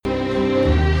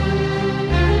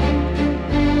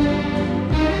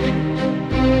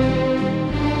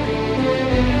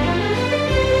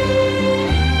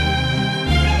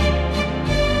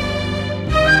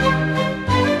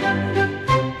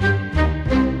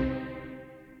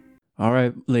All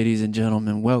right, ladies and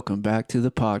gentlemen, welcome back to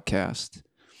the podcast.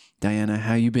 Diana,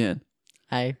 how you been?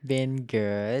 I've been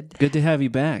good. Good to have you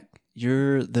back.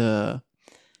 You're the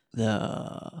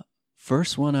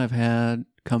first one I've had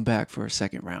come back for a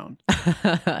second round.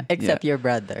 Except your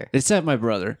brother. Except my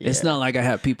brother. It's Yeah. not like I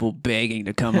have people begging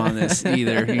to come on this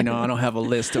either. I don't have a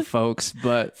list of folks,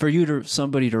 but for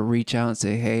somebody to reach out and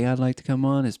say, "Hey, I'd like to come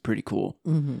on," is pretty cool.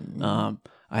 Mm-hmm.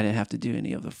 I didn't have to do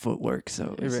any of the footwork,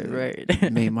 so Right.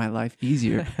 it made my life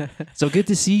easier. So good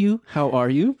to see you. How are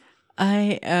you?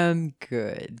 I am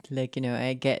good.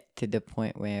 I get to the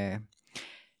point where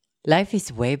life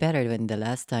is way better than the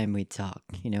last time we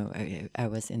talked. I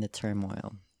was in the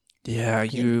turmoil. Yeah,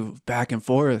 you back and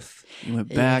forth. You went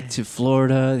back Yeah. to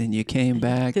Florida, and you came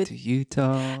back Did- to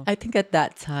Utah. I think at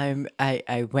that time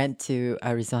I went to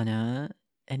Arizona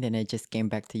and then I just came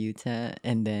back to Utah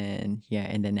and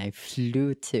then I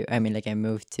flew to I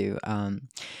moved to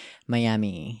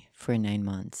Miami for 9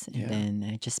 months and Yeah. then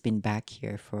I just been back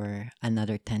here for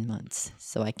another 10 months.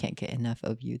 So I can't get enough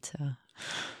of Utah.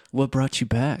 What brought you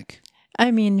back?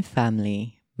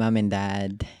 Family, mom and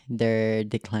dad, they're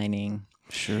declining.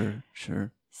 Sure.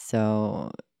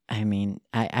 So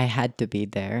I had to be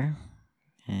there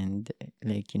and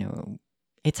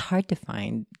it's hard to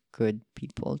find good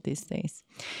people these days.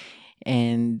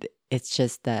 And it's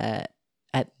just that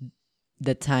at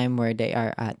the time where they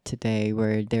are at today,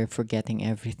 where they're forgetting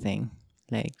everything,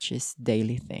 like just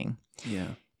daily thing.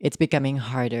 Yeah. It's becoming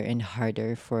harder and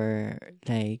harder for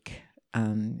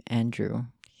Andrew.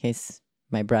 He's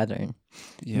my brother,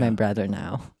 Yeah. my brother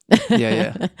now.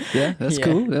 Yeah. That's Yeah.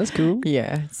 cool. That's cool.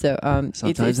 Yeah. So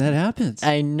Sometimes that happens.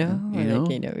 I know,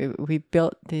 we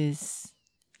built this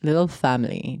little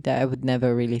family that I would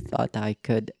never really thought I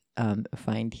could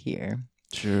find here.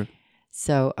 Sure.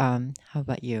 So, how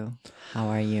about you? How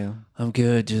are you? I'm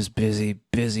good. Just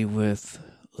busy with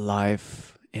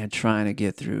life and trying to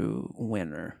get through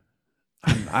winter.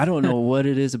 I don't know what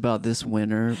it is about this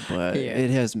winter, but Yeah. it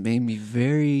has made me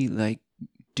very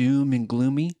doom and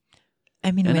gloomy.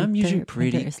 And I'm usually winter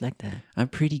pretty- is like that. I'm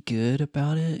pretty good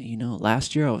about it.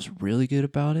 Last year I was really good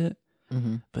about it,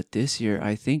 Mm-hmm. but this year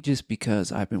I think just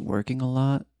because I've been working a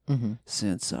lot Mm-hmm.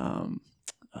 since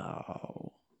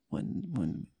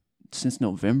since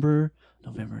November,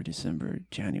 December,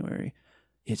 January.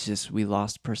 It's just we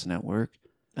lost a person at work,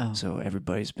 Oh, so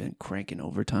everybody's been cranking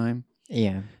overtime,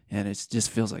 yeah. and it just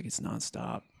feels like it's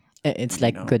nonstop. It's You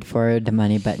like know. good for the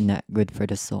money, but not good for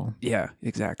the soul. Yeah,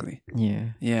 exactly.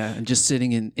 Yeah. Yeah, and just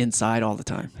sitting inside all the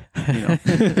time.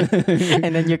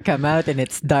 And then you come out and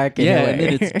it's dark. in a Yeah, way. and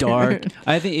then it's dark.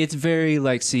 I think it's very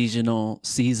seasonal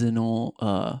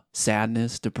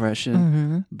sadness, depression.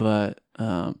 Mm-hmm. But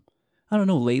I don't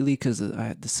know lately because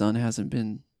the sun hasn't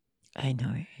been. I know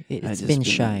I it's just been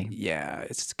shy. Yeah,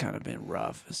 it's kind of been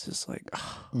rough. It's just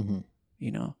Mm-hmm.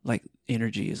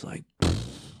 energy is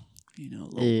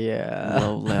low, Yeah.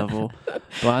 low level.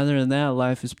 But other than that,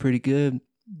 life is pretty good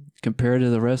compared to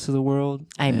the rest of the world.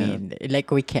 I Yeah. mean,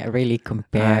 we can't really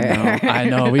compare. I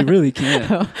know, we really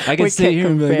can't. I can We sit can't here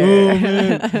and be like,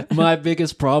 compare. oh man, my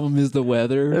biggest problem is the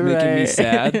weather making me Right.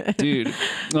 sad. Dude,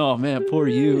 oh man, poor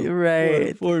you.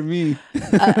 Right. Poor me.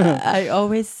 I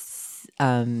always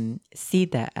see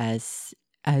that as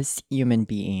human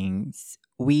beings,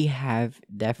 we have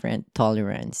different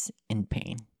tolerance in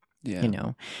pain.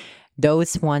 Yeah.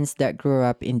 Those ones that grew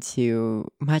up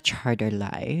into much harder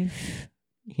life,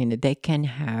 they can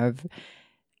have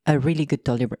a really good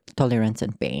tolerance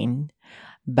on pain,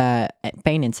 but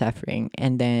pain and suffering.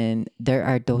 And then there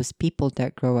are those people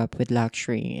that grow up with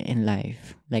luxury in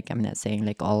life. Like, I'm not saying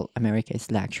like all America is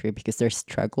luxury, because there's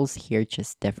struggles here,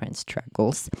 just different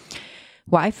struggles.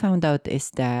 What I found out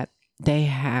is that they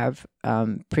have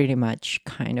pretty much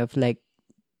kind of like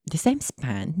the same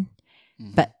span,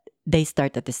 Mhm. but they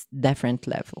start at this different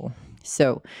level.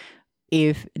 So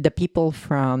if the people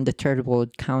from the third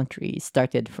world country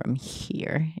started from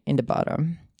here in the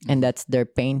bottom, and that's their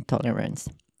pain tolerance,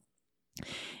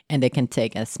 and they can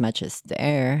take as much as the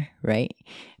air, right?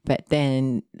 But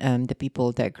then the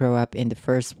people that grow up in the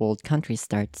first world country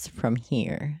starts from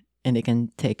here, and they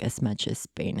can take as much as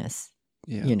pain as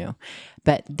Yeah.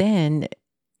 But then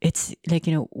it's like,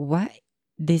 what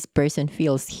this person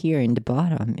feels here in the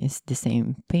bottom is the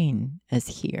same pain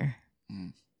as here.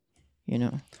 Mm.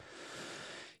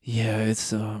 Yeah,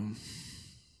 it's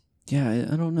yeah,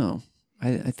 I don't know.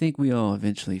 I think we all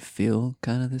eventually feel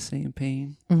kind of the same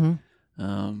pain.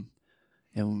 Mm-hmm.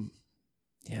 And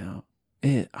yeah,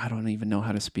 I don't even know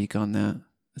how to speak on that.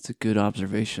 That's a good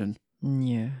observation.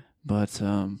 Yeah. But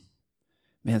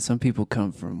man, some people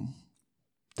come from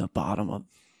the bottom of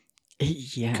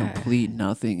Yeah. complete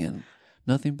nothing and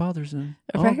nothing bothers him.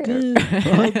 All Right. good.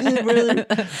 All good,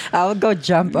 brother. I'll go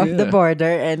jump off the Yeah. border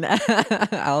and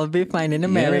I'll be fine in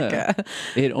America.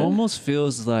 It almost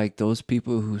feels like those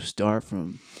people who start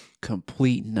from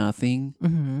complete nothing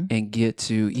Mm-hmm. and get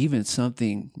to even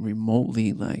something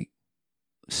remotely like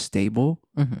stable.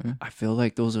 Mm-hmm. I feel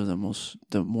like those are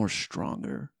the more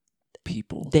stronger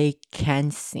people. They can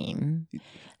seem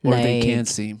Or they like, can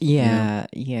seem. yeah,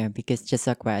 because just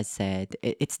like what I said,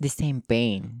 it's the same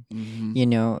pain. Mhm. You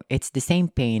know, it's the same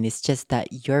pain. It's just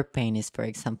that your pain is, for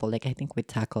example, like I think we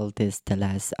tackled this the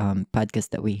last podcast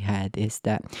that we had, is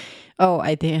that, oh,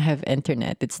 I didn't have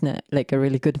internet. It's not like a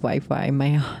really good Wi-Fi.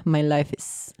 My life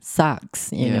is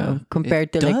sucks. You know, Yeah, compared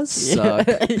it to like does suck.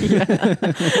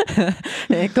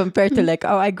 yeah. Compared to like,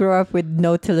 oh, I grew up with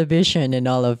no television and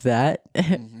all of that,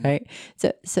 Mhm. right?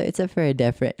 So it's a very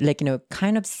different, like, you know,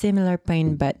 kind of similar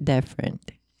pain but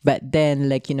different. But then,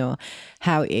 like, you know,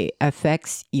 how it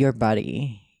affects your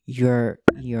body, your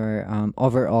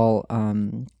overall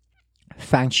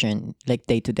function, like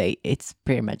day to day, it's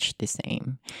pretty much the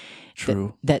same.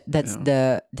 True. That's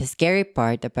Yeah. the scary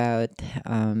part about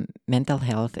mental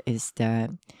health, is that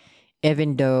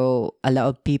even though a lot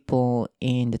of people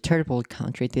in the third world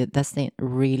country doesn't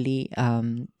really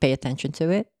pay attention to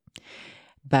it,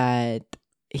 but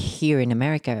here in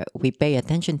America we pay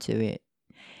attention to it.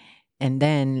 And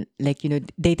then, like, you know,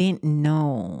 they didn't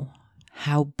know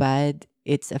how bad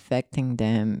it's affecting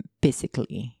them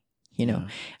physically. You know, Yeah.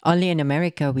 only in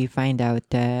America we find out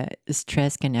that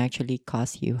stress can actually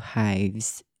cause you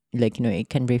hives. Like, you know, it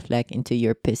can reflect into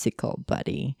your physical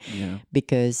body, Yeah.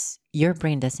 because your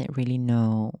brain doesn't really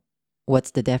know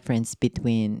what's the difference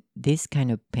between this kind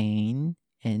of pain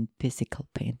and physical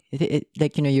pain.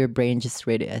 Like, you know, your brain just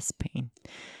read it as pain.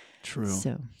 True.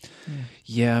 So, yeah.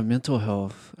 Yeah, mental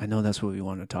health. I know that's what we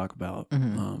want to talk about.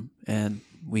 Mhm. And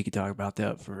we could talk about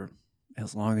that for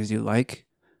as long as you like.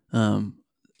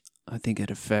 I think it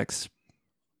affects,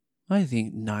 I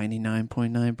think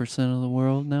 99.9% of the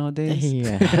world nowadays.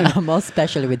 Yeah, most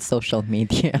especially with social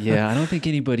media. Yeah, I don't think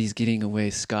anybody's getting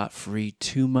away scot-free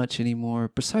too much anymore,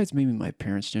 besides maybe my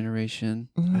parents' generation.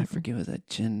 I forget, was that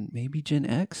maybe Gen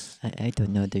X? I don't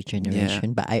know their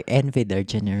generation, but I envy their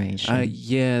generation.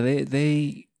 Yeah,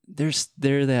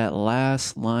 they're that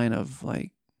last line of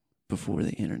like before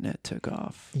the internet took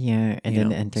off. Yeah, and You then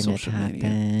know, the internet social media.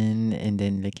 happened, and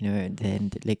then, like, you know,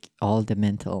 then like all the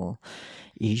mental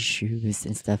issues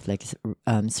and stuff like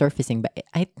surfacing. But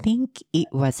I think it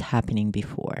was happening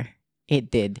before.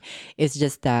 It did. It's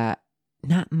just that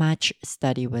not much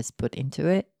study was put into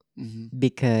it, Hmm.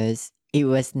 because it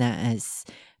was not as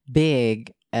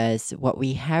big as what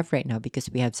we have right now, because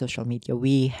we have social media.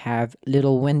 We have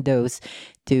little windows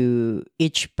to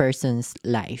each person's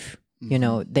life. You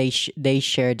know, they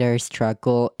share their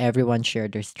struggle, everyone share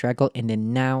their struggle, and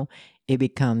then now it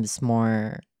becomes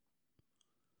more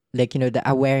like, you know, the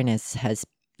awareness has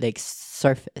like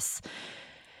surfaced,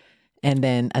 and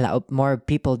then a lot of more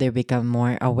people, they become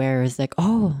more aware. It's like,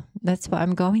 oh, that's what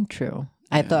I'm going through.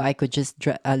 I thought Yeah. I could just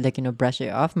like, you know, brush it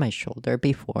off my shoulder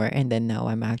before, and then now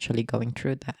I'm actually going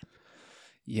through that.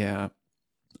 Yeah,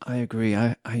 I agree.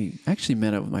 I actually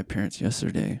met up with my parents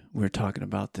yesterday. We were talking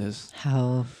about this.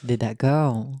 How did that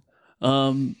go?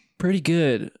 Pretty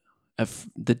good.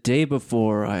 The day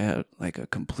before, I had like a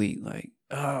complete like,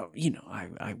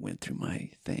 I went through my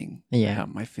thing. I Yeah.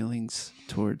 have my feelings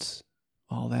towards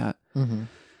all that. Mm-hmm.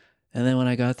 And then when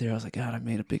I got there, I was like, God, I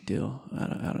made a big deal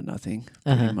out of nothing,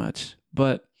 pretty Uh-huh. much.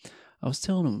 But I was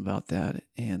telling him about that,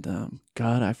 and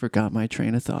God, I forgot my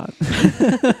train of thought.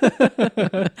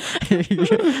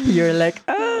 You're like,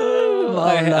 oh,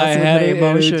 I'm lost with my and it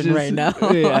emotion just- right now.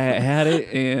 I had it,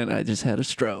 and I just had a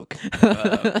stroke.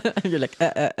 You're like,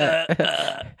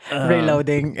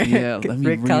 reloading. Yeah, let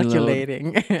me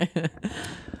recalculating.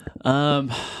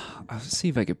 I'll see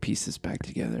if I could piece this back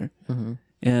together. Mm-hmm.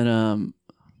 And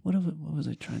what was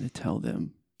I trying to tell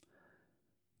them?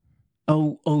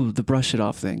 Oh, the brush it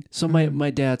off thing. So my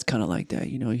dad's kind of like that,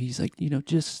 you know. He's like, you know,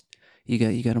 just you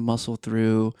got to muscle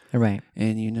through, Right.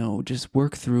 and you know, just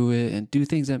work through it and do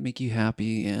things that make you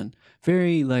happy, and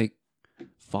very like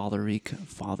father.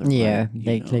 Yeah,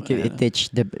 like it teach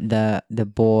the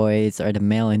boys or the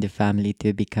male in the family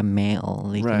to become male,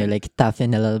 like, you know, Right. like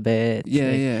toughen a little bit.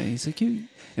 Yeah, like, yeah. He's like,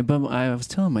 but I was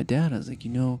telling my dad, I was like,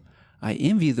 you know, I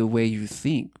envy the way you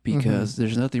think, because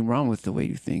there's nothing wrong with the way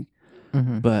you think.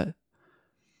 Mm-hmm. But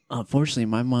unfortunately,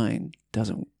 my mind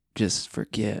doesn't just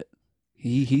forget.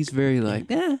 He's very like,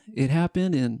 it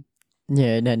happened, and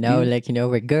Yeah, no, You- like, you know,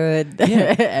 we're good.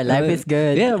 Yeah. Life is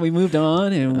good. yeah, we moved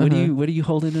on, and Uh-huh. what are you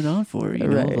holding it on for? You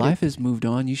know, Right. life has moved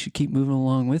on. You should keep moving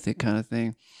along with it, kind of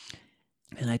thing.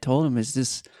 And I told him, it's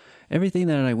just everything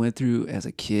that I went through as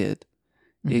a kid,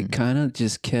 it kind of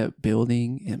just kept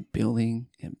building and building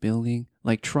and building.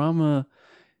 Like trauma,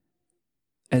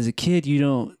 as a kid, you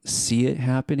don't see it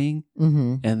happening.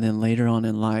 And then later on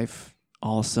in life,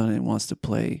 all of a sudden it wants to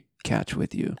play catch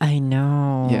with you. I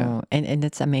know. Yeah. And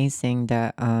it's amazing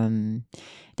that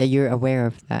that you're aware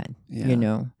of that, Yeah. you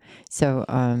know. So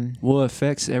Well, it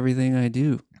affects everything I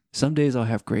do. Some days I'll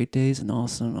have great days, and all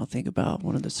of a sudden I'll think about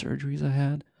one of the surgeries I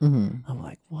had. I'm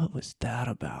like, what was that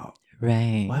about?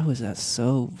 right. Why was that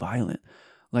so violent?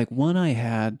 Like one I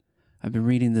had, I've been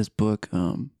reading this book,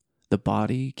 The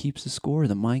Body Keeps the Score,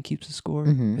 The Mind Keeps the Score.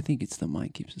 I think it's The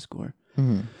Mind Keeps the Score.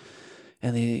 And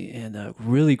a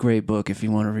really great book if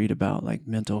you want to read about like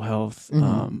mental health.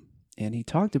 And he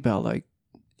talked about like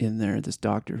in there, this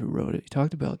doctor who wrote it, he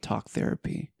talked about talk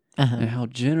therapy and how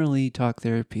generally talk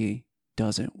therapy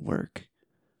doesn't work.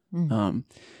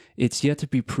 It's yet to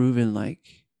be proven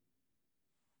like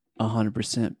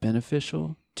 100%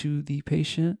 beneficial to the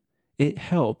patient. It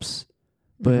helps,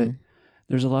 but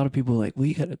there's a lot of people like, well,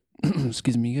 you gotta,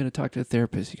 excuse me, you gotta talk to a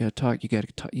therapist. You gotta talk. You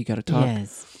gotta talk.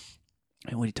 Yes.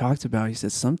 And what he talks about, he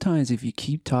says sometimes if you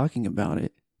keep talking about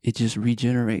it, it just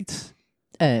regenerates.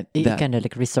 It kind of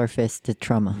like resurface the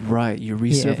trauma. Right, you're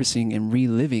resurfacing and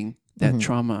reliving that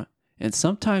trauma, and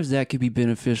sometimes that could be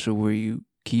beneficial where you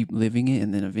keep living it,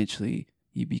 and then eventually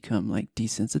you become like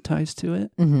desensitized to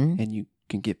it, and you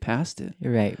can get past it.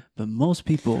 Right. But most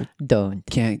people Don't.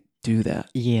 can't do that.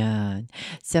 Yeah.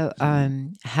 So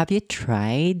have you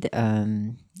tried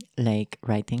like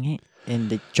writing it in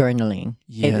the journaling?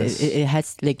 Yes. It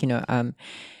has like, you know,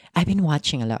 I've been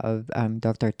watching a lot of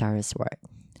Dr. Tara's work.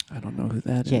 I don't know who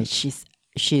that Yeah, is.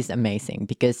 she's amazing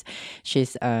because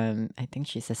she's I think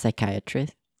she's a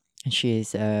psychiatrist and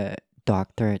she's a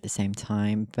doctor at the same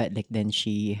time, but like then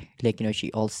she like, you know, she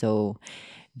also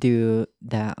do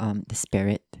the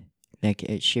spirit, like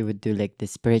she would do like the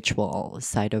spiritual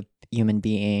side of human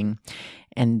being,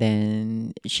 and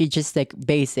then she just like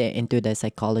base it into the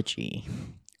psychology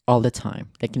all the time,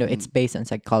 like, you know, it's based on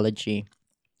psychology.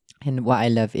 And what I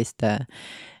love is the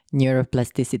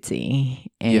neuroplasticity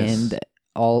and Yes.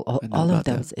 all I know all of about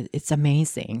that. those. It's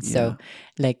amazing. So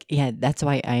like, yeah, that's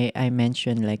why I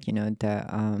mentioned like, you know,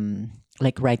 the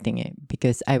like writing it,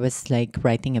 because I was like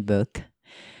writing a book.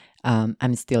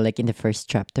 I'm still like in the first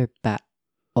chapter, but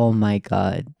oh my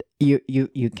god,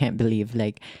 you can't believe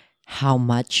like how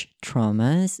much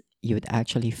traumas you would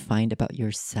actually find about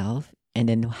yourself, and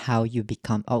then how you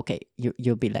become okay.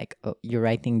 You'll be like, oh, you're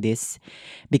writing this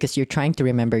because you're trying to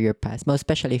remember your past, most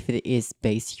especially if it is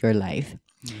based your life,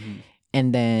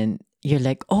 and then you're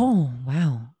like, oh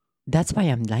wow, that's why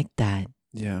I'm like that.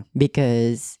 Yeah.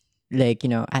 Because like, you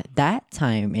know, at that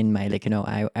time in my like, you know,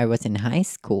 I was in high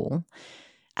school,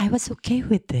 I was okay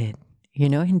with it, you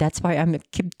know, and that's why I'm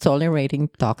keep tolerating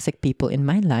toxic people in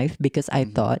my life, because I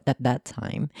thought at that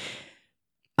time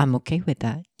I'm okay with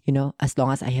that, you know, as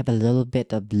long as I have a little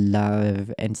bit of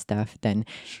love and stuff, then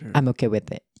Sure. I'm okay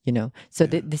with it, you know. So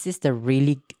this is the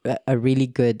really a really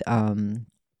good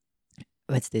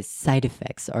what's this, side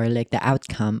effects or like the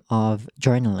outcome of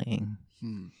journaling.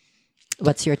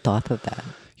 What's your thought of that?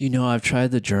 You know, I've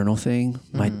tried the journal thing.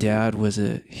 My dad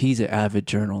he's an avid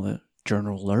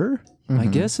journaler. I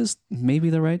guess is maybe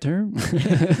the right term.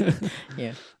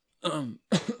 Yeah.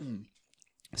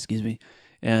 Excuse me.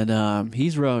 And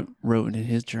he's wrote in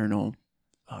his journal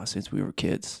since we were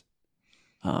kids.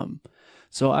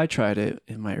 So I tried it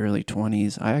in my early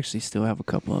 20s. I actually still have a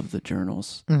couple of the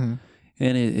journals, and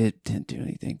it didn't do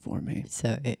anything for me.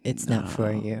 So it's not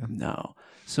for you. No.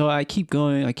 So I keep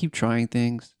going. I keep trying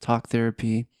things. Talk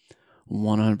therapy,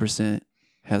 100%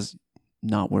 has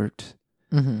not worked.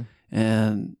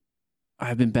 And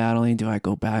I've been battling. Do I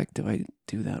go back? Do I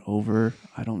do that over?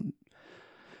 I don't.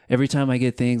 Every time I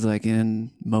get things like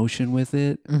in motion with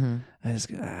it, I just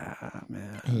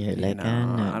man. You're like,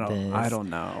 I don't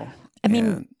know. I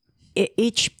mean,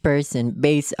 each person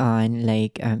based on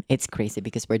like it's crazy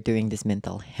because we're doing this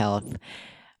mental health.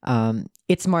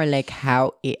 It's more like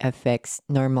how it affects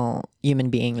normal human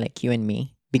being like you and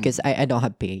me, because I don't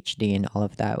have PhD and all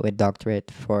of that with doctorate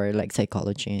for like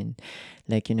psychology and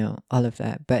like, you know, all of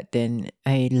that, but then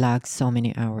I lag so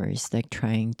many hours like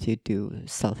trying to do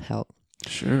self-help.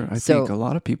 Sure, I think a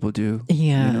lot of people do.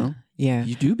 Yeah, you know, yeah.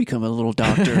 you do become a little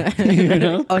doctor, you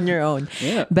know, on your own.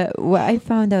 Yeah. But what I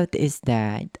found out is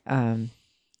that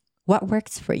what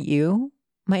works for you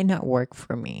might not work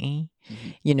for me.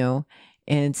 You know,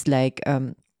 and it's like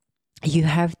you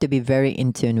have to be very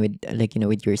in tune with like, you know,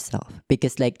 with yourself,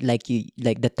 because like you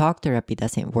like the talk therapy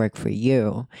doesn't work for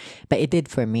you, but it did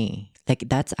for me. like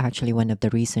that's actually one of the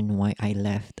reason why I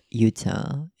left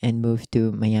Utah and moved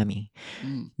to Miami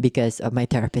because of my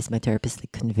therapist. My therapist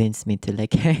like convinced me to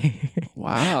like, hey,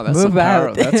 Wow, move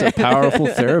out. That's a powerful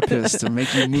therapist to make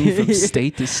you move from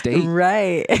state to state.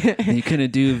 Right. And you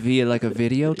couldn't do via like a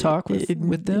video talk with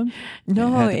them?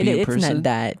 No, It had to be in it's person? not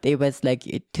that. It was like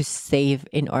to save,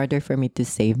 in order for me to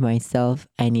save myself,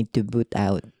 I need to boot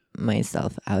out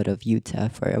myself out of Utah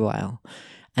for a while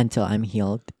until I'm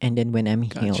healed. And then when I'm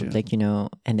healed, Gotcha. like,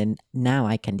 and then now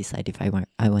I can decide if I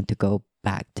want to go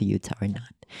back to Utah or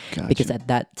not. Gotcha. Because at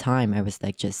that time I was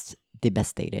like just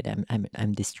devastated.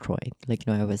 I'm destroyed. Like,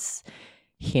 I was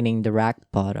hitting the rock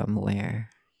bottom where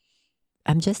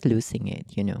I'm just losing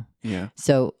it, Yeah.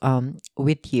 So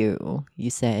with you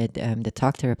said the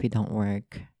talk therapy don't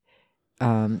work.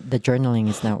 The journaling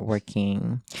is not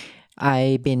working.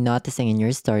 I've been noticing in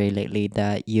your story lately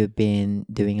that you've been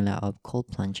doing a lot of cold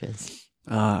plunges.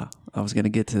 I was going to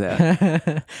get to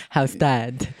that. How's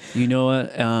that? You know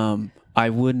what? I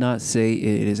would not say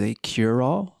it is a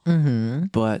cure-all,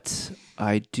 but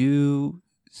I do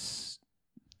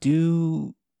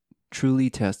truly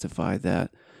testify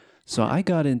that. So I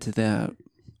got into that,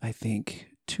 I think,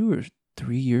 2 or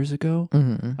 3 years ago.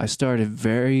 I started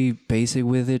very basic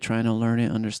with it, trying to learn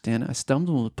it, understand it. I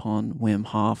stumbled upon Wim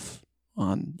Hof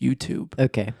on YouTube.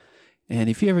 Okay. And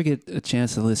if you ever get a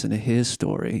chance to listen to his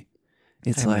story,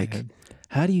 it's like,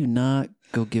 how do you not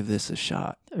go give this a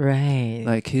shot? Right.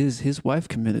 Like his wife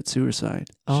committed suicide.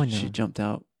 Oh, She no. jumped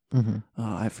out.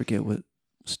 I forget what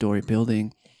story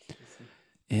building.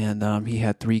 And he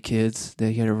had 3 kids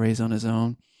that he had to raise on his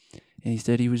own. And he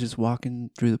said he was just walking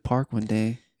through the park one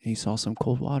day and he saw some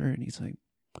cold water and he's like,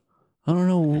 I don't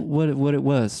know what it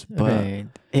was, but right.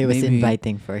 It was maybe,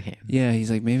 inviting for him. yeah, he's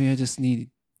like, maybe I just need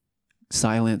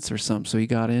silence or something. So he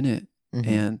got in it.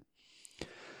 And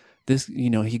this,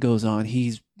 he goes on,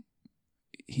 he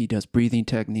does breathing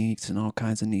techniques and all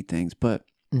kinds of neat things, but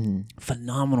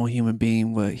phenomenal human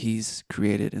being, what he's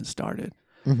created and started.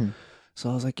 So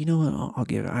I was like, you know what, I'll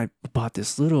give it. I bought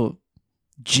this little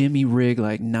Jimmy rig,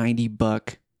 like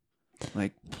 $90,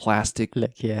 like plastic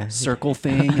circle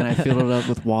thing, and I filled it up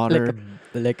with water.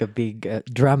 Like a big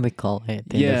drum, we call it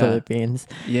in the Philippines.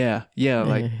 Yeah.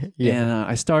 And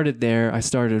I started there. I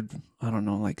don't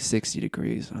know, like 60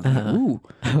 degrees. I was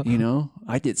like, ooh,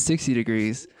 I did 60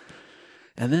 degrees.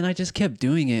 And then I just kept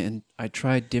doing it, and I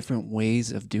tried different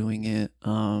ways of doing it.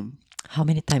 How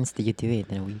many times do you do it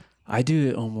in a week? I do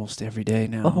it almost every day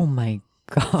now. Oh my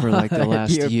God. For like the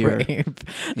last You're year. Brave.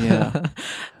 Yeah.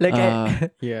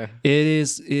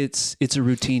 It's a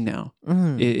routine now.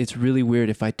 It's really weird.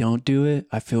 If I don't do it,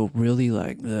 I feel really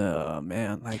like, oh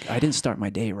man, like I didn't start my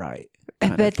day right.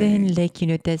 But then, like,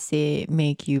 does it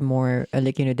make you more,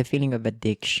 like, the feeling of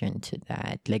addiction to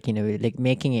that? Like, like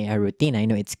making it a routine. I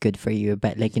know it's good for you,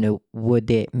 but like,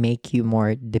 would it make you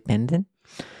more dependent?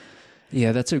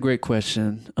 Yeah, that's a great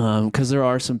question. Because there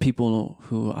are some people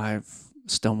who I've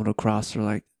stumbled across are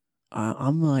like,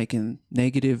 I'm like in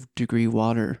negative degree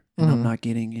water and I'm not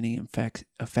getting any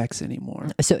effects anymore.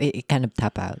 So it kind of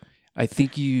tap out. I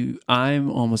think I'm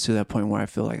almost to that point where I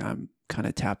feel like I'm kind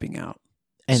of tapping out.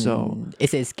 And so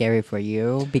is it scary for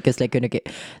you? Because like when you get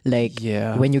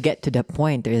when you get to that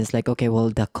point, there's like, okay, well,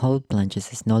 the cold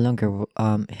plunges is no longer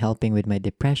helping with my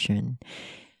depression.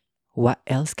 What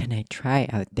else can I try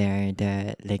out there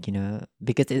that, like,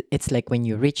 because it's like when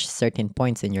you reach certain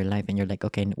points in your life and you're like,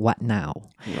 okay, what now?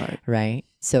 Right.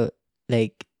 So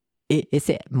like, is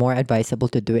it more advisable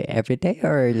to do it every day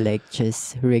or like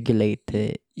just regulate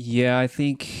it? Yeah, I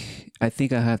think I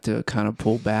have to kind of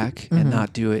pull back and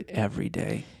not do it every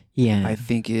day. Yeah. I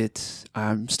think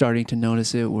I'm starting to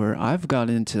notice it where I've got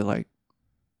into like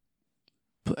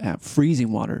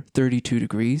freezing water, 32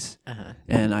 degrees.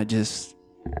 And I just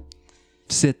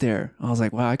sit there. I was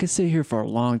like, wow, I could sit here for a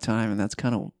long time, and that's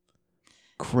kind of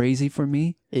crazy for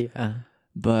me. Yeah.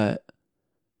 But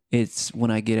it's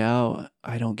when I get out,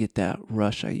 I don't get that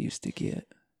rush I used to get.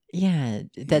 Yeah,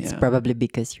 that's probably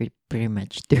because you're pretty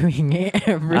much doing it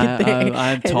every day.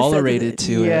 I'm tolerated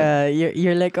to it. Yeah,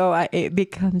 you're like, oh, it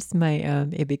becomes my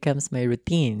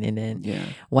routine, and then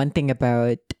one thing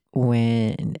about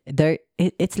when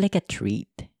it's like a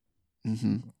treat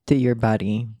to your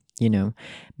body.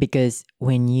 Because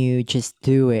when you just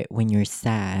do it when you're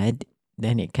sad,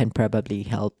 then it can probably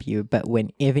help you. But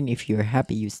even if you're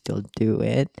happy, you still do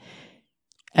it.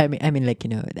 I mean, like,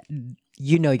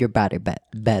 your body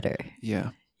better.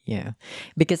 Yeah. Yeah.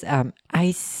 Because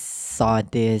I saw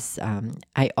this.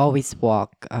 I always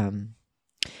walk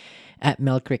at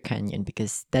Mill Creek Canyon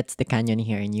because that's the canyon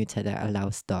here in Utah that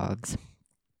allows dogs.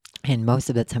 And most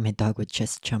of the time, my dog would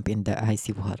just jump in the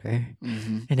icy water.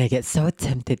 Mm-hmm. And I get so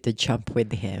tempted to jump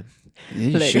with him. Yeah,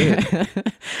 you should.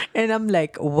 And I'm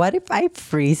like, what if I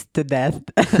freeze to death?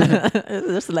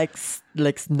 There's like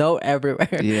snow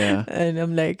everywhere. Yeah. And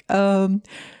I'm like,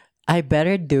 I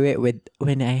better do it with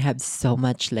when I have so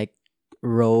much like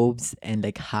robes and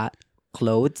like hot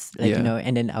clothes, like Yeah.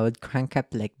 and then I would crank up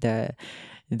like the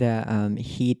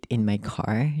heat in my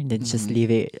car and then just Mm-hmm.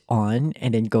 leave it on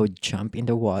and then go jump in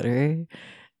the water.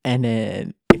 And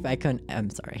then if I can, I'm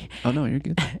sorry, Oh no, you're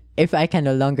good. if I can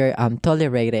no longer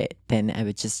tolerate it, then I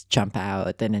would just jump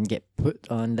out and then get put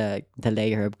on the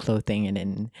layer of clothing and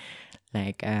then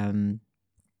like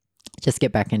just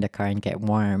get back in the car and get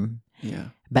warm. Yeah.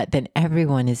 But then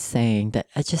everyone is saying that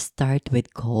I just start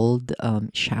with cold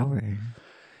shower.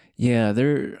 Yeah,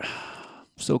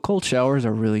 so cold showers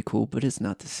are really cool, but it's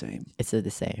not the same. It's the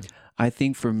same. I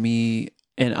think for me,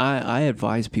 and I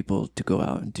advise people to go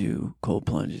out and do cold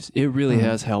plunges. It really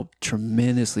has helped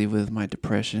tremendously with my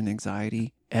depression,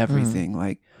 anxiety, everything.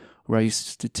 Like where I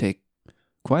used to take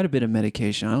quite a bit of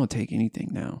medication. I don't take anything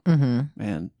now.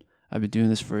 And I've been doing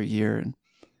this for a year, and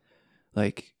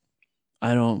like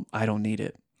I don't need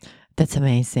it. That's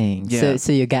amazing. Yeah.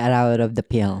 So you got out of the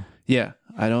pill. Yeah,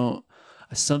 I don't.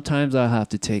 Sometimes I have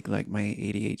to take like my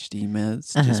ADHD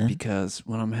meds just because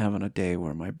when I'm having a day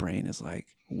where my brain is like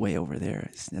way over there,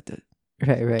 I just have to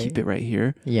Right. keep it right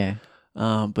here. Yeah.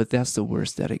 But that's the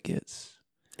worst that it gets.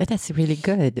 That's really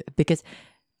good because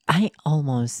I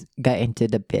almost got into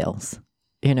the pills.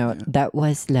 Yeah. That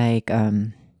was like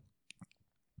a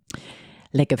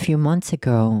few months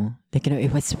ago. Like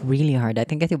it was really hard. I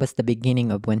think it was the beginning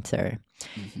of winter.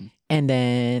 Mm-hmm. And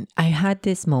then I had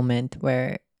this moment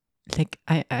where like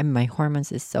I my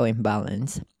hormones is so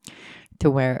imbalanced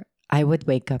to where I would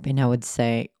wake up and I would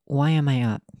say, why am I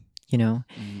up?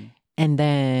 Mm-hmm. And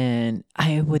then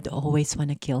I would always want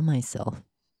to kill myself.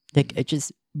 Like it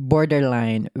just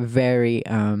borderline very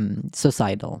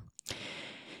suicidal.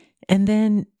 And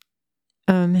then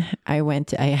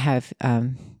I have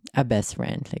a best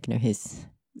friend, like he's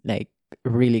like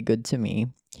really good to me.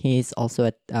 He's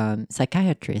also a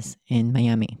psychiatrist in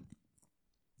Miami.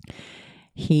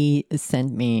 He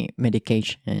sent me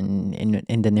medication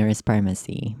in the nearest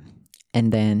pharmacy.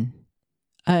 And then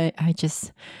I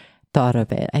just thought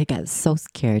of it. I got so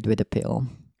scared with the pill.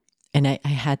 And I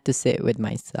had to sit with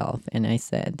myself and I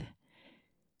said,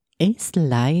 is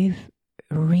life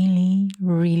really,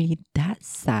 really that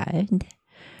sad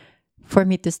for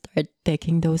me to start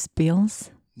taking those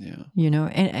pills? Yeah.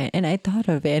 And I thought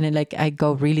of it and like I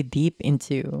go really deep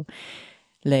into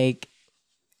like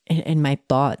in my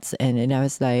thoughts and I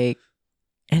was like,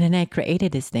 and then I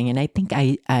created this thing and I think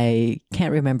I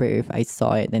can't remember if I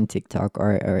saw it in TikTok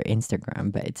or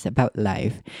Instagram, but it's about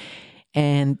life.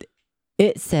 And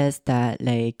it says that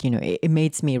like, it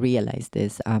makes me realize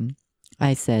this.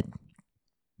 I said,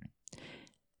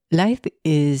 life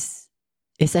is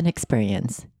an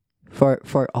experience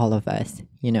for all of us,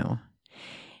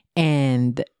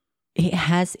 and it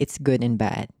has its good and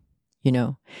bad,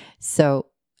 So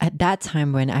at that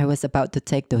time when I was about to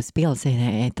take those pills,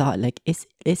 and I thought like, is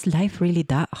life really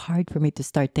that hard for me to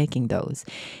start taking those?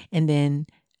 And then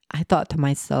I thought to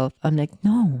myself, I'm like,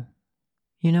 no,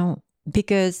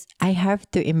 because I have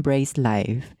to embrace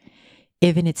life,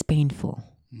 even it's painful.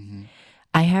 Mm-hmm.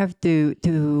 I have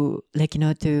to like,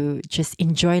 to just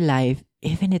enjoy life,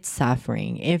 even it's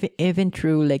suffering, even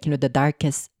through like, the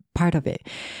darkest part of it.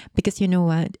 Because you know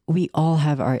what? We all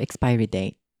have our expiry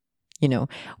date.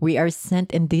 We are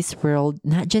sent in this world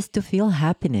not just to feel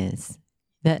happiness.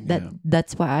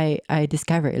 That's why I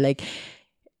discovered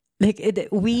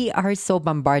we are so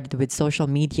bombarded with social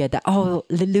media that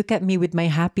look at me with my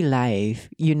happy life.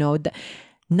 That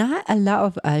not a lot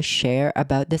of us share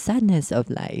about the sadness of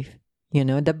life.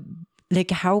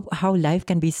 How life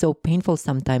can be so painful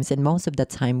sometimes, and most of the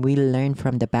time we learn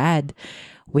from the bad.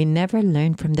 We never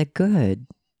learn from the good.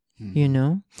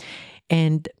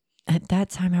 And at that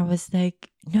time I was like,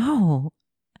 no,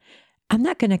 I'm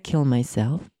not gonna kill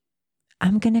myself.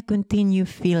 I'm gonna continue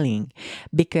feeling,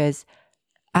 because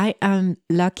I am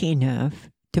lucky enough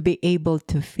to be able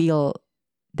to feel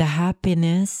the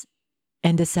happiness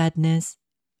and the sadness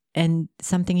and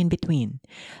something in between.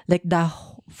 Like the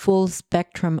full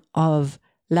spectrum of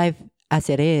life as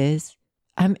it is,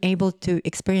 I'm able to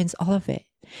experience all of it.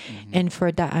 Mm-hmm. And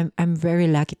for that, I'm very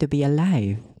lucky to be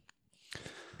alive.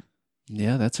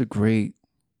 Yeah, that's a great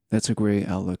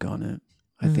outlook on it.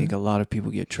 I think a lot of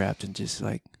people get trapped in just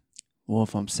like, well,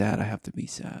 if I'm sad, I have to be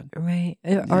sad. Right.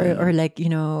 Or like,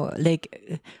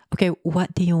 okay,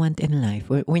 what do you want in life?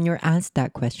 When you're asked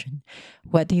that question,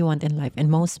 what do you want in life?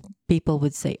 And most people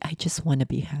would say, I just want to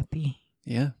be happy.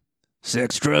 Yeah.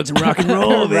 Sex, drugs, and rock and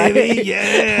roll, baby.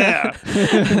 Yeah.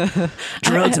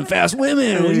 Drugs and fast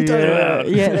women. What are you talking about?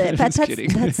 Yeah,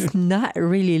 that's not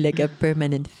really like a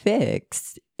permanent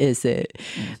fix, is it?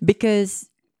 Because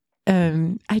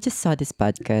I just saw this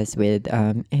podcast with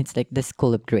it's like the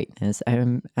School of Greatness.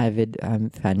 I'm avid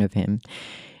fan of him,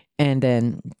 and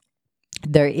then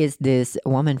there is this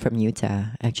woman from Utah.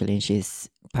 Actually, she's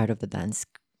part of the dance,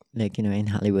 in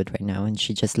Hollywood right now, and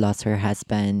she just lost her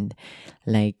husband,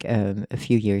 a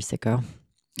few years ago,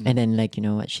 and then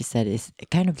what she said is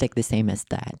kind of like the same as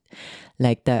that,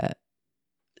 like the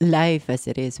life as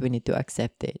it is, we need to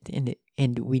accept it,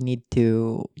 and we need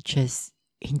to just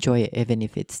enjoy it even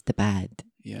if it's the bad.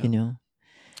 Yeah.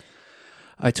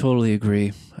 I totally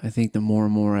agree. I think the more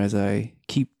and more as I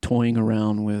keep toying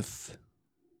around with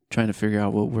trying to figure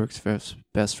out what works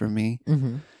best for me,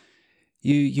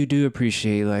 you do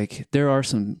appreciate, like, there are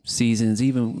some seasons,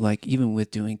 even with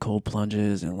doing cold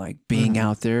plunges and like being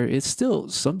out there, it's still,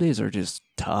 some days are just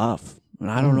tough.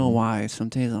 And I don't know why. Some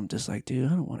days I'm just like, dude, I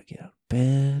don't want to get out of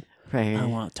bed. Right. I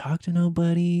don't want to talk to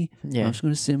nobody. Yeah. I'm just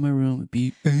going to sit in my room and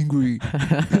be angry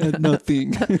at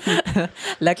nothing.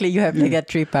 Luckily, you have like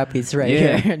 3 puppies right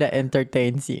here that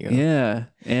entertains you. Yeah.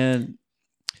 And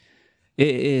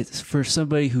it's for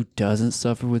somebody who doesn't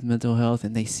suffer with mental health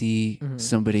and they see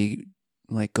somebody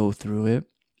like go through it.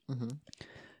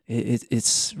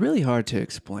 It's really hard to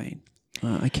explain.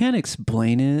 I can't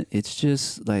explain it. It's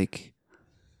just like...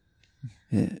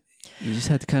 you just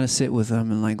have to kind of sit with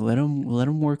them and like let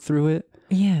them work through it.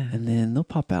 Yeah. And then they'll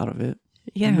pop out of it.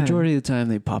 Yeah. The majority of the time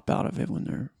they pop out of it when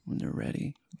they're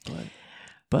ready.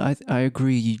 But I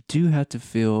agree, you do have to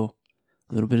feel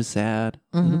a little bit of sad,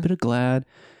 a little bit of glad,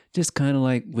 just kind of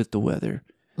like with the weather.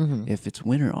 If it's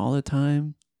winter all the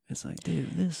time, it's like,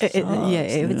 dude, this sucks. It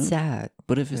would sad.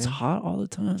 But if it's hot all the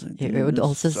time, it's like, dude, it would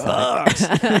also suck.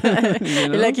 You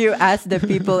know? Like you ask the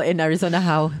people in Arizona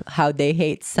how they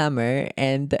hate summer,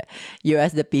 and you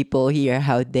ask the people here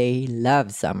how they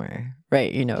love summer,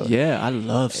 right? Yeah, I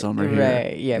love summer here.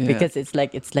 Right, yeah, because it's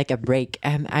like a break.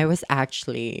 I was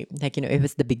actually it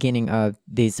was the beginning of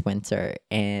this winter,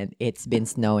 and it's been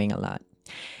snowing a lot,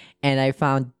 and I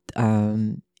found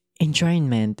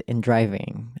enjoyment in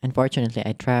driving. Unfortunately,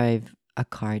 I drive a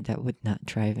car that would not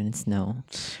drive in snow.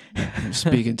 I'm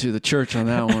speaking to the church on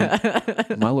that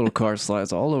one. My little car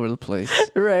slides all over the place.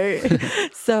 Right.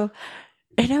 So,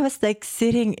 and I was like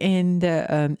sitting in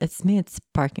the Smith's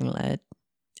parking lot,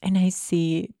 and I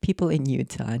see people in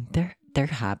Utah. And they're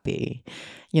happy,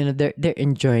 they're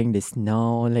enjoying the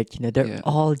snow. They're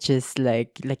all just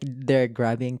like they're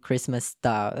grabbing Christmas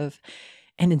stuff,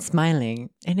 and then smiling.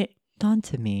 And it dawned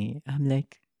to me, I'm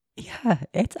like, yeah,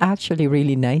 it's actually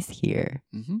really nice here.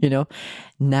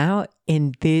 Now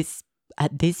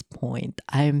at this point,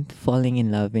 I'm falling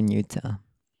in love in Utah.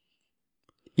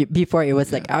 Before it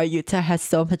was like, oh, Utah has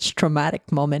so much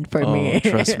traumatic moment for me.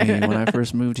 Trust me, when I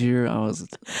first moved here,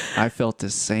 I felt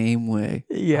the same way.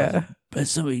 Yeah. But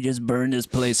somebody just burned this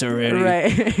place already.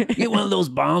 Right. Get one of those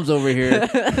bombs over here.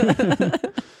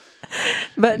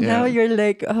 But now you're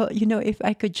like, oh, if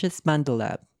I could just bundle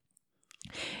up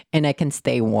and I can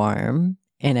stay warm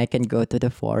and I can go to the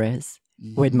forest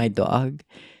with my dog,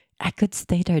 I could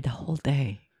stay there the whole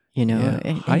day.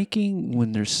 Hiking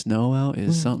when there's snow out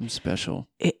is something special.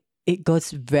 It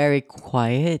goes very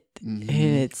quiet, and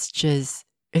it's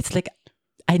like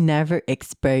I never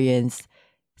experienced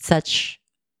such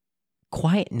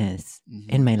quietness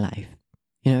in my life.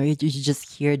 You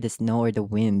just hear the snow or the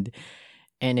wind,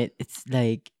 and it's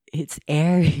like it's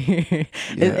airy.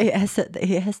 It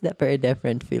has that very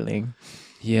different feeling.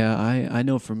 Yeah, I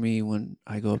know for me, when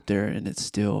I go up there and it's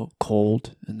still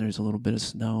cold and there's a little bit of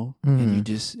snow and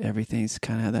everything's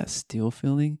kind of that still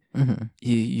feeling,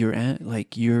 your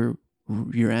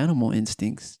animal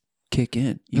instincts kick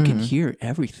in. You can hear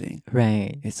everything.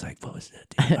 Right. It's like, what was that,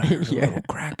 dude? I heard a little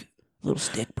crack, a little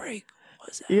stick break. What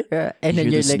was that? Yeah. And you then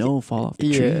hear you're the snow fall off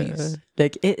the trees.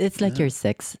 Like it's like your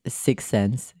sixth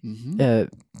sense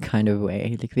kind of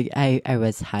way. Like I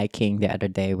was hiking the other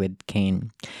day with Kane.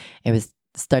 It was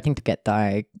starting to get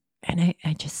dark, and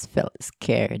I just felt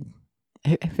scared.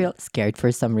 I felt scared for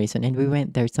some reason, and we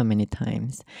went there so many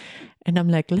times, and I'm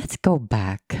like, let's go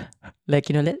back.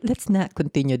 Let's not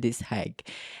continue this hike.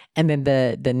 And then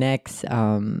the next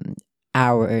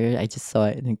hour, I just saw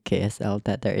it in KSL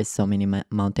that there is so many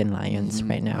mountain lions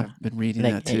right now. I've been reading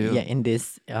that too. Yeah, in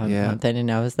this mountain,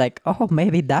 and I was like, oh,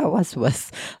 maybe that was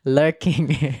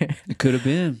lurking. It could have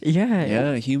been. Yeah.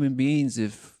 Yeah, human beings.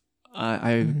 If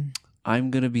I'm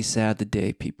gonna be sad the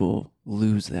day people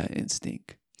lose that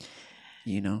instinct.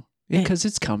 Because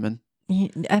it's coming.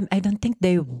 I don't think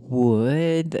they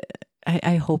would.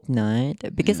 I hope not,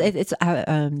 because it's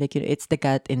it's the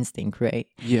gut instinct, right?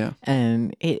 Yeah.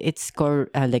 It's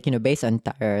based on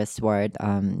Tara Swart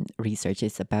research.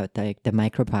 It's about like the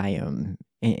microbiome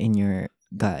in your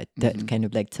gut that kind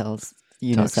of like tells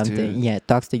Talks something. to-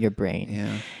 Talks to your brain.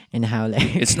 Yeah. And how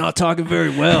like It's not talking very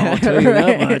well. I'll tell you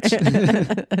that much.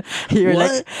 You're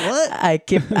What? like, What?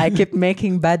 I keep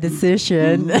making bad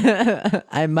decision.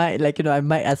 I might I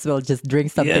might as well just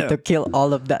drink something Yeah. to kill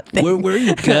all of that thing. Where were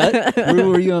you, Cut? Where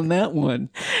were you on that one?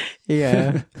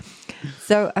 Yeah.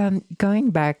 So going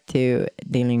back to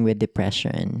dealing with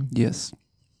depression. Yes.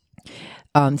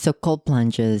 So cold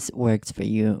plunges works for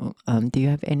you. Do you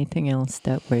have anything else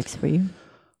that works for you?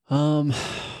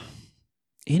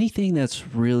 Anything that's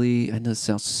really, I know it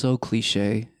sounds so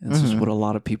cliche. This is what a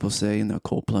lot of people say in the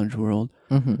cold plunge world.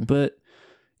 But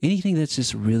anything that's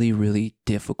just really, really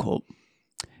difficult.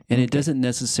 And it doesn't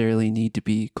necessarily need to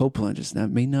be cold plunges. That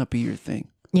may not be your thing.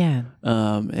 Yeah.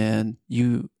 And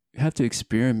you have to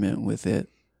experiment with it.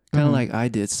 Kind of like I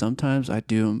did. Sometimes I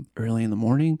do them early in the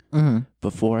morning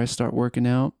before I start working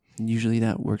out. And usually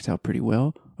that works out pretty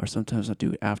well. Or sometimes I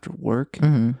do it after work.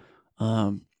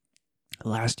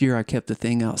 Last year I kept the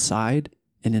thing outside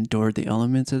and endured the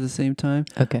elements at the same time.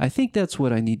 Okay. I think that's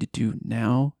what I need to do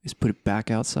now is put it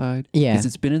back outside. Yeah. Because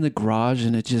it's been in the garage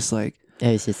and it's just like,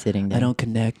 I was just sitting there. I don't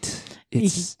connect.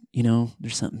 It's,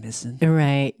 there's something missing.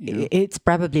 Right. You know? It's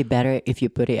probably better if you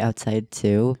put it outside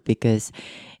too, because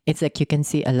it's like you can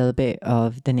see a little bit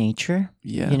of the nature.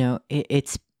 Yeah.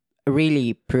 It's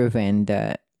really proven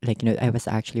that, I was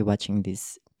actually watching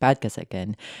this podcast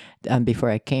again before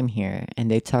I came here,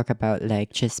 and they talk about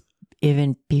like just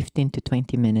even 15 to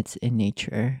 20 minutes in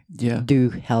nature Yeah. do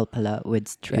help a lot with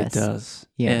stress. It does.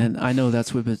 Yeah. And I know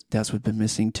that's what's been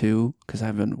missing too, because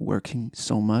I've been working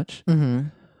so much.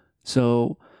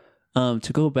 So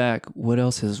to go back, what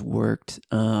else has worked?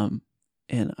 And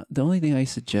the only thing I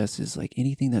suggest is like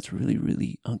anything that's really,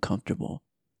 really uncomfortable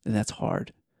and that's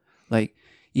hard. Like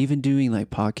even doing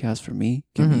like podcasts for me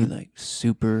can be like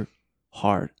super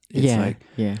hard. It's like,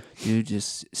 dude,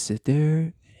 just sit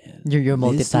there. You're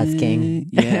multitasking.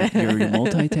 Yeah, you're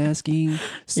multitasking.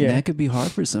 So Yeah. that could be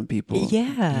hard for some people.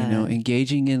 Yeah.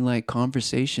 Engaging in like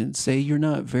conversation. Say you're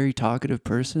not a very talkative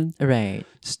person. Right.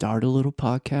 Start a little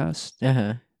podcast.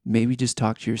 Maybe just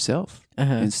talk to yourself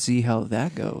and see how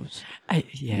that goes.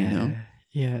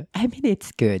 Yeah. I mean,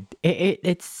 it's good.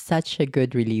 It's such a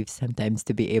good relief sometimes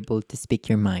to be able to speak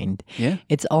your mind. Yeah.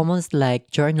 It's almost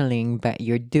like journaling, but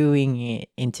you're doing it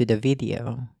into the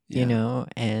video,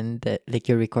 and like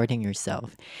you're recording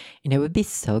yourself. And it would be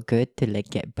so good to like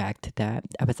get back to that.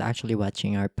 I was actually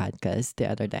watching our podcast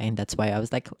the other day, and that's why I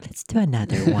was like, let's do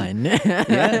another one.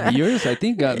 Yeah, yours I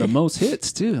think got the most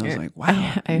hits too. I was like,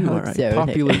 wow, I you hope are a so.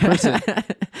 popular person.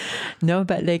 No,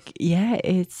 but like, yeah,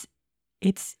 it's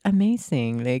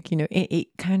amazing. Like, it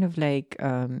kind of like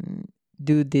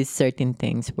do these certain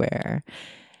things where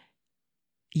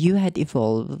you had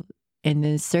evolved in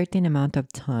a certain amount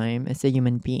of time as a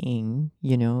human being.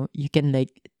 You can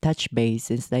like touch base.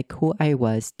 It's like who I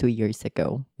was 2 years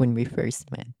ago when we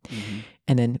first met,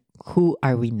 and then who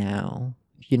are we now?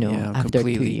 After 2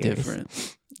 completely years.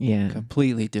 different. Yeah,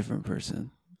 Completely different person.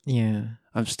 yeah,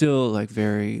 I'm still like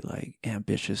very like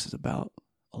ambitious about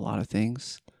a lot of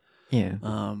things. yeah.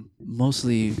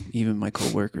 Mostly even my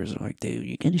coworkers are like, dude,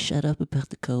 you gonna shut up about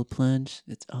the cold plunge?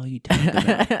 That's all you talk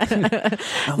about.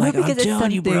 I'm like, I'm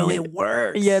telling you, bro, it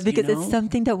works. Yeah, because it's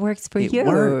something that works for It you.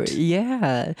 worked.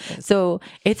 Yeah. So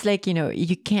it's like,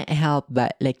 you can't help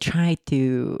but like try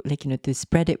to like, to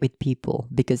spread it with people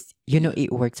because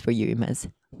it works for you. It must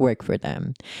work for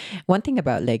them. One thing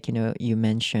about like, you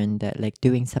mentioned that like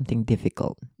doing something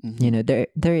difficult,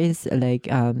 there is like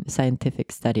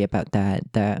scientific study about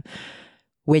that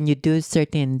when you do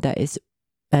certain things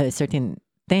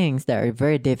that are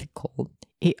very difficult,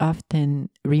 it often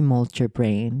remolds your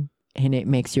brain and it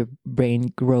makes your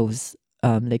brain grows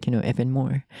even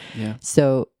more. Yeah.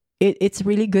 So it's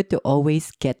really good to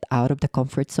always get out of the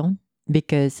comfort zone,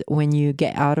 because when you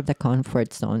get out of the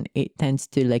comfort zone, it tends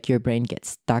to like your brain gets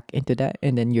stuck into that,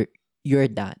 and then you're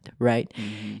that, right?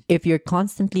 If you're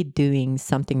constantly doing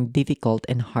something difficult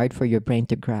and hard for your brain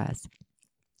to grasp,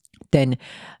 then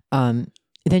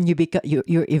you become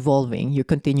you're evolving, you're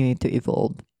continuing to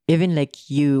evolve. even like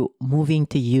you moving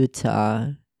to Utah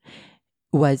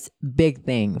was big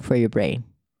thing for your brain.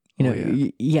 You know,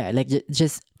 yeah, like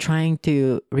just trying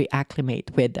to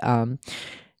reacclimate with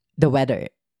the weather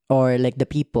or like the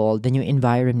people, the new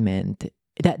environment.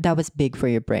 That was big for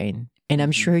your brain. And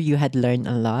I'm sure you had learned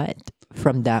a lot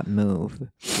from that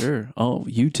move. Sure. Oh,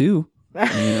 you too.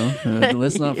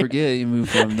 Let's not forget you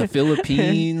moved from the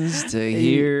Philippines to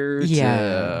here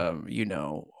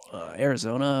to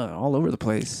Arizona, all over the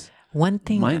place. One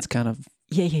thing, mine's kind of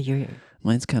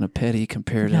mine's kind of petty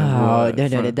compared to no.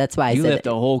 That's why you I said left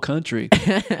the whole country.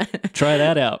 Try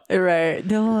that out. Right?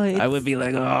 No, I would be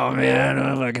like, oh man, I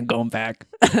don't know if I can go back.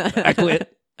 I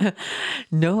quit.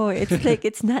 No, it's like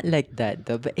it's not like that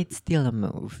though, but it's still a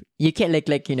move. You can't like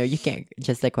you can't,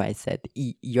 just like what I said.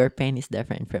 Your pain is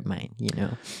different from mine.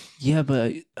 Yeah,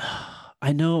 but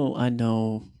I know,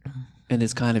 and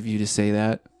it's kind of you to say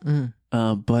that.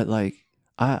 But like,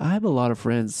 I have a lot of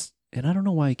friends, and I don't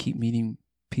know why I keep meeting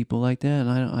people like that, and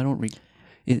I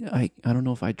don't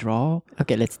know if I draw.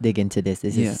 Okay, let's dig into this.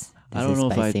 I don't know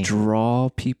spicy. if I draw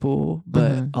people,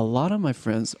 but a lot of my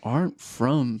friends aren't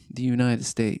from the United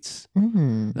States.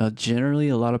 Generally,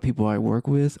 a lot of people I work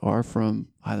with are from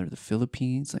either the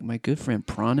Philippines. Like my good friend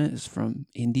Prana is from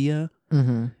India,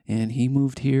 and he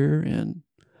moved here. And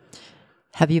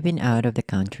have you been out of the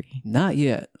country? Not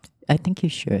yet. I think you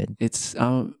should. It's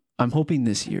I'm hoping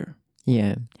this year.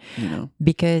 Yeah,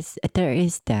 because there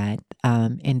is that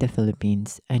in the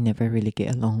Philippines. I never really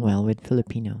get along well with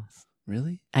Filipinos.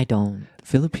 Really? I don't.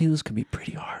 Filipinos can be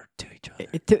pretty hard to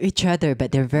each other.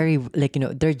 But they're very like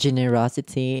their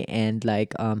generosity and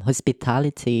like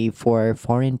hospitality for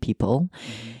foreign people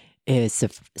is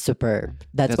superb.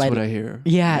 That's why what I hear.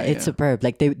 Yeah, it's superb.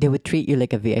 Like they would treat you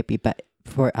like a VIP, but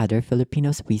for other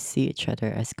Filipinos, we see each other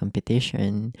as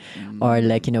competition, or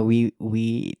like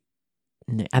we.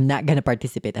 I'm not gonna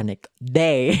participate. I'm like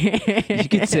they. You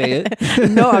could say it.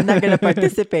 No, I'm not gonna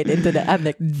participate into that. I'm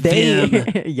like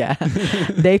they. Yeah,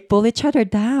 they pull each other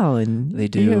down. They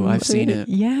do. I've seen it.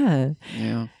 Yeah.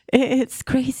 It's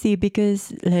crazy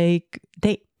because like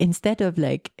they, instead of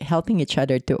like helping each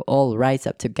other to all rise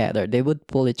up together, they would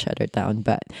pull each other down.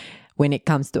 But when it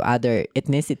comes to other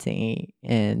ethnicity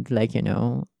and like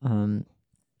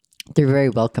they're very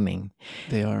welcoming.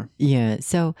 They are. Yeah.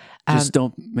 So just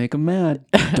don't make them mad.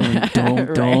 Don't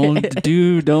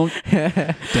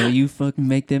you fucking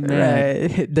make them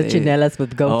mad. Right. The chinelas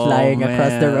would go flying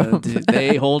across the room. Dude,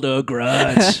 they hold a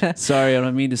grudge. Sorry, I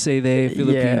don't mean to say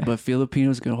but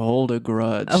Filipinos can hold a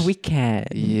grudge. Oh, we can.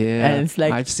 Yeah. And it's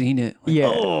like, I've seen it. Like,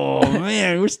 yeah. Oh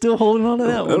man, we're still holding on to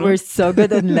that one. We're so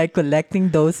good at like collecting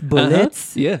those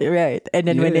bullets. Yeah. Right. And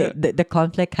then when the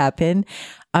conflict happened,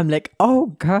 I'm like, oh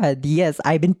God, yes,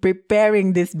 I've been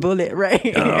preparing this bullet right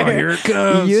here. Oh, here it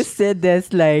comes. You said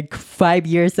this like 5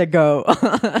 years ago.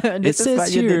 It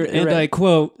says here, and I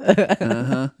quote.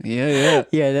 Yeah.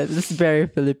 Yeah, that's very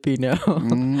Filipino.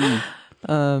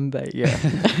 But yeah,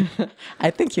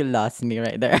 I think you lost me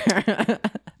right there.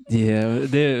 Yeah,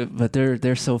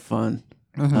 they're so fun.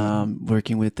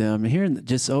 Working with them and hearing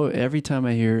every time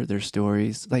I hear their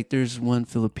stories, like there's one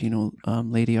Filipino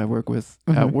lady I work with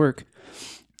at work.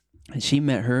 And she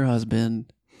met her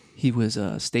husband. He was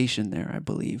stationed there, I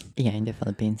believe. Yeah, in the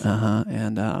Philippines.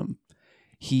 And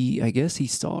I guess he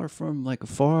saw her from like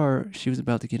afar. She was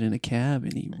about to get in a cab,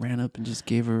 and he ran up and just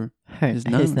gave her his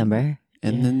number.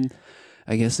 And then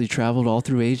I guess they traveled all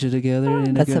through Asia together,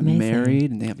 and they got married,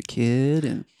 and they have a kid,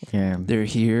 and they're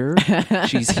here.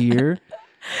 She's here.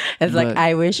 It's like,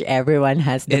 I wish everyone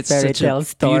has the fairy tale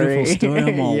story. Beautiful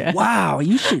story. I'm all, wow,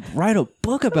 you should write a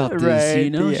book about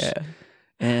this, Yeah.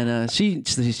 And she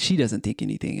doesn't think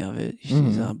anything of it.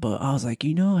 She's but I was like,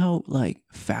 how like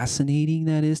fascinating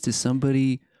that is to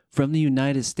somebody from the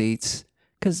United States,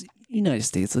 because United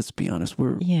States, let's be honest,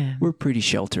 we're pretty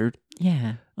sheltered.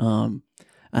 Yeah.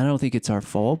 I don't think it's our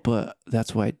fault, but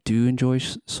that's why I do enjoy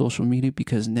social media,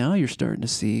 because now you're starting to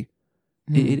see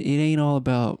it ain't all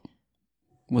about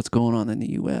what's going on in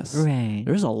the U.S. Right.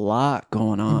 There's a lot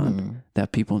going on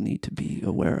that people need to be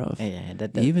aware of. Yeah,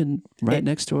 even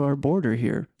next to our border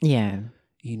here. Yeah.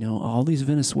 All these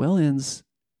Venezuelans,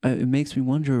 it makes me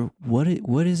wonder what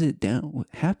is it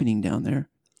happening down there?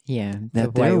 Yeah.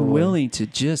 That they're willing to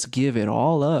just give it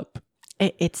all up.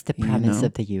 It's the promise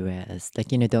of the U.S. Like,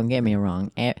 don't get me wrong.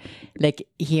 Like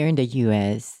here in the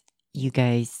U.S., you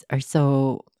guys are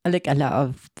so, like a lot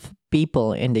of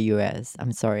people in the U.S.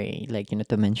 I'm sorry, like,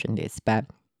 to mention this, but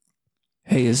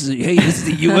hey, this is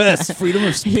the U.S. Freedom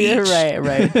of speech. Yeah,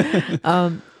 right.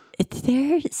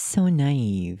 They're so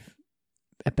naive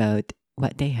about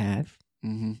what they have,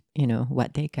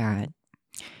 what they got,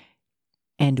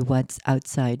 and what's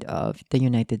outside of the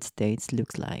United States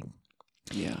looks like.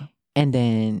 Yeah. And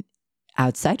then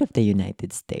outside of the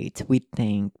United States, we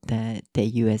think that the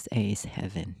USA is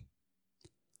heaven.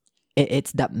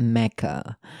 It's that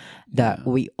mecca that Yeah.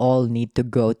 we all need to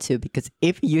go to, because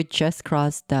if you just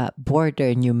cross that border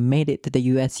and you made it to the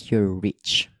US, you're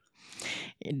rich.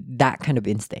 That kind of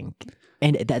instinct.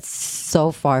 And that's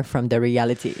so far from the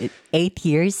reality. 8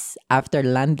 years after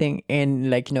landing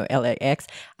in, like, LAX,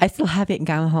 I still haven't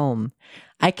gone home.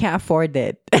 I can't afford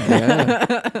it.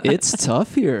 Yeah. It's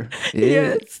tough here.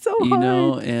 Yeah, it's so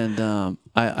hard. And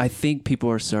I think people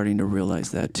are starting to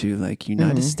realize that too. Like,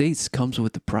 United States comes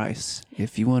with the price.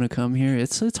 If you want to come here,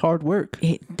 it's hard work.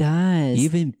 It does.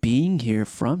 Even being here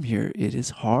from here, it is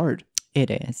hard.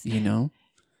 It is.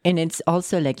 And it's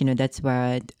also like, that's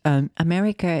what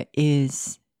America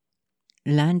is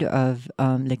land of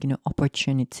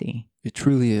opportunity. It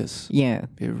truly is. Yeah.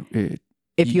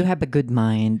 If you have a good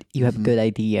mind, you have a good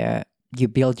idea, you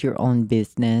build your own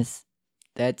business,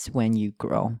 that's when you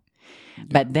grow. Yeah.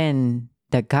 But then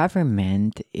the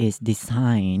government is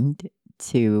designed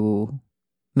to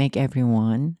make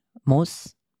everyone,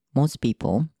 most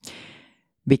people,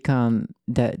 become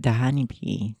the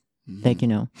honeybee. Like,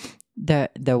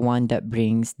 the one that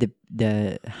brings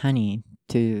the honey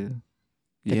to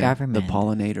the government. The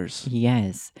pollinators.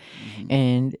 Yes.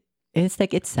 And it's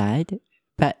like, it's sad,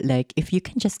 but like, if you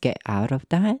can just get out of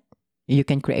that, you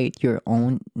can create your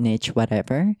own niche,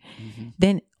 whatever.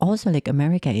 Then also, like,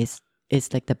 America is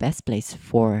like the best place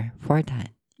for that,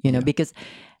 because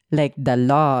like the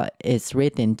law is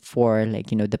written for, like,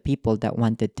 the people that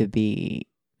wanted to be,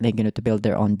 like, to build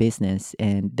their own business.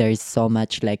 And there's so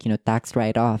much, like, tax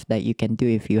write-off that you can do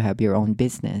if you have your own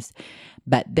business.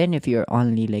 But then if you're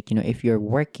only, like, if you're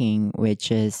working,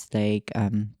 which is like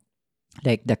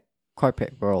the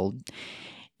corporate world,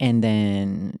 and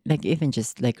then like even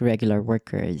just like regular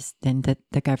workers, then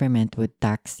the government would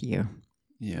tax you.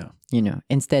 Yeah.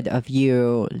 Instead of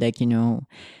you, like,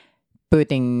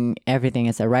 putting everything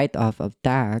as a write-off of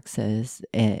taxes,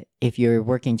 if you're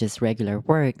working just regular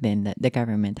work, then the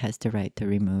government has the right to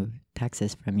remove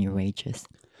taxes from your wages.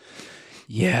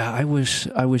 Yeah, I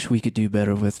wish we could do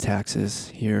better with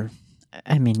taxes here.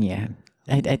 I mean, yeah.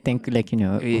 I think, like, we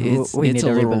it's need a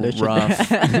a little revolution.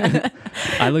 rough.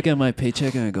 I look at my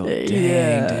paycheck and I go,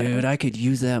 dang, dude, I could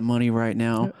use that money right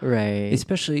now. Right.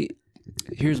 Especially,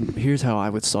 here's how I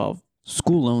would solve.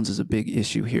 School loans is a big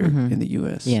issue here in the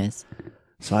U.S. Yes.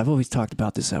 So I've always talked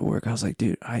about this at work. I was like,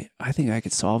 dude, I think I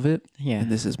could solve it. Yeah.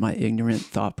 And this is my ignorant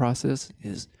thought process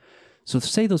is, so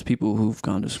say those people who've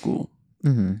gone to school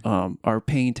are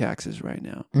paying taxes right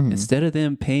now. Instead of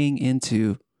them paying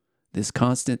into this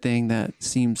constant thing that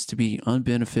seems to be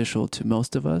unbeneficial to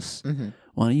most of us,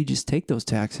 why don't you just take those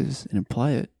taxes and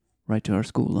apply it right to our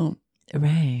school loan?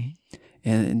 Right.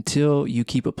 And until you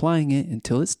keep applying it,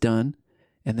 until it's done,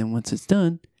 and then once it's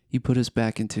done, you put us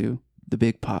back into the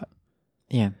big pot.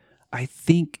 Yeah. I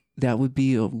think that would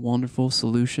be a wonderful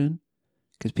solution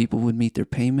because people would meet their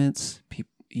payments.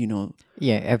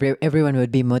 Yeah, everyone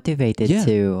would be motivated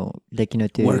to, like,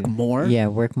 to work more. Yeah,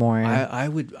 work more.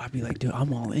 I'd be like, dude,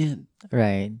 I'm all in.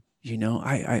 Right.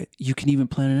 You can even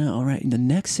plan it out. All right, in the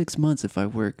next 6 months, if I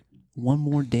work one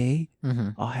more day,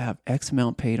 I'll have X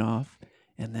amount paid off,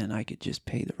 and then I could just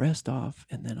pay the rest off,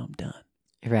 and then I'm done.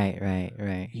 Right.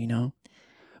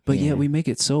 But yeah, we make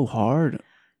it so hard.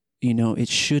 It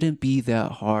shouldn't be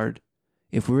that hard.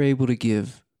 If we're able to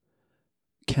give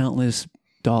countless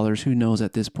dollars, who knows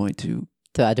at this point, to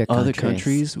other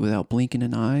countries without blinking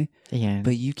an eye. Yeah.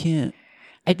 But you can't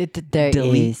there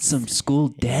delete is some school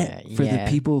debt for the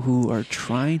people who are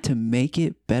trying to make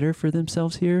it better for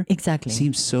themselves here. Exactly.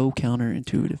 Seems so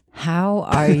counterintuitive. How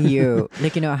are you,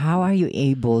 like, how are you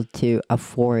able to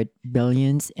afford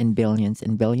billions and billions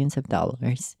and billions of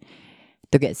dollars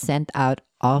to get sent out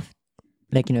of,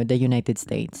 like, the United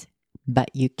States,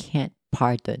 but you can't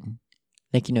pardon,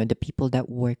 like, the people that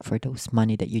work for those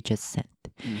money that you just sent?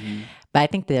 But I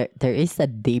think there is a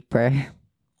deeper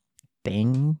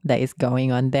thing that is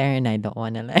going on there, and I don't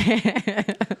want to like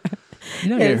you're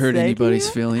not gonna hurt anybody's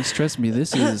feelings. Trust me,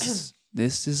 this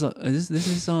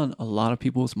is on a lot of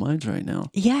people's minds right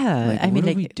now. Yeah. Like, what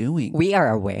are we doing? We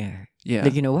are aware. Yeah.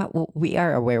 Like, what we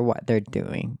are aware what they're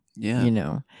doing.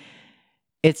 Yeah.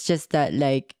 It's just that,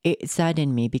 like, it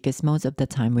saddened me because most of the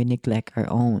time we neglect our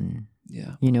own.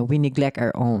 Yeah. We neglect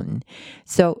our own.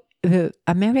 So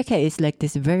America is like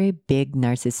this very big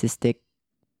narcissistic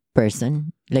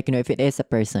person. Like, if it is a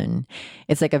person,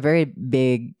 it's like a very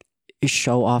big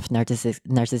show off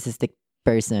narcissistic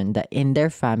person that in their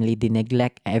family they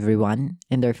neglect everyone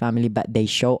in their family, but they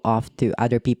show off to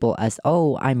other people as,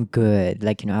 oh, I'm good,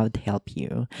 like, I would help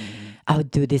you, I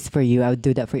would do this for you, I would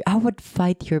do that for you, I would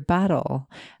fight your battle.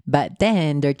 But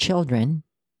then their children,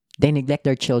 they neglect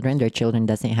their children,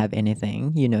 doesn't have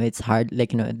anything, it's hard,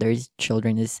 like, their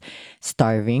children is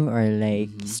starving or like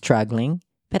struggling.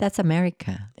 But that's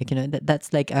America, like,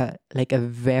 that's like a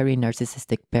very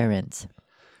narcissistic parents.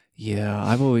 Yeah,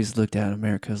 I've always looked at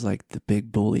America as like the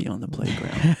big bully on the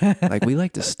playground. Like, we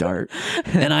like to start,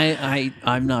 and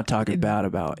I'm not talking bad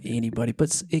about anybody, but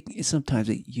sometimes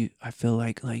I feel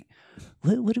like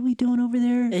what are we doing over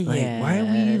there? Like, why are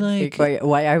we like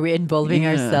why are we involving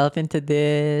Yeah. ourselves into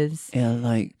this? And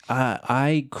like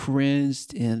I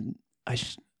cringed, and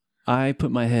I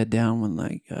put my head down when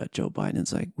like Joe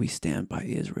Biden's like, we stand by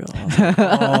Israel. I was like,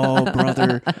 oh,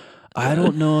 brother. I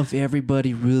don't know if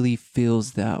everybody really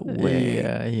feels that way.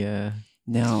 Yeah.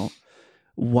 Now,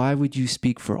 why would you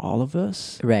speak for all of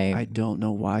us? Right. I don't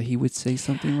know why he would say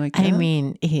something like that. I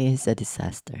mean, he is a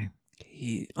disaster.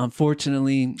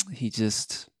 Unfortunately, he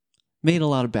just made a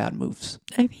lot of bad moves.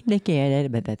 I mean, they get it,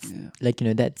 but that's like,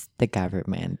 that's the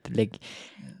government. Like,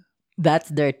 that's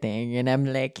their thing. And I'm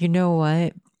like, you know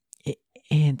what?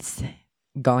 It's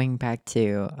going back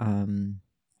to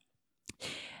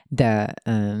the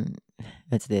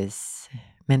what's this,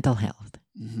 mental health.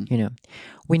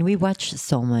 When we watch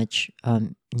so much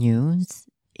news,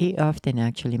 it often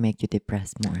actually make you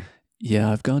depressed more. Yeah,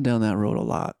 I've gone down that road a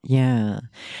lot. Yeah.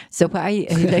 So what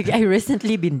I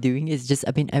recently been doing is just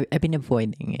I've been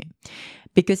avoiding it,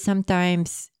 because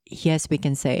sometimes, yes, we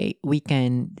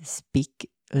can speak,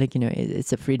 like,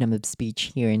 it's a freedom of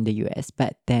speech here in the US,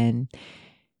 but then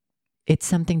it's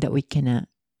something that we cannot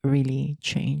really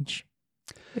change.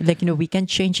 Like, we can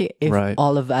change it if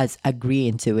all of us agree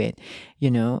into it,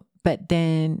 but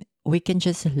then we can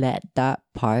just let that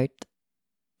part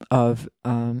of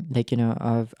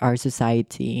of our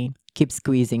society keep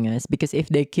squeezing us, because if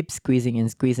they keep squeezing and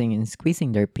squeezing and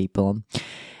squeezing their people,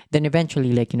 then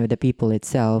eventually, like, the people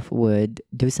itself would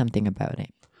do something about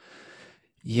it.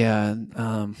 Yeah.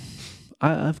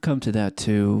 I've come to that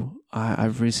too.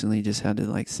 I've recently just had to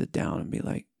like sit down and be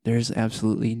like, there's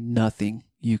absolutely nothing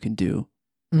you can do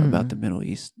about the Middle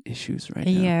East issues right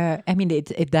now. Yeah, I mean,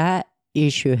 that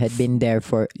issue had been there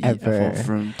forever.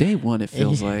 From day one, it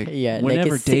feels like. Yeah,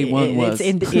 whenever like day one was.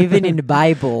 It's even in the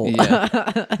Bible.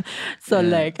 So Yeah.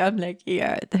 like, I'm like,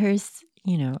 yeah, there's,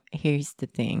 here's the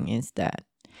thing is that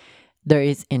there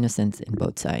is innocence in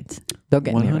both sides. Don't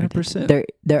get me wrong. 100%.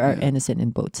 There are innocent in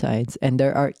both sides, and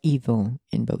there are evil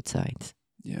in both sides.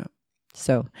 Yeah.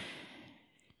 So,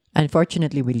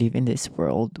 unfortunately, we live in this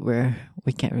world where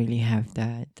we can't really have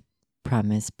that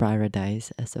promised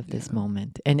paradise as of this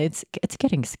moment, and it's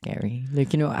getting scary.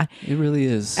 Like, it really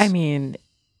is. I mean,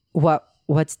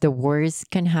 what's the worst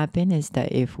can happen is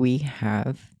that if we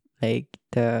have like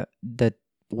the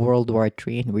World War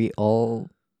III and we all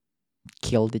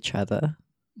killed each other,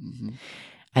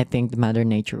 I think the Mother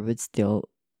Nature would still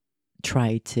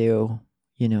try to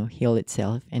heal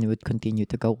itself, and it would continue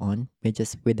to go on,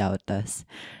 just without us.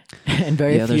 And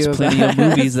very few there's plenty of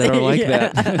movies that are like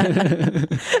that.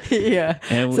 Yeah.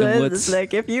 And So it's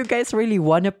like, if you guys really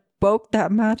want to poke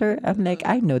that matter, I'm like,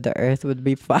 I know the Earth would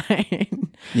be fine.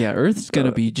 Yeah, Earth's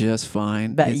gonna be just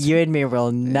fine. But you and me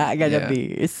will not gonna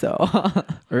be. So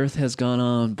Earth has gone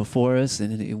on before us,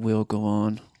 and it will go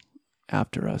on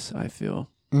after us, I feel.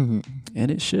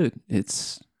 And it should.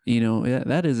 It's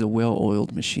that is a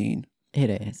well-oiled machine. It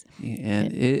is.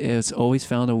 And it has always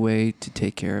found a way to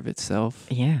take care of itself.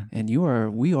 Yeah. And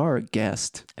we are a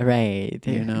guest. Right.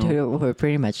 We're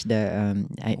pretty much the...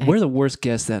 we're the worst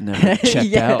guests that never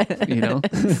checked out,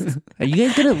 Are you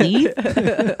guys going to leave?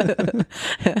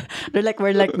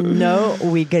 We're like, no,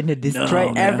 we're going to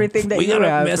destroy everything that you have. We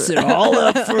got to mess it all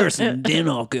up first, and then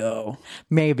I'll go.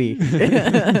 Maybe.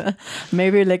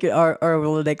 Maybe like, or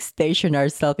we'll like station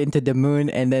ourselves into the moon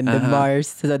and then the Mars,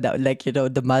 so that like,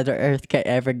 the Mother Earth can't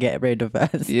ever get rid of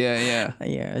us.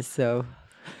 Yeah. So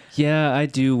I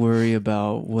do worry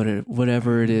about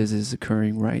whatever it is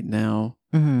occurring right now.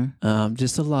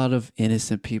 Just a lot of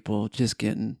innocent people just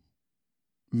getting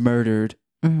murdered.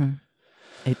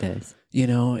 It does.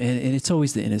 And it's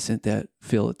always the innocent that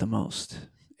feel it the most.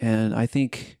 And I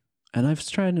think, and I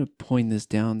was trying to point this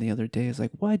down the other day, is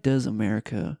like, why does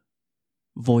America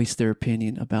voice their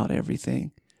opinion about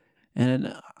everything?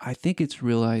 And I think it's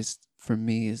realized for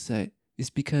me is that it's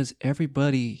because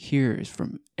everybody here is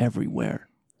from everywhere,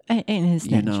 and it's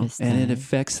not just and it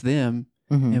affects them.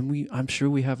 And I'm sure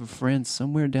we have a friend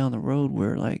somewhere down the road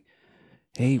where like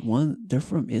hey, they're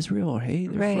from Israel. Hey,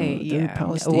 they're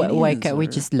Palestinians. Why can't we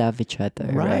just love each other,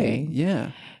 right?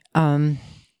 Yeah.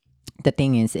 The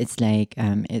thing is, it's like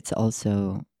it's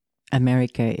also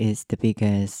America is the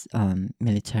biggest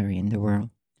military in the world.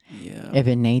 Yeah.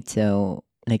 Even NATO,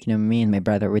 like me and my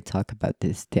brother would talk about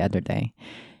this the other day.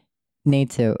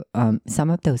 NATO, some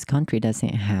of those countries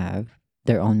doesn't have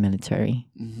their own military.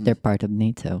 Mm-hmm. They're part of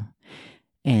NATO,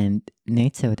 and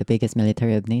NATO, the biggest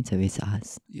military of NATO is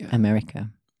us,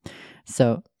 America.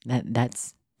 So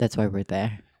that's why we're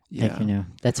there. Yeah. Like,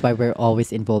 that's why we're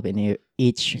always involved in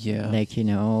each,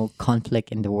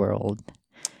 conflict in the world.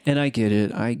 And I get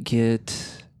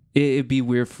it. It'd be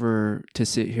weird to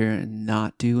sit here and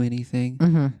not do anything.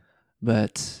 Mm-hmm.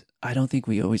 But I don't think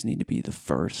we always need to be the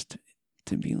first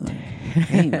to be like,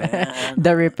 hey, man.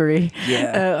 The Rippery.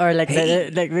 Yeah. Or like, hey.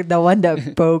 the one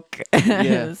that broke.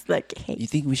 Yeah. It's like, hey. You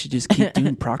think we should just keep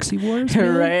doing proxy wars,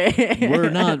 man? Right. We're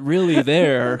not really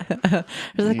there. It's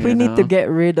like, we need to get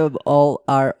rid of all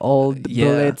our old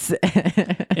bullets.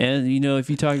 And, if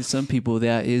you talk to some people,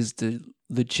 that is the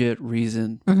legit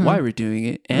reason why we're doing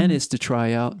it. And it's to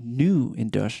try out new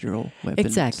industrial weapons.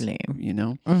 Exactly.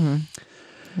 Mm-hmm.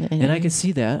 And I can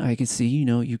see that. I can see,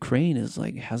 Ukraine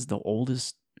has the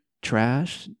oldest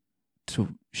trash to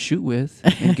shoot with.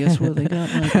 And guess what? They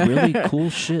got really cool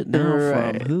shit now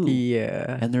from who?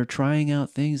 Yeah. And they're trying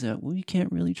out things that we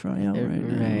can't really try out right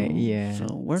now. Right, yeah. So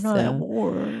we're not at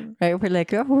war. Right, we're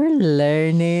like, we're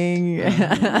learning.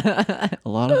 A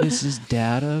lot of this is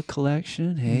data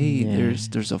collection. Hey,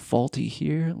 there's a faulty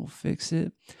here. We'll fix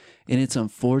it. And it's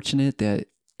unfortunate that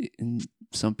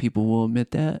some people will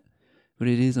admit that. But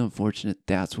it is unfortunate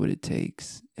that's what it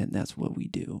takes, and that's what we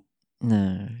do.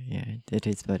 No, yeah, it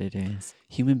is what it is.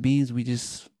 Human beings,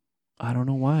 I don't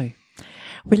know why.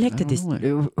 We like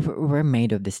we're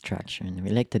made of destruction. We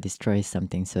like to destroy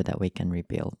something so that we can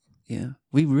rebuild. Yeah,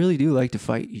 we really do like to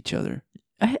fight each other.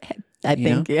 I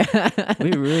think, yeah.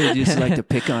 We really just like to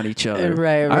pick on each other.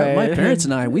 Right. My parents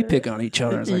and we pick on each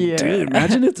other. It's like, dude,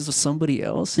 imagine if this was somebody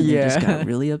else and they just got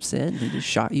really upset and they just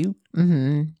shot you.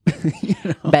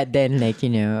 Mm-hmm. But then,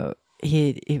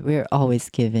 we're always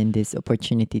given this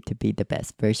opportunity to be the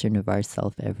best version of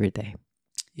ourselves every day.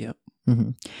 Yep.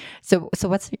 Mm-hmm. So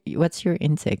what's your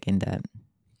intake in that?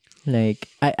 Like,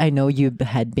 I know you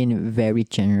had been very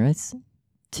generous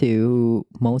to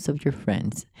most of your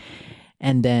friends.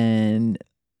 And then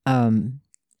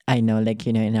I know,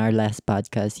 in our last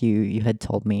podcast, you had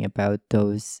told me about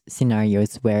those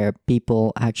scenarios where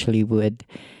people actually would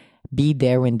be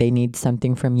there when they need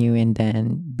something from you and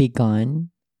then be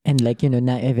gone and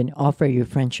not even offer you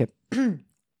friendship.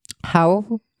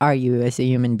 How are you as a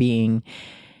human being,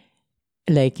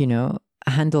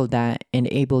 handle that and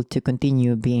able to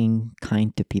continue being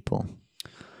kind to people?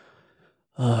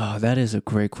 Oh, that is a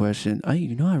great question. I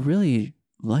really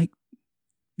like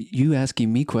you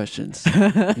asking me questions.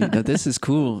 This is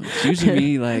cool. It's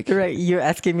usually me right, you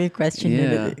asking me questions.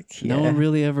 Yeah. No one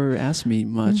really ever asked me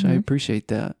much. Mm-hmm. I appreciate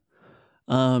that.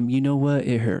 You know what?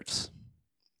 It hurts.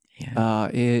 Yeah.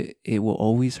 It will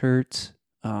always hurt.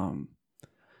 I'm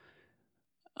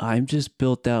just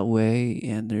built that way,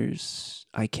 and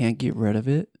I can't get rid of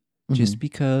it. Just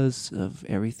because of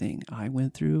everything I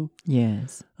went through.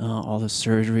 Yes. All the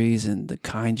surgeries and the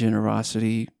kind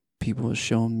generosity people have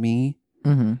shown me.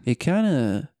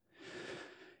 Mm-hmm.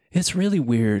 It's really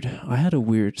weird. I had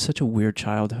such a weird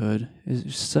childhood.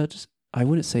 I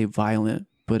wouldn't say violent,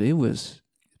 but it was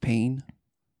pain.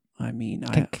 I mean,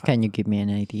 can you give me an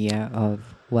idea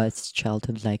of what's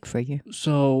childhood like for you?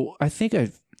 So I think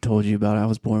I've told you about it. I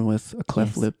was born with a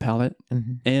cleft lip palate.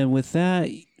 Mm-hmm. And with that,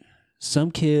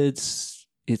 some kids,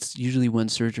 it's usually one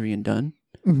surgery and done.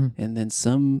 Mm-hmm. And then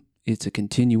some, it's a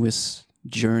continuous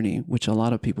journey, which a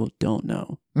lot of people don't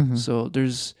know. Mm-hmm. So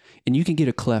and you can get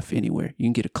a cleft anywhere. You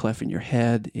can get a cleft in your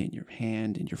head, in your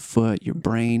hand, in your foot, your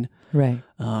brain. Right.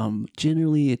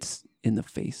 Generally, it's in the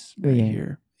face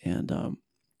here. And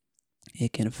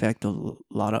it can affect a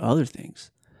lot of other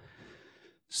things.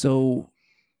 So,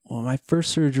 my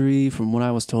first surgery, from what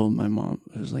I was told, my mom,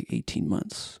 it was 18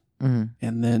 months. Mm-hmm.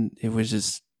 And then it was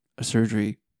just a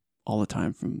surgery all the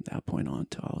time from that point on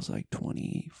till I was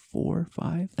 24,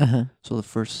 5. Uh-huh. So the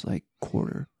first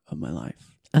quarter of my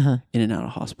life, in and out of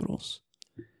hospitals,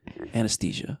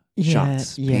 anesthesia,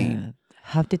 shots, pain.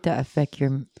 How did that affect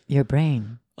your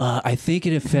brain? I think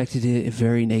it affected it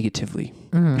very negatively.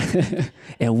 Mm-hmm.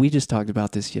 And we just talked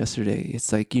about this yesterday.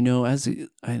 It's I know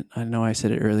I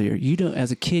said it earlier.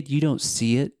 As a kid, you don't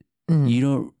see it. Mm-hmm.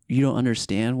 You don't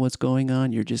understand what's going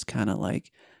on. You're just kind of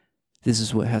this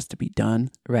is what has to be done.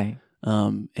 Right.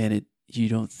 And you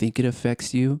don't think it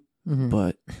affects you, mm-hmm.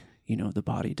 but the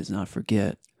body does not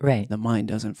forget. Right. The mind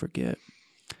doesn't forget.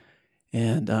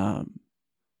 And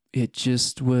it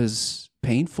just was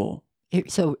painful.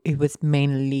 So it was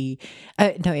mainly,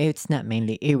 no, it's not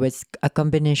mainly. It was a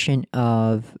combination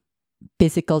of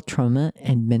physical trauma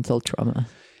and mental trauma.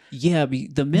 Yeah,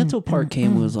 the mental part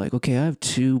came was like, okay, I have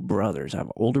two brothers. I have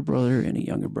an older brother and a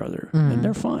younger brother, and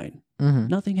they're fine.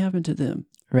 Nothing happened to them.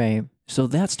 Right. So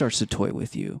that starts to toy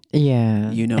with you.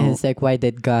 Yeah. And it's like, why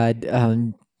did God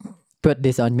put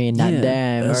this on me and not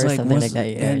them, or something like that?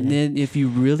 Yeah. And then if you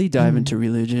really dive into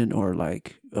religion or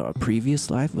like previous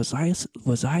life, was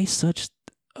I such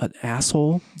an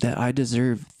asshole that I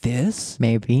deserve this?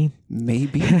 Maybe.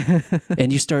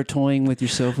 And you start toying with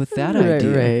yourself with that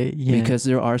idea. Right. Yeah. Because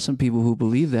there are some people who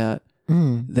believe that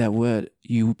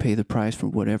you pay the price for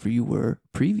whatever you were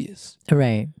previous.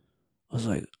 Right. I was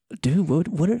like, dude,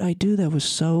 what did I do that was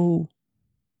so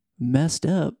messed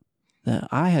up that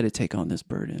I had to take on this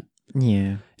burden?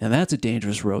 Yeah. And that's a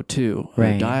dangerous road too.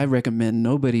 Right. I recommend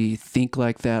nobody think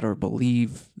like that or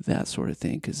believe that sort of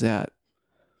thing, because that.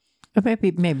 Or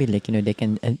maybe like,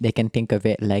 they can think of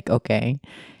it like, okay,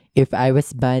 if I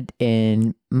was bad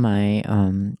in my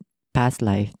past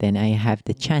life, then I have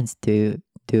the chance to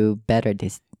do better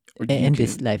this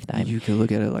lifetime. You can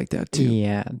look at it like that too.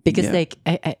 Yeah, because like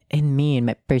I in me and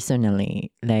my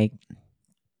personally, like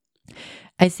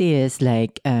I see is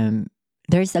like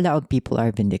there's a lot of people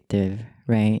are vindictive,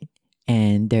 right?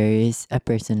 And there is a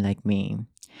person like me.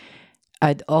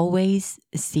 I'd always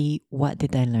see what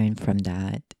did I learn from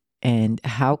that, and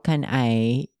how can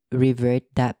I revert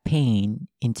that pain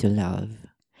into love,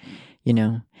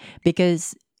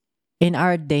 because in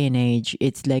our day and age,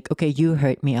 it's like, okay, you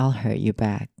hurt me, I'll hurt you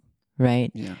back,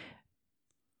 right? Yeah.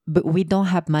 But we don't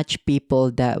have much people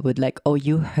that would like, oh,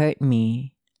 you hurt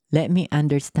me, let me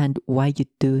understand why you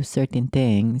do certain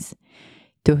things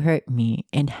to hurt me,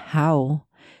 and how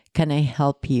can I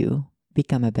help you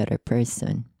become a better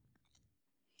person?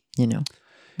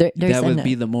 That would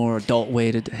be the more adult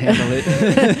way to handle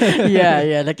it.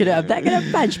 yeah. Like, I'm not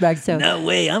gonna punch back. So no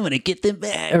way, I'm gonna get them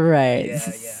back. Right. Yeah.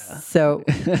 So,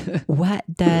 what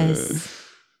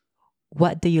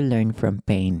do you learn from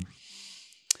pain?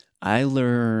 I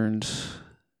learned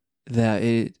that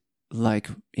it, like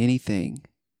anything,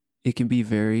 it can be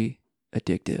very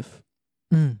addictive.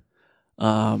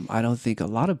 I don't think a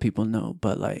lot of people know,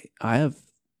 but like I have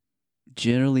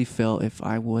generally felt if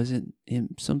I wasn't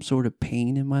in some sort of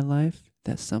pain in my life,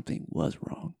 that something was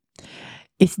wrong.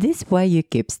 Is this why you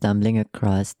keep stumbling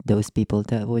across those people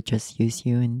that would just use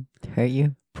you and hurt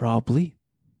you? Probably.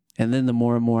 And then the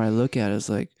more and more I look at it, it's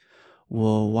like,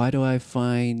 well, why do I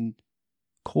find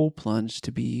cold plunge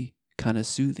to be kind of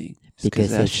soothing?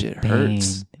 Because that shit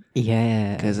hurts.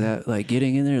 Yeah. Because that, like,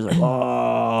 getting in there is like,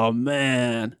 oh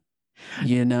man,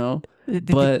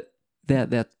 but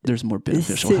that there's more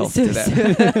beneficial health to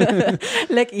that.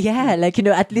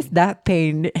 At least that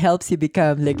pain helps you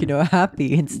become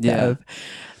happy and stuff. Yeah.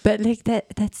 But like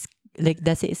that's like,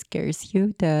 does it scares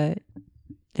you that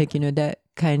that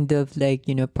kind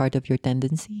of part of your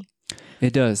tendency?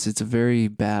 It does. It's a very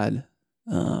bad,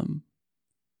 and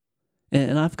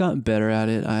I've gotten better at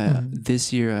it.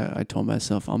 This year I told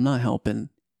myself I'm not helping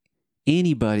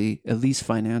anybody, at least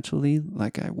financially,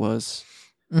 like I was.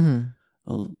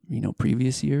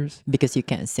 Previous years, because you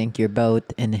can't sink your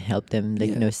boat and help them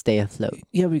stay afloat.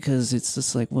 Yeah, because it's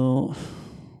just like, well,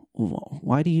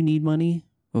 why do you need money?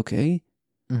 Okay.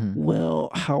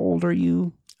 Well, how old are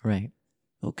you? Right.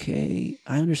 Okay,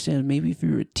 I understand. Maybe if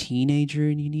you're a teenager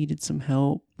and you needed some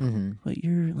help, but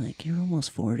you're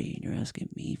almost 40 and you're asking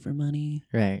me for money,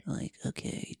 right? Like,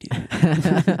 okay, dude.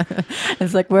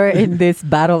 It's like we're in this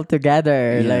battle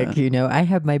together. Yeah. Like, I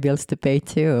have my bills to pay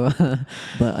too.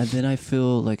 But then I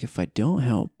feel like if I don't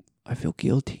help, I feel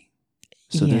guilty.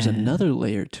 So there's another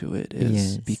layer to it.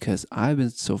 Is because I've been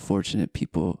so fortunate,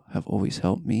 people have always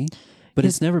helped me. But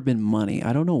it's never been money.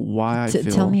 I don't know why I feel...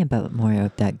 Tell me about more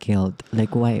of that guilt.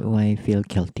 Like, why feel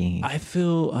guilty? I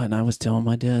feel... And I was telling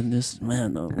my dad this...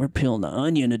 Man, we're peeling the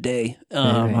onion today.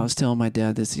 Right. I was telling my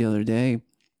dad this the other day.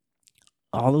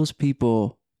 All those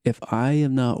people, if I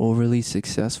am not overly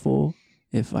successful,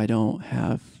 if I don't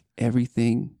have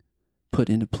everything put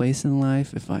into place in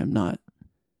life, if I'm not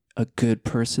a good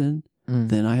person,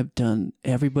 then I have done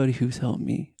everybody who's helped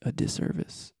me a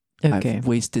disservice. Okay. I've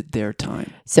wasted their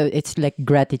time. So it's like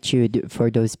gratitude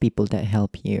for those people that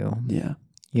help you. Yeah.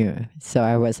 Yeah. So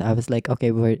I was like,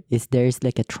 okay, there's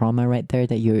like a trauma right there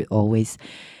that you always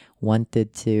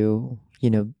wanted to,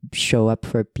 show up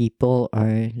for people,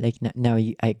 or like now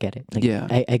I get it.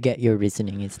 Like, I get your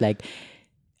reasoning. It's like,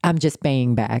 I'm just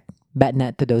paying back but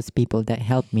not to those people that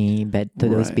help me, but to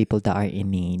those Right. people that are in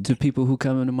need. To people who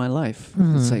come into my life.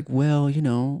 It's like, well,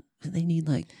 they need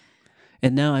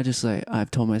and now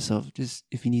I've told myself, just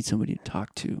if you need somebody to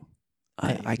talk to,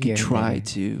 I could You're try there.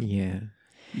 to Yeah.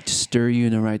 stir you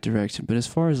in the right direction. But as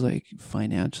far as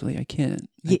financially, I can't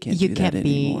do that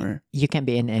anymore. You can't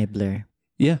be an enabler.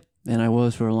 Yeah. And I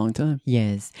was for a long time.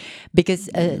 Yes, because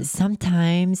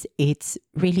sometimes it's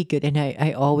really good, and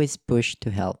I always push to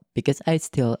help because I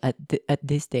still at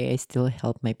this day I still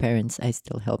help my parents, I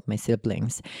still help my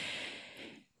siblings,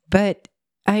 but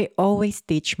I always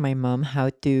teach my mom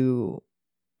how to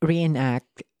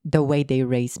reenact the way they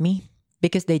raised me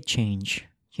because they change.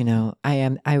 I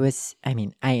am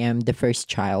the first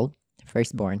child,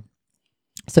 firstborn,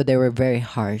 so they were very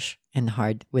harsh and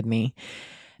hard with me.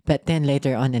 But then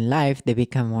later on in life, they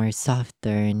become more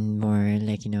softer and more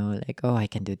oh, I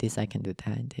can do this, I can do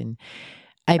that. And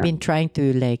I've been trying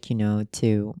to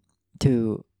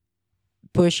to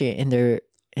push it in their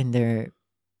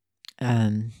how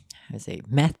to say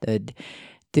method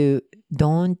to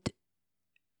don't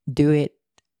do it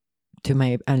to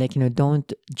my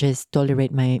don't just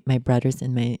tolerate my brothers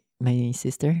and my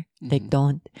sister. Like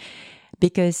don't,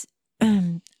 because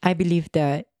I believe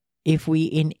that if we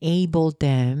enable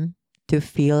them to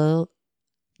feel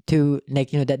to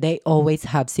that they always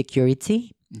have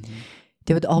security,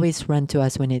 they would always run to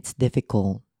us when it's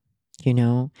difficult,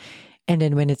 and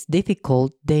then when it's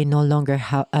difficult, they no longer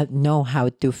know how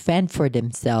to fend for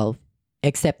themselves,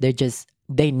 except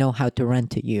they know how to run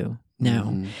to you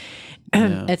now.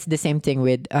 Yeah. It's the same thing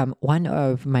with one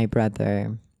of my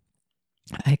brother.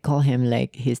 I call him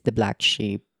like he's the black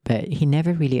sheep, but he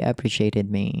never really appreciated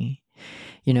me.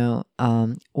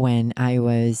 When I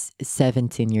was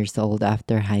 17 years old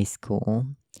after high school,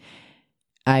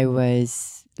 I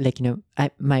was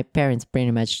my parents pretty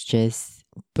much just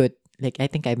put, I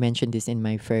think I mentioned this in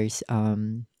my first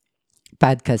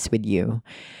podcast with you.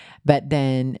 But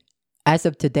then as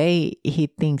of today, he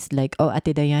thinks like, oh,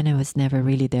 Ate Diana was never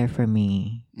really there for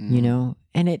me,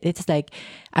 And it's like,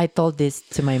 I told this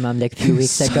to my mom like a few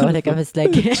weeks ago. Like I was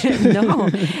like, no.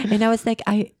 And I was like,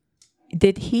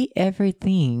 did he ever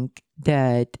think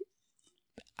that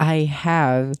I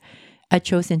have a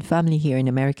chosen family here in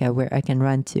America where I can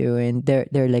run to, and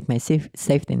they're like my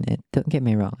safety net. Don't get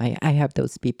me wrong. I have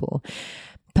those people.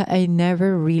 But I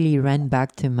never really ran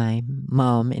back to my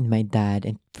mom and my dad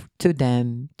and to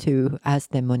them to ask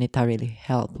them monetarily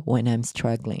help when I'm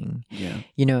struggling. Yeah.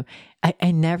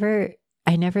 I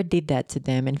never did that to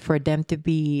them, and for them to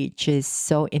be just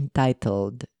so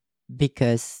entitled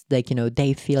because they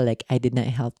feel like I did not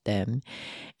help them.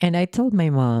 And I told my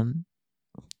mom,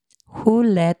 who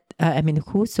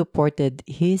supported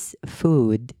his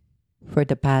food for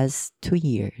the past 2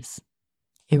 years?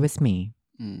 It was me.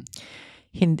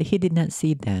 He did not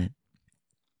see that.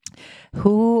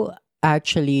 Who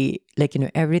actually,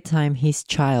 every time his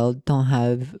child don't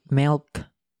have milk,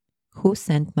 who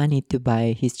sent money to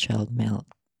buy his child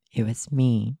milk? It was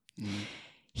me.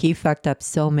 He fucked up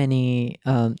so many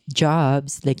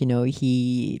jobs.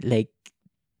 He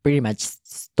pretty much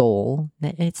stole.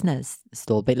 It's not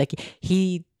stole, but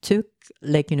he took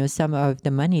some of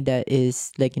the money that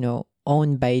is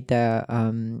owned by the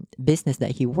business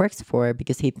that he works for,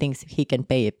 because he thinks he can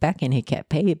pay it back, and he can't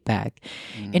pay it back.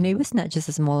 And it was not just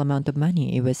a small amount of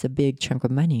money, it was a big chunk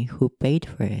of money. Who paid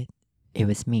for it? It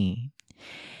was me.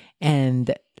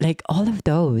 And all of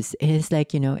those is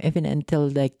even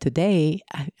until today,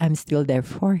 I'm still there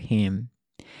for him.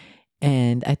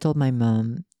 And I told my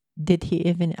mom, did he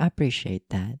even appreciate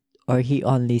that? Or he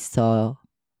only saw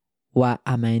what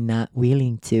am I not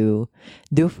willing to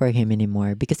do for him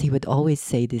anymore? Because he would always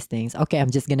say these things. Okay, I'm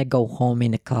just gonna go home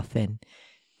in a coffin.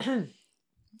 I'm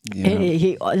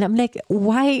like,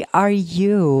 why are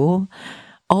you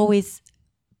always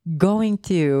going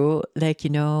to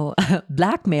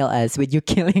blackmail us with you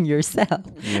killing yourself?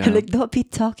 Yeah. Don't be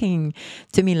talking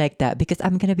to me like that, because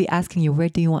I'm gonna be asking you, where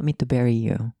do you want me to bury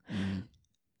you?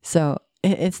 So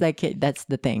it's that's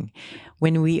the thing.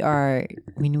 When we are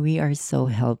so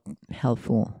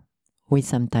helpful, we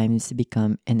sometimes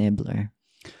become enabler.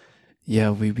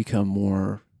 Yeah, we become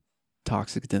more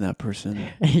toxic than that person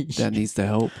that needs the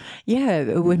help.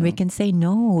 Yeah, when we can say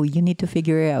no, you need to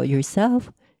figure it out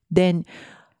yourself, then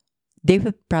they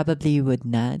would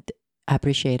not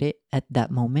appreciate it at that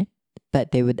moment,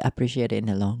 but they would appreciate it in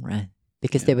the long run,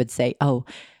 because they would say, oh,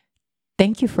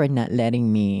 thank you for not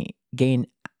letting me gain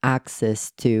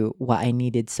access to what I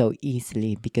needed so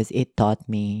easily, because it taught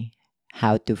me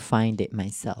how to find it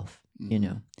myself,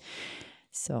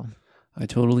 So I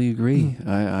totally agree.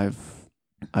 I've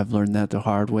learned that the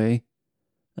hard way.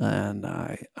 And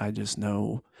I just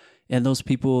know. And those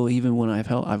people, even when I've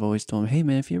helped, I've always told them, hey,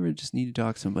 man, if you ever just need to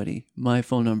talk to somebody, my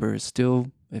phone number is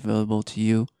still available to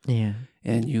you. Yeah.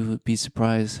 And you would be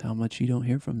surprised how much you don't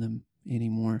hear from them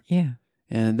anymore. Yeah.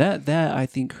 And that I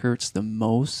think hurts the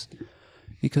most,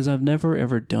 because I've never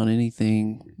ever done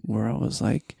anything where I was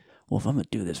like, well, if I'm going to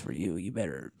do this for you, you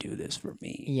better do this for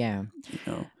me. Yeah. You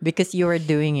know? Because you were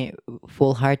doing it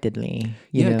full-heartedly.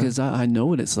 Yeah, because I know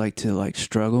what it's like to like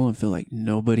struggle and feel like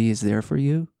nobody is there for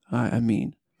you. I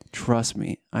mean, trust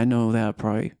me, I know that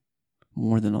probably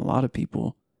more than a lot of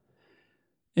people.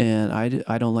 And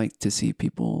I don't like to see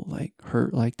people like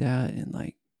hurt like that and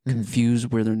like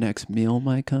confused where their next meal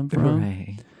might come from.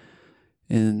 Right.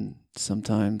 And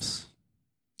sometimes,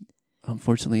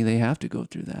 unfortunately, they have to go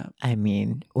through that. I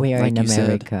mean, we are Like in you said.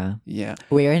 America. Yeah.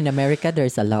 We are in America.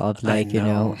 There's a lot of like,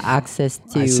 access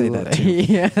to. I say that too.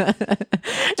 Yeah.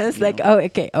 It's like, oh,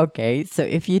 okay. So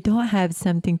if you don't have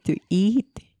something to eat,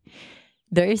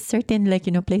 there is certain like,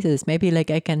 places. Maybe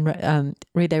like I can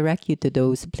redirect you to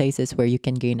those places where you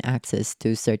can gain access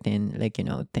to certain like,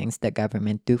 things the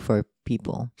government do for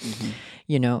people.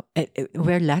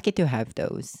 We're lucky to have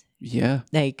those. Yeah.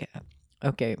 Like,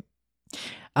 okay.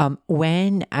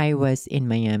 When I was in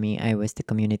Miami, I was the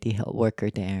community health worker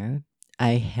there.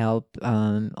 I help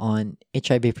on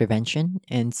HIV prevention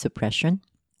and suppression.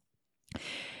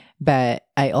 But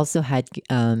I also had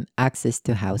access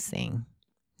to housing.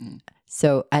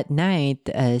 So at night,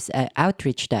 as an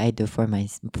outreach that I do for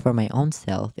my own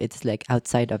self, it's like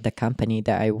outside of the company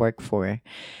that I work for,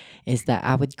 is that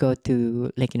I would go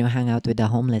to like hang out with the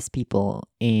homeless people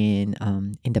in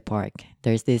the park.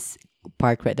 There's this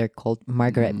park right there called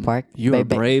Margaret Park. You're a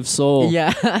brave soul.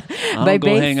 Yeah. I'll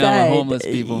go hang out with homeless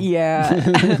people.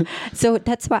 Yeah. So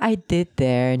that's what I did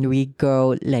there. And we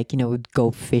go like, we'd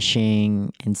go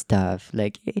fishing and stuff.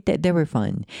 Like they were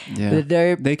fun. Yeah.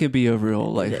 They could be a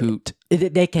real like hoot.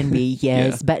 They can be,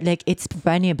 yes. Yeah. But like it's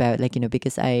funny about like,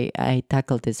 because I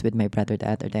tackled this with my brother the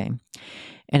other day.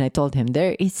 And I told him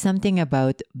there is something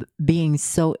about being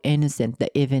so innocent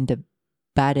that even the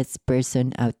baddest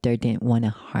person out there didn't want to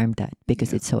harm that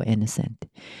because it's so innocent,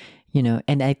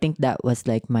 and I think that was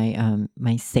like my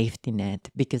my safety net,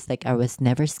 because like I was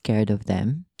never scared of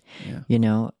them.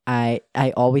 I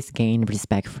always gained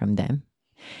respect from them,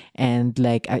 and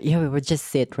like we would just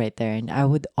sit right there, and I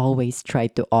would always try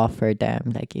to offer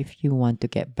them like, if you want to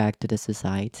get back to the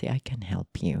society, I can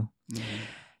help you.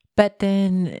 But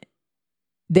then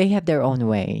they have their own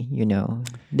way,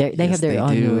 They have their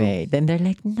own way. Then they're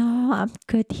like, no, I'm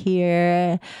good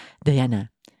here.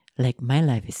 Diana, like my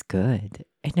life is good.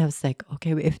 And I was like,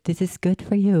 okay, if this is good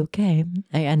for you, okay,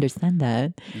 I understand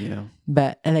that. Yeah.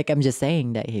 But like, I'm just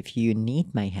saying that if you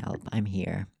need my help, I'm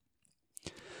here.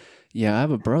 Yeah, I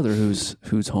have a brother who's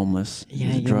homeless. Yeah,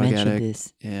 he's a you drug mentioned addict.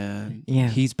 this. Yeah.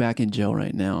 He's back in jail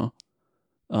right now.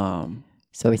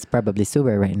 So he's probably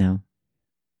sober right now.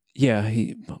 Yeah,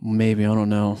 maybe, I don't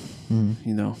know.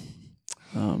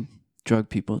 Drug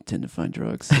people tend to find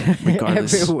drugs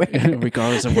regardless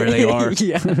of where they are.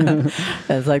 Yeah.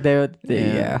 It's like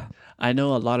yeah. I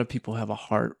know a lot of people have a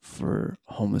heart for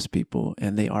homeless people,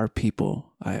 and they are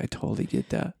people. I totally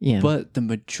get that. Yeah. But the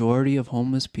majority of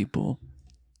homeless people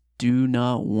do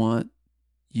not want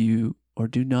you or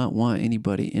do not want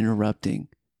anybody interrupting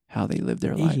how they live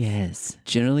their life. Yes.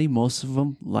 Generally, most of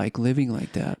them like living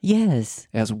like that. Yes.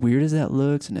 As weird as that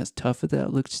looks and as tough as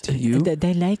that looks to you.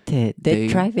 They liked it. They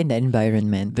thrive in the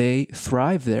environment. They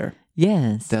thrive there.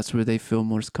 Yes. That's where they feel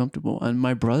most comfortable. And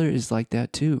my brother is like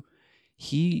that too.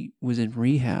 He was in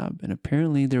rehab, and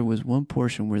apparently there was one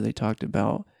portion where they talked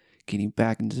about getting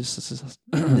back into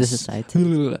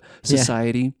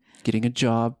society, getting a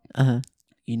job,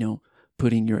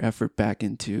 putting your effort back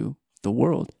into the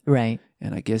world. Right.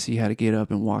 And I guess he had to get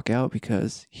up and walk out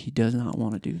because he does not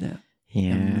want to do that.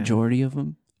 Yeah. And the majority of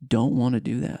them don't want to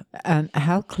do that.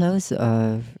 How close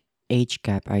of age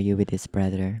gap are you with this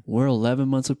brother? We're 11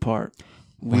 months apart.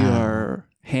 We are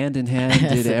hand in hand,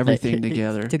 did everything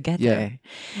together. Yeah.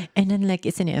 And then like,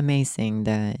 isn't it amazing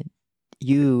that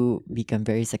you become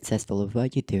very successful of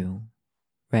what you do,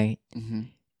 right? Mm-hmm.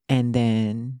 And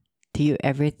then do you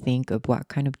ever think of what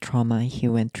kind of trauma he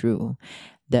went through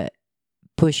that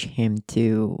push him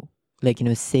to like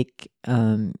seek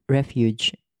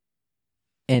refuge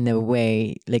in a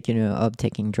way like of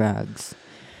taking drugs?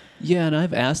 Yeah, and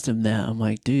I've asked him that. I'm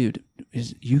like, dude,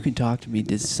 you can talk to me.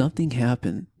 Did something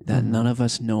happen that none of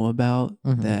us know about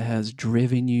that has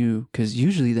driven you? Because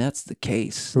usually that's the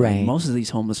case. Right. Like, most of these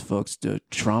homeless folks, the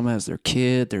trauma as their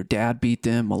kid, their dad beat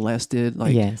them, molested.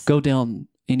 Like, go down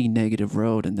any negative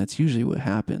road, and that's usually what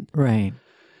happened. Right.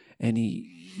 And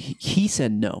he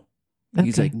said no.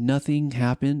 He's like, nothing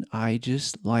happened. I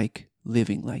just like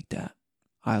living like that.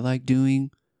 I like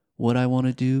doing what I want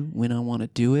to do when I want to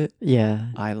do it. Yeah.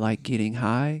 I like getting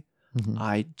high.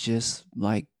 I just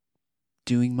like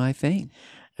doing my thing.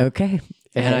 Okay.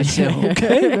 And I said,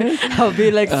 okay, man. I'll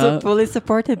be like fully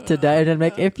supportive to that. And I'm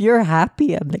like, if you're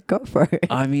happy, I'm like, go for it.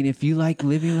 I mean, if you like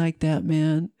living like that,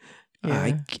 man,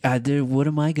 Yeah. what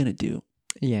am I going to do?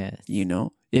 Yes. You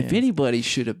know, if anybody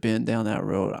should have been down that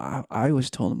road, I always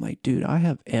told them, like, dude, I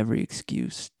have every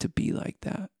excuse to be like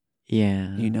that.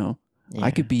 Yeah. You know, Yeah.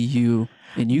 I could be you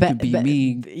and you could be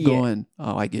me going,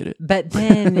 oh, I get it. But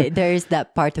then there's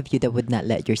that part of you that would not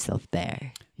let yourself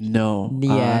there. No,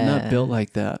 I'm not built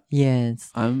like that.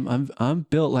 Yes. I'm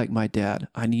built like my dad.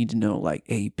 I need to know like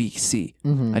A, B, C.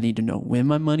 I need to know when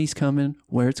my money's coming,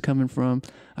 where it's coming from.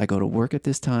 I go to work at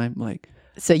this time. Like,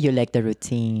 so you like the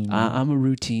routine. I'm a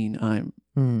routine.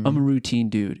 I'm a routine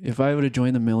dude. If I would have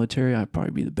joined the military, I'd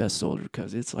probably be the best soldier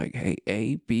because it's like, hey,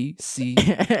 A, B, C.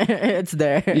 It's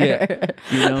there. Yeah.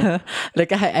 You know?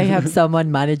 Like I have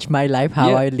someone manage my life,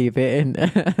 how I live it.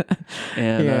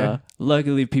 And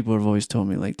luckily people have always told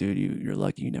me, like, dude, you're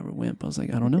lucky you never went. But I was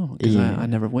like, I don't know. Because I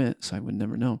never went, so I would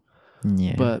never know.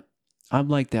 Yeah. But I'm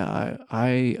like that.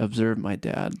 I observed my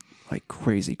dad like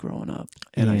crazy growing up.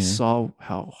 And I saw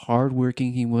how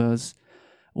hardworking he was.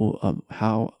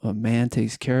 How a man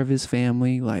takes care of his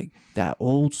family, like that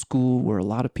old school where a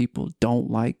lot of people don't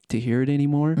like to hear it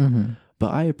anymore.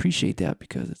 But I appreciate that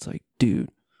because it's like, dude,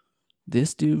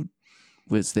 this dude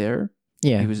was there.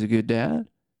 Yeah. He was a good dad.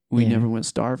 We never went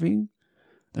starving.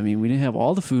 I mean, we didn't have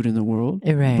all the food in the world,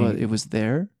 but it was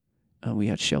there. We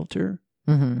had shelter.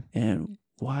 And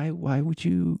why would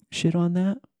you shit on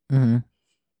that?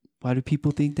 Why do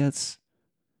people think that's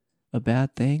a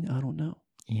bad thing? I don't know.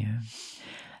 Yeah.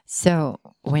 So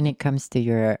when it comes to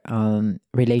your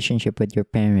relationship with your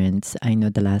parents, I know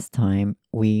the last time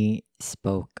we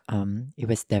spoke, it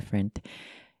was different.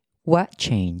 What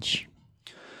changed?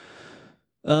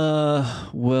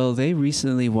 Well, they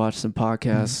recently watched some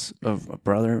podcasts of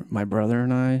my brother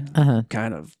and I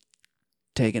kind of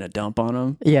taking a dump on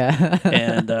them. Yeah.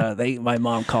 And my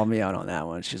mom called me out on that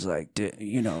one. She's like,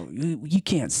 you know, you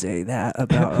can't say that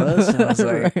about us. And I was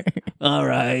like, all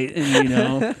right. And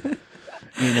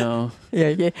you know.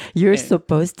 Yeah. You're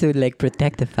supposed to like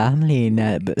protect the family in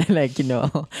that, but like, you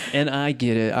know. And I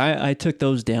get it. I took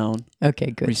those down.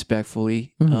 Okay, good.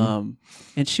 Respectfully. And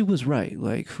she was right.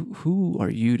 Like, who are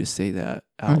you to say that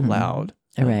out loud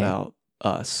about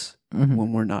us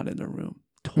when we're not in the room?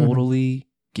 Totally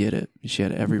get it. She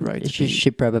had every right to she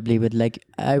probably would like,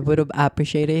 I would have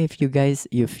appreciated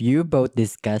if you both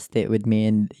discussed it with me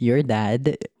and your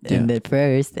dad in the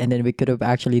first, and then we could have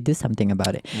actually do something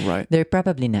about it. Right. They're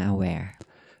probably not aware.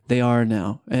 They are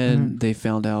now. And they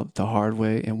found out the hard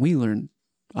way, and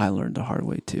I learned the hard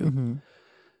way too.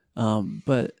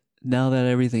 But now that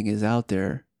everything is out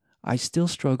there, I still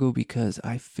struggle because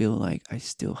I feel like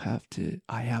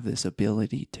I have this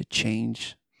ability to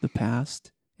change the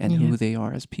past and who they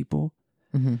are as people.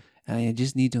 And I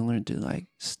just need to learn to like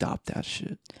stop that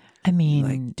shit. I mean,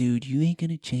 like, dude, you ain't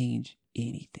gonna change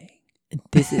anything.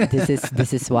 This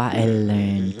is what I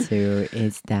learned too,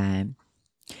 is that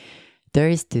there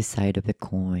is two sides of the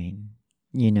coin,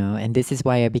 you know, and this is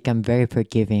why I become very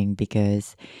forgiving,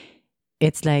 because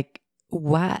it's like,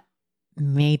 what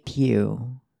made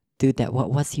you do that? What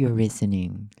was your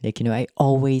reasoning? Like, you know, I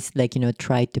always like, you know,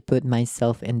 try to put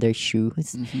myself in their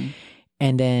shoes.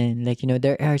 And then, like, you know,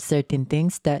 there are certain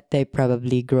things that they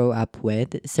probably grow up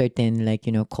with, certain, like,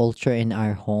 you know, culture in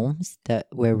our homes that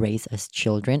we're raised as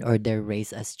children, or they're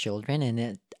raised as children.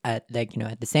 And at like, you know,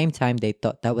 at the same time, they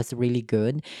thought that was really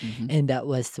good. And that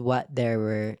was what they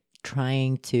were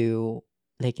trying to,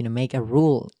 like, you know, make a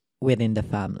rule within the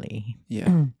family.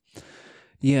 Yeah.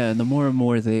 Yeah. And the more and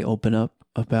more they open up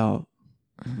about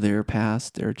their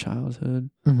past, their childhood,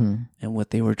 and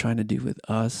what they were trying to do with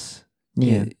us.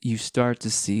 Yeah, you start to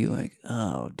see like,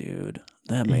 oh, dude,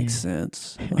 that makes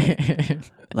sense.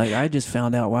 Like, I just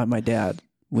found out why my dad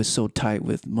was so tight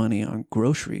with money on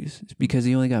groceries. It's because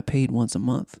he only got paid once a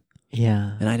month.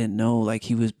 Yeah. And I didn't know like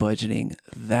he was budgeting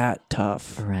that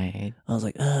tough. Right. I was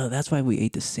like, oh, that's why we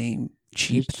ate the same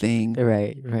cheap thing.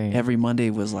 Right. Every Monday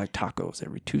was like tacos.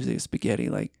 Every Tuesday spaghetti.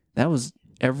 Like, that was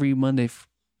every Monday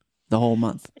the whole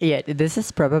month. Yeah, this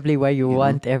is probably why you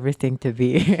want everything to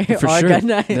be for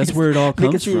organized. Sure. That's where it all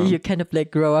comes from. Because you kind of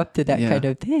like grow up to that kind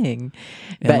of thing.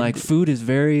 And but like food is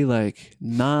very like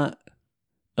not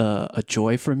a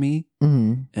joy for me.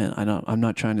 And I'm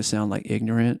not trying to sound like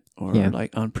ignorant or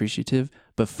like unappreciative,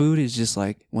 but food is just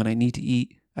like when I need to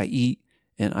eat, I eat,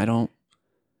 and I don't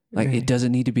Like, Right. it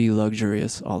doesn't need to be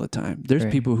luxurious all the time. There's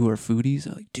Right. people who are foodies.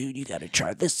 They're like, dude, you got to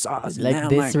try this sauce. And Like I'm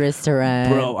this restaurant.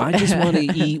 bro, I just want to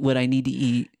eat what I need to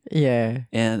eat. Yeah.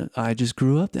 And I just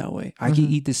grew up that way. I can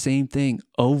eat the same thing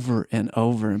over and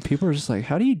over. And people are just like,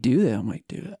 how do you do that? I'm like,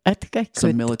 dude, I think I some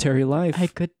could. military life. I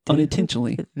could do-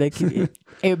 unintentionally. Like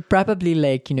it probably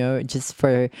like just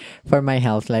for my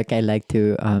health. Like I like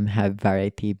to have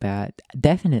variety, but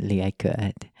definitely I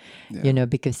could. Yeah.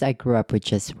 Because I grew up with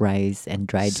just rice and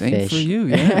dried Same fish. for you,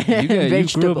 yeah. You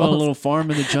grew up on a little farm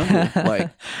in the jungle,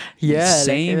 like Yeah,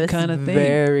 same like, it was kind of thing.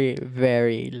 Very,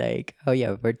 very like, oh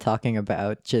yeah, we're talking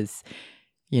about just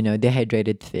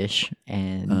dehydrated fish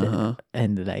and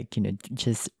like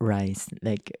just rice,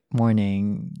 like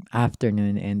morning,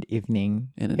 afternoon, and evening.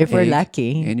 And an If we're egg,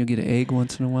 lucky, and you'll get an egg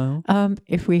once in a while.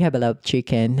 if we have a lot of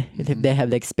chicken, if they have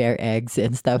like spare eggs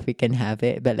and stuff, we can have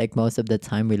it. But like most of the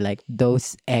time, we like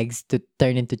those eggs to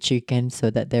turn into chicken so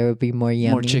that there will be more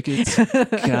yummy. More chickens.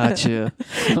 Gotcha.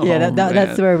 Yeah, Oh,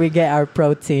 that's man. where we get our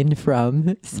protein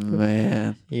from.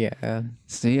 Man. Yeah,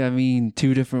 See, I mean,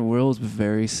 two different worlds, but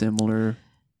very similar.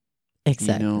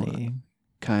 exactly.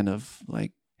 Kind of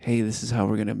like, hey, this is how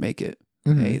we're gonna make it.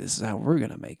 Mhm. Hey, this is how we're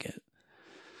gonna make it.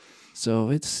 So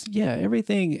it's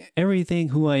everything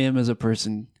who I am as a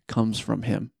person comes from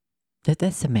him.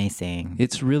 That's amazing.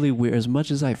 It's really weird. As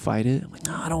much as I fight it, I'm like,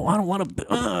 no, I don't want to.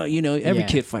 Every Yeah.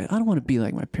 kid fight. I don't want to be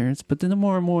like my parents. But then the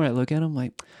more and more I look at him,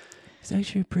 like, he's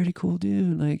actually a pretty cool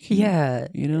dude. Like, Yeah,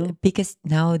 because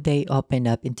now they open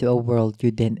up into a world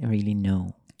you didn't really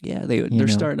know. yeah, they're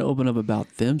starting to open up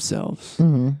about themselves.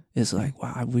 Mm-hmm. It's like,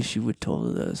 wow, I wish you would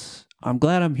told us. I'm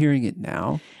glad I'm hearing it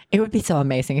now. It would be so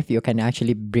amazing if you can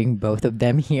actually bring both of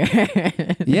them here.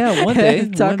 Yeah, one day.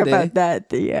 Talk one day, about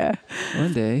that. Yeah.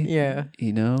 One day. Yeah.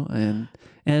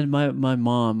 And my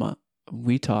mom,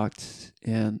 we talked,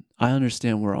 and I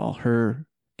understand where all her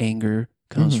anger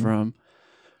comes from.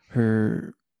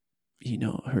 Her,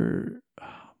 her,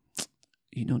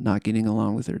 not getting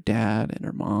along with her dad and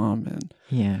her mom, and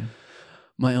Yeah.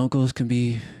 my uncles can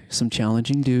be some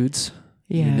challenging dudes.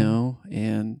 Yeah.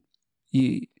 And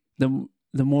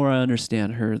the more I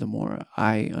understand her, the more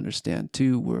I understand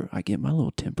too where I get my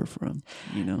little temper from.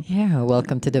 Yeah.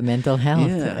 Welcome to the mental health.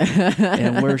 Yeah.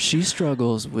 And where she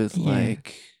struggles with Yeah.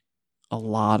 like a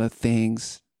lot of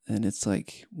things, and it's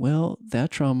like, well,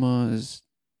 that trauma is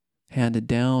handed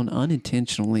down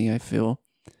unintentionally, I feel.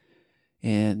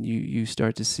 And you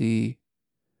start to see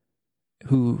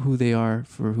who they are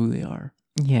for who they are.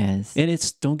 Yes. And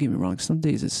don't get me wrong, some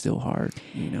days it's still hard,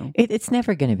 It's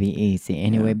never going to be easy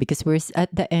anyway, because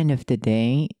at the end of the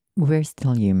day, we're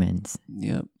still humans.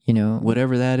 Yep.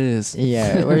 Whatever that is.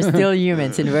 Yeah, we're still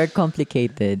humans and we're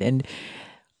complicated. And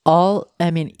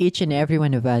each and every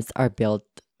one of us are built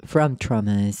from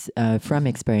traumas, from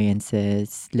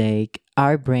experiences. Like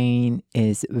our brain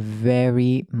is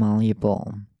very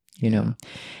malleable.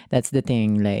 That's the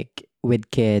thing. Like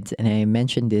with kids, and I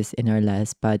mentioned this in our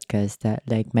last podcast, that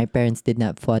like my parents did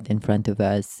not fought in front of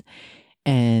us.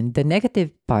 And the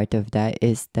negative part of that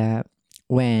is that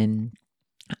when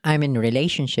I'm in a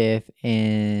relationship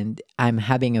and I'm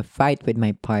having a fight with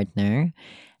my partner,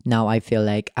 now I feel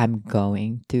like I'm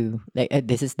going to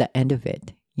this is the end of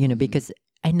it. Because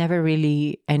I never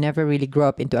really grew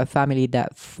up into a family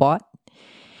that fought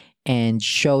and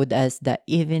showed us that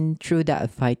even through that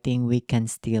fighting we can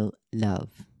still love.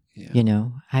 Yeah.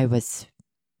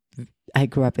 I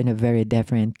grew up in a very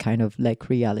different kind of like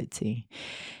reality.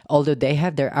 Although they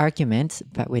have their arguments,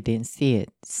 but we didn't see it.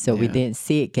 So we didn't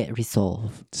see it get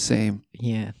resolved. Same.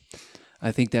 Yeah.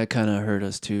 I think that kind of hurt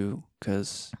us too,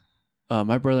 because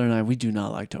my brother and I, we do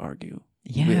not like to argue.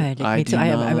 Yeah, me too.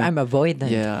 I'm avoidant.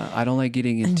 Yeah, I don't like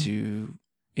getting into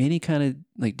any kind of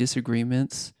like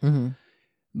disagreements. Mm-hmm.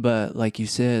 But like you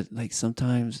said, like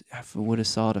sometimes I would have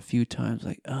saw it a few times,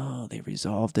 like, oh, they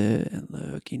resolved it, and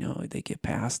look, they get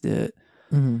past it.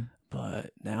 Mm-hmm.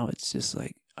 But now it's just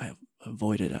like I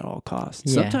avoid it at all costs.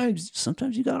 Yeah.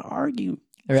 Sometimes you gotta argue.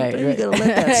 Right. Sometimes you gotta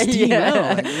let that steam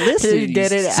out. Like, listen,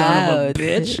 Get it son out, of a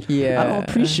bitch. Yeah. I don't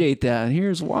appreciate that, and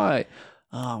here's why.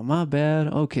 Oh, my bad.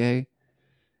 Okay.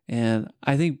 And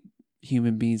I think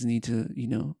human beings need to,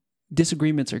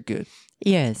 disagreements are good.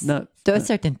 Yes. Not to a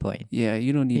certain point. Yeah,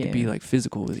 you don't need to be like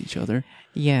physical with each other.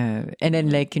 Yeah. And then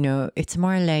like, it's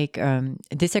more like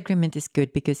disagreement is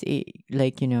good because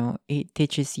it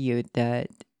teaches you that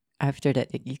after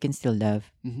that you can still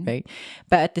love, right?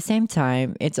 But at the same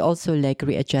time, it's also like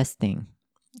readjusting,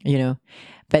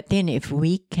 But then if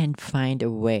we can find a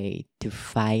way to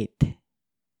fight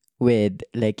with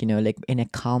like in a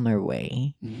calmer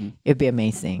way, it'd be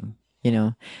amazing,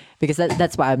 because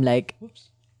that's why I'm like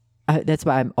that's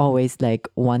why I'm always like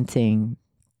wanting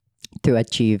to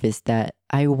achieve is that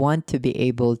I want to be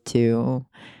able to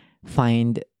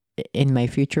find in my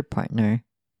future partner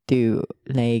to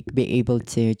like be able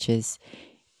to just,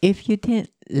 if you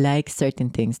didn't like certain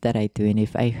things that I do and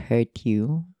if I hurt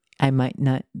you, I might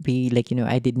not be like,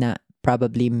 I did not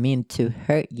probably mean to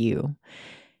hurt you.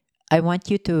 I want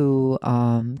you to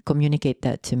communicate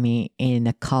that to me in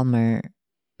a calmer,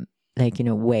 like,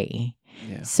 way.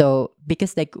 Yeah. So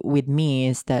because like with me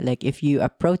is that like if you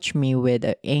approach me with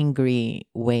an angry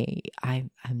way, I'm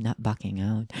not backing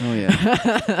out. Oh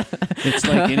yeah. It's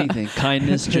like anything.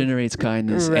 Kindness generates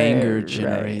kindness. Anger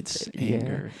generates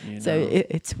anger. Yeah. So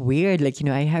it's weird. Like,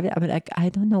 I have it. I'm like, I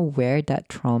don't know where that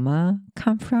trauma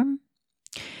come from.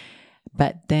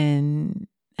 But then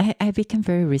I become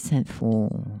very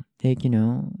resentful. Like,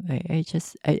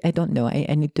 I don't know.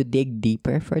 I need to dig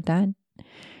deeper for that.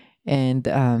 And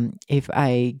if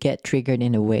I get triggered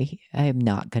in a way, I'm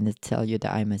not gonna tell you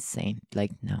that I'm a saint.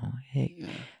 Like, no.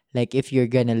 Like if you're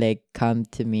gonna like come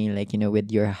to me like,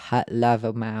 with your hot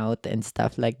lava mouth and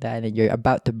stuff like that, and you're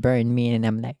about to burn me, and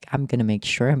I'm like, I'm gonna make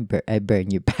sure I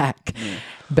burn you back. Yeah.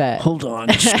 But hold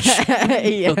on.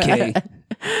 Okay.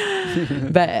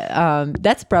 But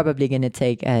that's probably gonna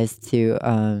take us to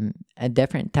a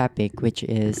different topic, which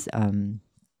is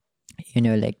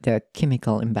like the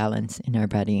chemical imbalance in our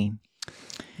body.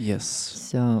 Yes.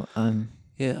 So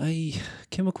yeah,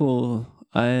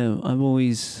 I'm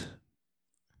always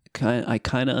I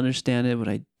kind of understand it, but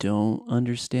I don't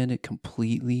understand it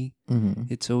completely.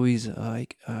 It's always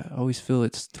like I always feel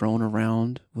it's thrown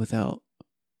around without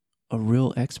a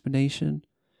real explanation,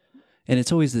 and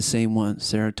it's always the same one: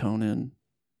 serotonin,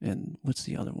 and what's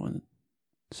the other one?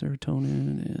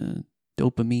 Serotonin and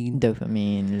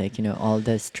dopamine, like all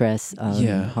the stress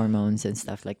hormones and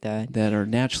stuff like that are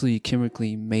naturally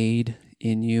chemically made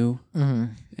in you.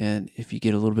 And if you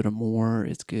get a little bit of more,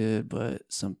 it's good. But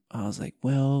I was like,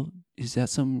 well, is that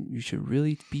something you should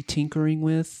really be tinkering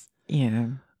with? Yeah.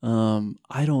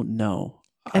 I don't know.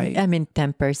 I mean,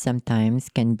 temper sometimes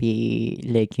can be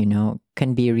like,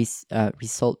 can be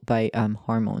result by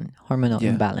hormonal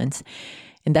imbalance.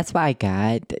 And that's why I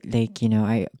got like,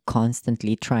 I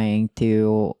constantly trying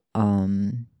to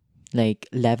like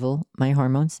level my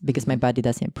hormones because my body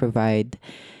doesn't provide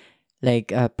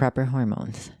like proper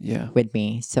hormones with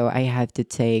me. So I have to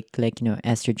take like,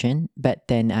 estrogen, but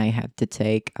then I have to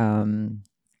take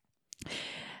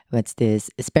what's this?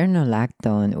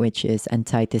 Spironolactone, which is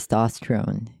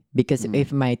anti-testosterone. Because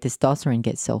if my testosterone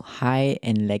gets so high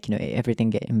and like,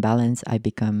 everything get imbalanced, I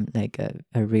become like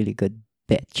a really good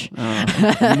bitch.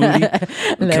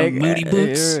 Moody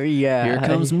boots. Yeah. Here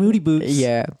comes moody boots.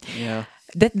 Yeah. Yeah.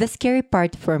 The scary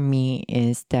part for me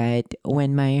is that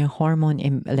when my hormone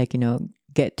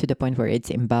get to the point where it's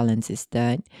imbalanced is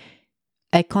that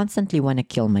I constantly want to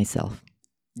kill myself.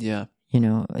 Yeah.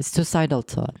 Suicidal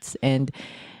thoughts. And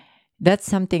that's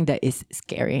something that is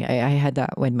scary. I had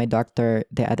that with my doctor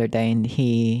the other day, and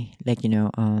he like,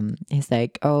 he's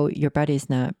like, oh, your body is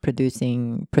not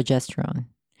producing progesterone.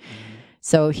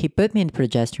 So he put me in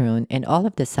progesterone, and all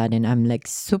of the sudden I'm like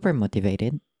super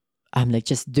motivated. I'm like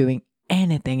just doing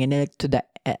anything, and like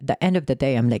at the end of the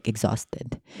day I'm like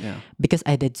exhausted. Yeah. Because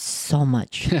I did so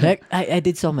much. Like I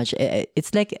did so much.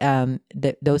 It's like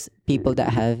those people that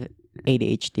have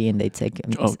ADHD and they take.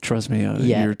 Oh, trust me,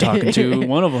 you're talking to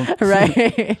one of them,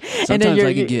 right? Sometimes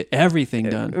I can get everything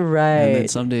done, right? And then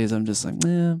some days I'm just like,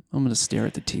 I'm gonna stare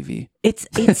at the TV.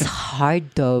 It's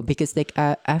hard though because like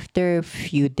after a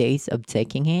few days of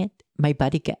taking it, my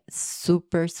body gets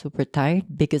super tired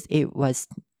because it was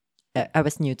I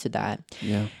was new to that.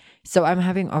 Yeah. So I'm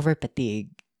having over fatigue.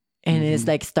 And it's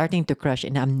like starting to crush,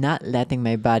 and I'm not letting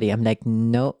my body. I'm like,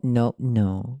 no,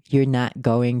 you're not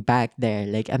going back there.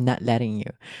 Like, I'm not letting you.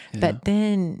 Yeah. But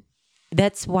then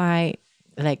that's why,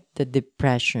 like, the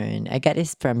depression, I got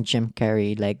this from Jim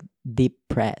Carrey, like, deep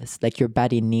rest. Like, your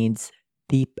body needs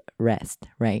deep rest,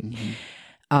 right?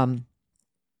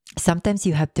 Sometimes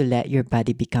you have to let your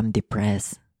body become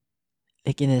depressed,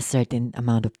 like, in a certain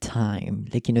amount of time.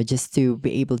 Like, just to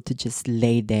be able to just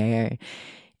lay there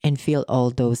and feel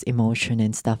all those emotion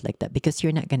and stuff like that, because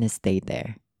you're not gonna stay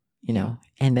there,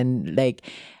 And then like,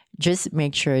 just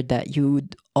make sure that you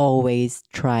always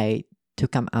try to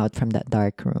come out from that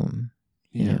dark room,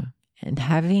 you know. And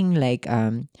having like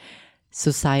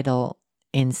suicidal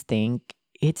instinct,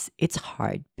 it's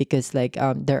hard because like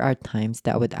there are times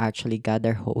that I would actually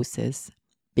gather hoses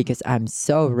because I'm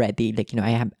so ready. Like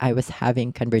I was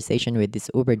having conversation with this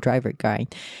Uber driver guy.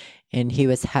 And he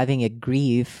was having a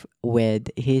grief with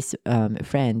his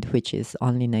friend, which is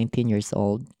only 19 years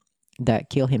old, that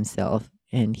killed himself.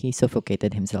 And he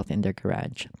suffocated himself in their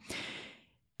garage.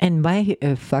 And my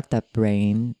fucked up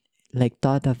brain like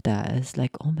thought of that as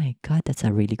like, oh my God, that's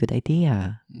a really good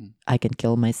idea. I can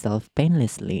kill myself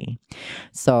painlessly.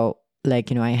 So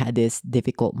like, I had this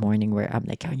difficult morning where I'm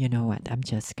like, oh, you know what? I'm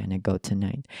just gonna go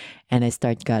tonight. And I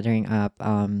start gathering up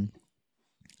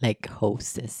like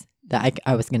hoses that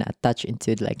I was gonna attach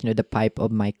into like, the pipe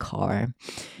of my car.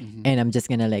 And I'm just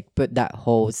gonna like put that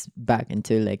hose back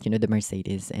into like, the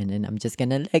Mercedes, and then I'm just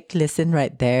gonna like listen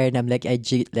right there. And I'm like, I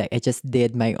just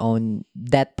did my own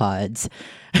death pods.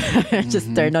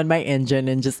 Just turn on my engine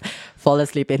and just fall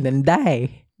asleep and then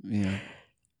die. Yeah.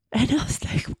 And I was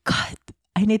like, God,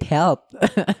 I need help.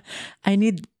 I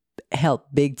need help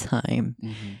big time.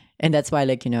 And that's why,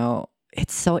 like,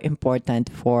 it's so important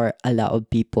for a lot of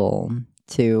people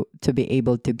to be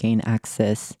able to gain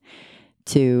access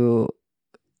to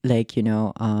like,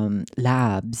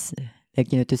 labs, like,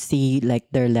 to see like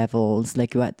their levels,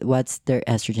 like what's their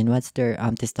estrogen, what's their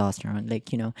testosterone, like,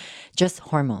 just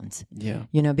hormones. Yeah.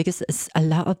 Because it's a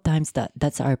lot of times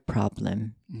that's our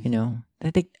problem. I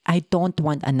think I don't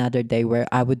want another day where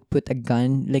I would put a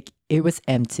gun, like it was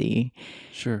empty.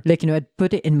 Sure. Like, I'd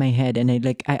put it in my head and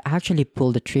I actually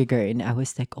pulled the trigger and I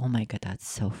was like, oh my God, that's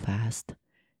so fast.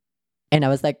 And I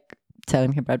was like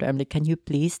telling my brother, I'm like, can you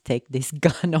please take this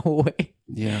gun away?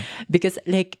 Yeah. Because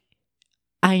like,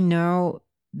 I know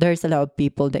there's a lot of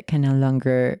people that can no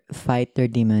longer fight their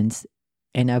demons,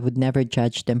 and I would never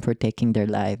judge them for taking their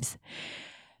lives.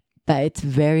 But it's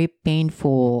very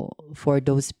painful for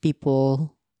those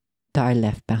people that are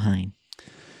left behind.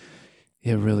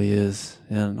 It really is.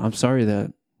 And I'm sorry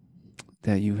that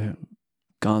you have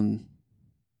gone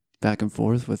back and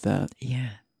forth with that.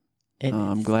 Yeah.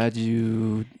 I'm glad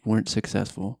you weren't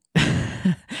successful.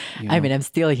 I mean, I'm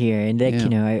still here. And like,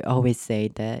 I always say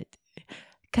that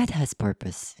God has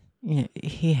purpose.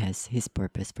 He has his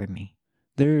purpose for me.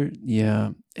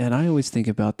 Yeah. And I always think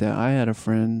about that. I had a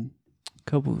friend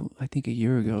I think a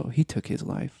year ago, he took his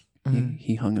life.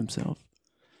 He hung himself.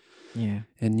 Yeah.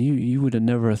 And you would have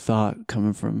never thought,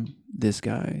 coming from this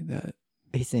guy, that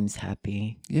he seems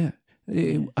happy. Yeah.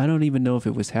 I don't even know if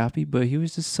it was happy, but he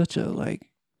was just such a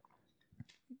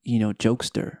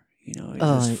jokester. It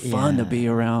was just fun to be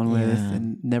around with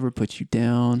and never put you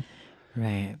down.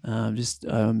 Right. Just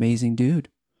an amazing dude.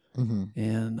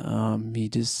 And he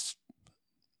just,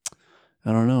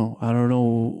 I don't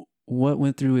know what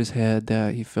went through his head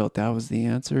that he felt that was the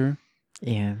answer.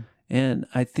 Yeah. And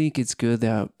I think it's good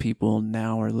that people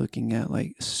now are looking at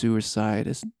like suicide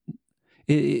as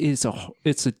it's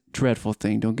a dreadful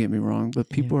thing. Don't get me wrong, but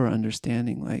people are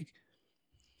understanding like,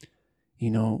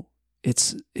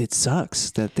 it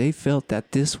sucks that they felt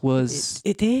that this was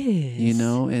it is,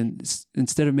 and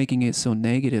instead of making it so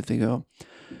negative, they go,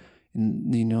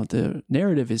 and the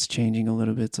narrative is changing a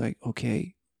little bit. It's like,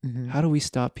 okay, how do we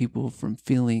stop people from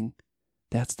feeling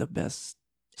that's the best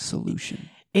solution?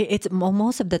 It's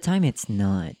most of the time it's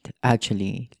not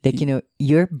actually like,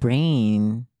 your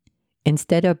brain,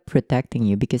 instead of protecting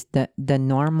you, because the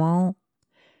normal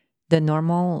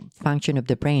function of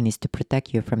the brain is to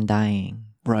protect you from dying.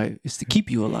 Right. It's to keep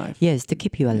you alive. Yes, to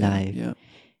keep you alive. Yeah.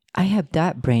 I have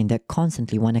that brain that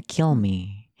constantly want to kill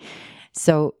me.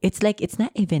 So it's like, it's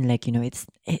not even like,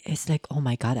 it's like, oh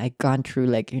my God, I gone through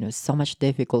like, so much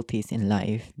difficulties in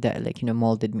life that like,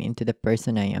 molded me into the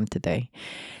person I am today.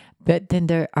 But then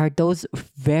there are those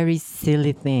very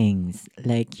silly things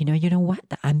like, you know what?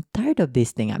 I'm tired of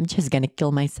this thing. I'm just going to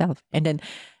kill myself. And then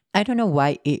I don't know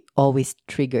why it always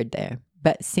triggered there.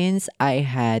 But since I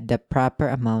had the proper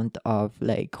amount of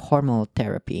like hormonal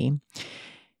therapy,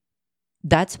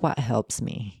 that's what helps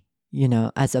me,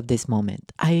 as of this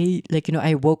moment. I like,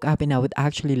 I woke up and I would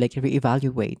actually like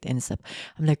reevaluate and stuff.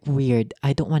 I'm like, weird.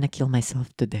 I don't want to kill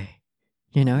myself today.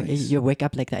 Nice. You wake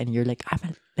up like that and you're like,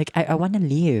 I want to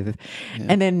leave. Yeah.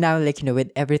 And then now, like, with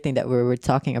everything that we were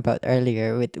talking about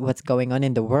earlier with what's going on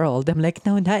in the world, I'm like,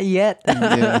 no, not yet.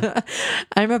 Yeah.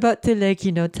 I'm about to like,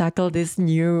 tackle this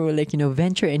new, like,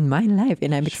 venture in my life,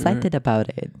 and I'm excited about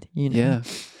it. Yeah.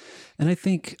 And I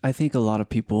think a lot of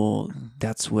people,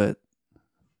 that's what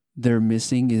they're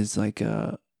missing is like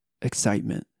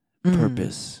excitement,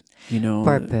 purpose,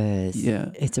 Purpose.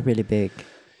 Yeah. It's a really big.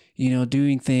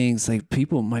 Doing things like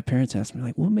my parents asked me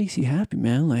like, what makes you happy,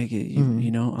 man? Like,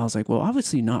 I was like, well,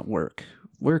 obviously not work.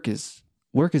 Work is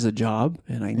a job,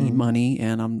 and I need money,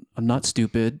 and I'm not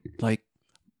stupid. Like,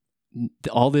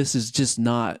 all this is just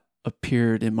not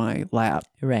appeared in my lap.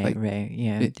 Right, like, right.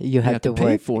 Yeah. You have to pay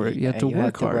work for it. You have to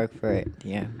work hard. Work for it.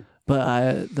 Yeah.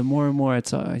 But the more and more I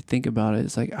think about it,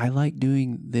 it's like, I like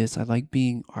doing this. I like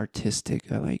being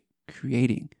artistic. I like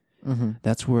creating.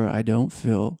 That's where I don't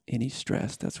feel any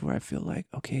stress. That's where I feel like,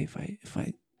 okay, if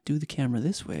I do the camera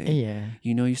this way. Yeah.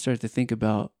 You start to think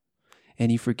about,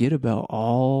 and you forget about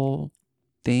all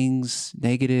things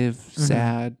negative,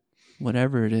 sad,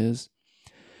 whatever it is.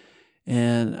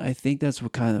 And I think that's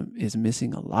what kind of is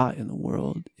missing a lot in the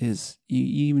world is you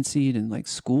even see it in like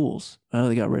schools. Oh,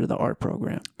 they got rid of the art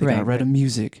program. They got rid of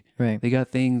music. Right. They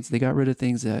got rid of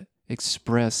things that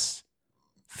express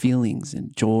feelings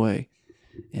and joy.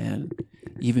 And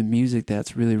even music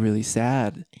that's really, really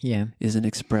sad is an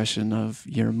expression of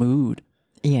your mood.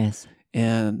 Yes.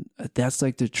 And that's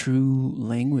like the true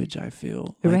language, I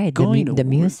feel. Like right. The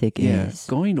music is.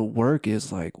 Going to work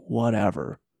is like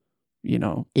whatever.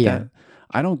 Yeah.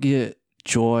 I don't get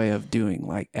joy of doing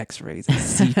like x-rays and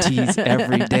CTs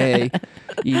every day.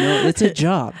 It's a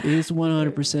job. It's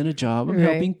 100% a job. I'm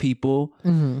helping people.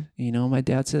 My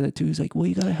dad said that too. He's like, well,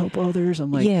 you got to help others.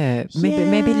 I'm like,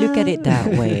 maybe look at it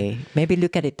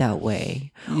that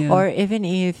way. Or even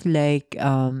if like,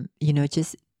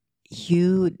 just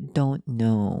you don't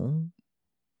know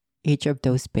each of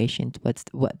those patients,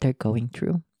 what they're going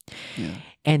through. Yeah.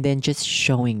 And then just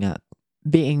showing up,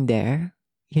 being there,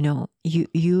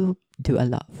 you do a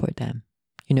lot for them.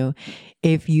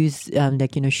 If you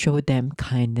show them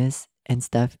kindness and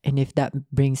stuff, and if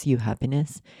that brings you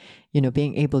happiness,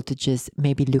 being able to just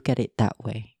maybe look at it that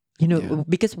way.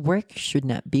 Because work should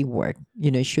not be work.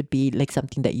 It should be like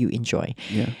something that you enjoy.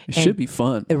 Yeah, it should be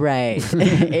fun. Right.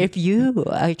 If you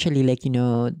actually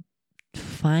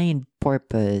find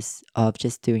purpose of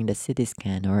just doing the CT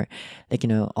scan or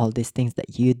all these things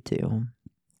that you do,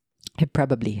 it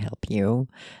probably help you.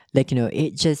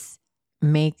 It just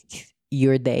makes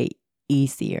your day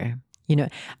easier.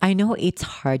 I know it's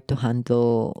hard to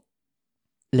handle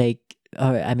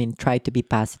try to be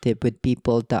positive with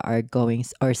people that are going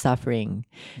or suffering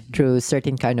through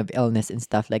certain kind of illness and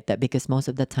stuff like that, because most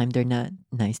of the time they're not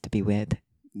nice to be with.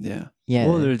 Yeah. Yeah.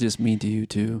 Well, they're just mean to you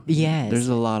too. Yes. There's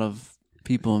a lot of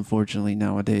people, unfortunately,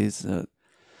 nowadays that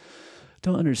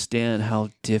don't understand how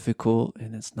difficult,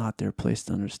 and it's not their place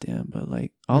to understand, but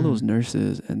like all those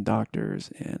nurses and doctors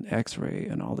and x-ray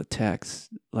and all the techs,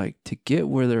 like to get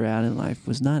where they're at in life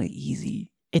was not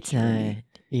easy. It's journey. not.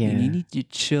 Yeah. And you need to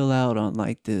chill out on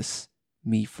like this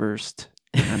me first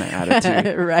kind of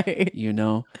attitude. Right.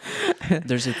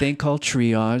 There's a thing called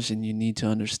triage, and you need to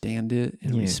understand it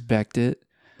and respect it.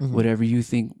 Whatever you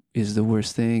think is the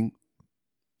worst thing,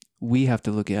 we have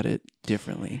to look at it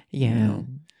differently. Yeah.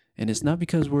 And it's not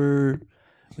because we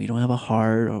don't have a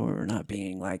heart or we're not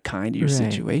being like kind to your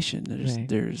situation.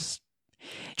 There's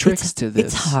tricks to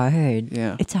this. It's hard.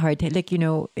 Yeah. It's hard. Like,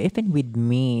 even with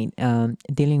me,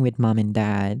 dealing with mom and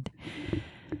dad,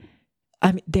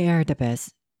 they are the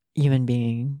best human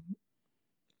being,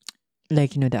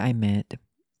 that I met.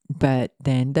 But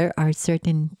then there are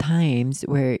certain times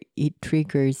where it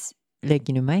triggers,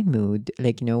 my mood,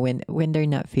 when they're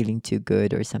not feeling too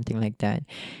good or something like that.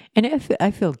 And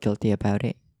I feel guilty about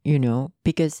it,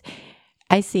 because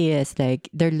I see it as like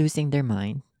they're losing their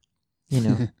mind,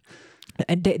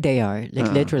 And they are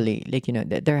literally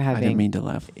they're having. I didn't mean to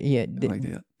laugh. Yeah, like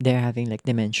that. They're having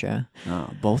dementia.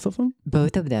 Both of them.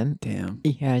 Both of them. Damn.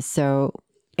 Yeah. So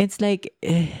it's like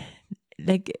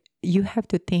you have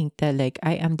to think that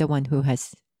I am the one who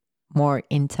has more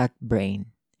intact brain,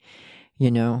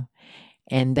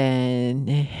 and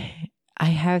then I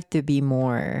have to be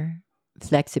more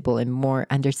flexible and more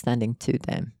understanding to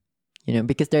them,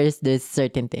 because there's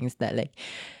certain things that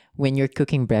when you're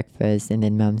cooking breakfast, and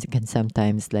then moms can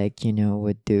sometimes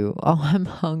would do, oh, I'm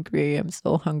hungry, I'm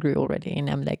so hungry already, and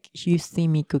I'm like, you see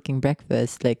me cooking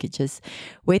breakfast, just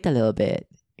wait a little bit,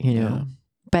 Yeah.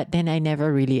 But then I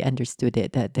never really understood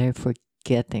it, that they're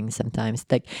forgetting sometimes.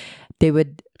 They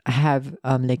would have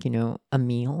a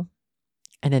meal,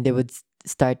 and then they would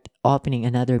start opening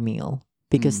another meal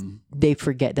because they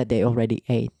forget that they already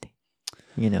ate.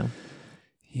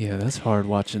 Yeah, that's hard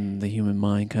watching the human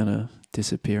mind kind of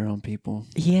disappear on people.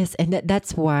 Yes, and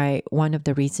that's why one of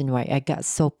the reason why I got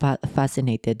so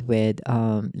fascinated with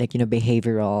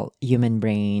behavioral human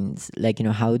brains,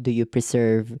 how do you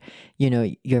preserve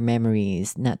your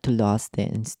memories, not to lost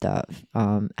it and stuff.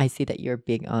 I see that you're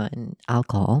big on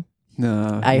alcohol.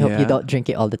 I hope you don't drink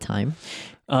it all the time.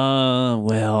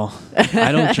 Well,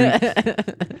 I don't drink.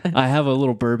 I have a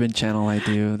little bourbon channel I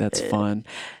do. That's fun.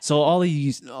 So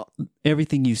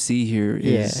everything you see here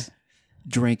is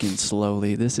drinking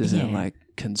slowly. This isn't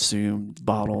consumed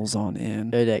bottles on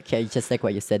end. Okay, just like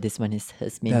what you said, this one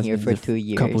has been here for 2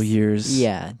 years. Couple years.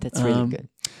 Yeah, that's really good.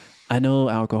 I know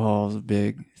alcohol is a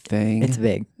big thing. It's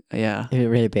big. Yeah. It's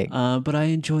really big. But I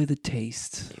enjoy the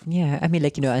taste. Yeah, I mean,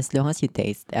 as long as you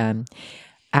taste.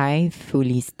 I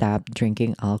fully stopped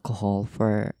drinking alcohol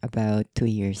for about 2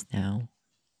 years now.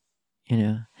 you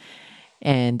know.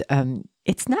 And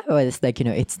it's not always like,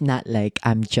 it's not like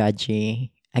I'm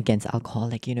judgy against alcohol.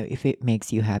 Like, if it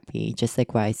makes you happy, just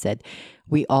like what I said,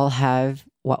 we all have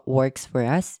what works for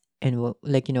us. And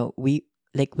like,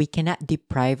 we cannot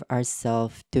deprive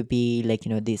ourselves to be like,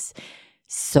 this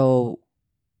so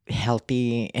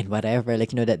healthy and whatever,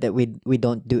 like, that we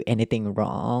don't do anything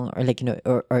wrong, or like,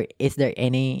 or is there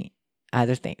any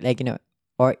other thing, like,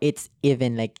 or it's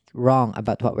even like wrong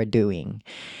about what we're doing.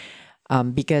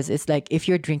 Because it's like if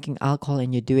you're drinking alcohol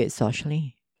and you do it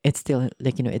socially, it's still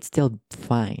like, it's still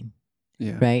fine,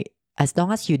 Yeah. right? As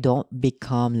long as you don't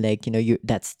become like, you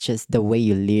that's just the way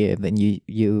you live, and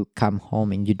you come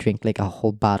home and you drink like a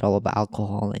whole bottle of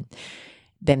alcohol, and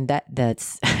then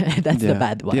that's that's the Yeah.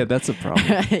 bad one. Yeah, that's a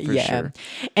problem for Yeah. sure.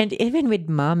 And even with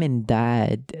mom and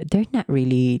dad, they're not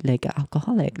really like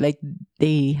alcoholic. Like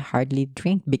they hardly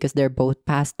drink because they're both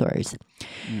pastors.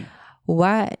 Mm.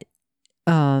 What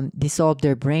dissolved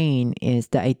their brain is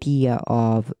the idea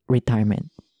of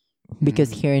retirement.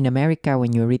 Because here in America,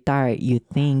 when you retire, you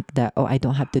think that, oh, I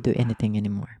don't have to do anything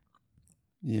anymore.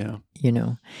 Yeah.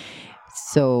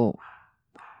 So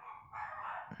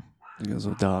There goes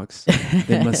with dogs.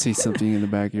 They must see something in the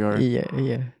backyard.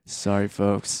 yeah. Sorry,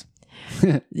 folks.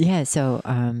 Yeah. So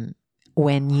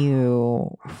when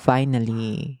you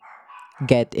finally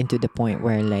get into the point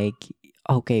where like,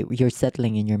 okay, you're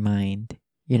settling in your mind,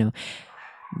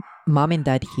 mom and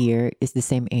dad here is the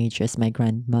same age as my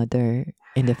grandmother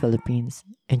in the Philippines,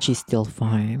 and she's still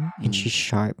farm and she's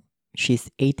sharp.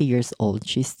 She's 80 years old.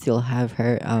 She still have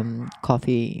her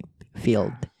coffee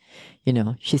field.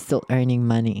 She's still earning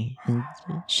money, and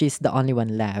she's the only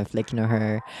one left. Like,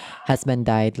 her husband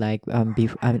died like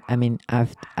I mean,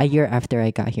 after a year after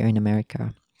I got here in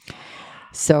America.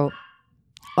 So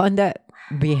on that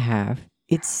behalf,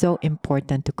 it's so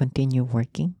important to continue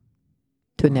working,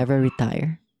 to never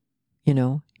retire.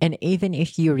 And even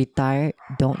if you retire,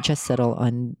 don't just settle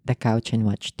on the couch and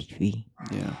watch TV.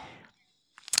 Yeah.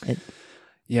 It-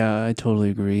 Yeah, I totally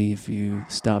agree. If you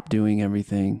stop doing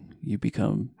everything, you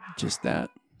become just that.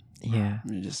 Yeah.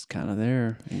 You're just kind of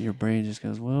there, and your brain just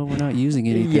goes, "Well, we're not using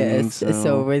anything." Yes.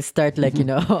 So we start like,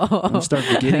 I'm start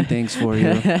forgetting things for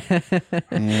you.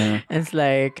 Yeah. It's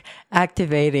like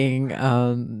activating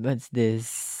what's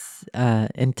this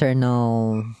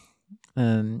internal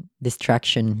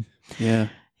distraction. Yeah.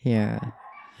 Yeah.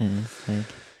 And it's like,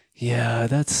 Yeah,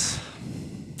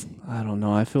 I don't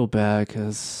know. I feel bad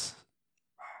because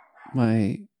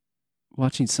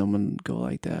watching someone go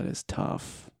like that is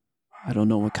tough. I don't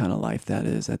know what kind of life that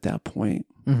is at that point.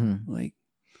 Like,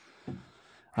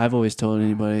 I've always told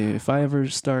anybody, if I ever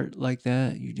start like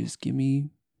that, you just give me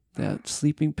that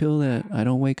sleeping pill that I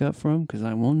don't wake up from, because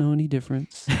I won't know any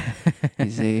difference. You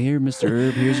say, "Here, Mr.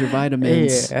 Herb, here's your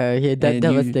vitamins." yeah,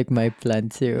 that was like my plan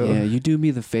too. Yeah, you do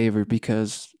me the favor,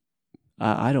 because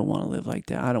I don't want to live like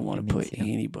that. I don't want Me to put too.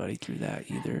 anybody through that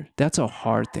either. That's a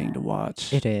hard thing to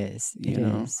watch. It is. You It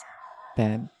know? is.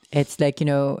 But it's like,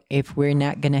 if we're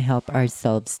not going to help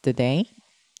ourselves today,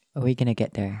 are we going to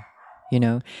get there?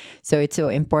 So it's so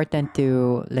important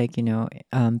to like,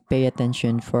 pay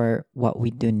attention for what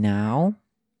we do now,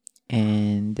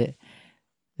 and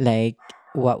like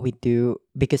what we do,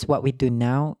 because what we do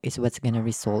now is what's going to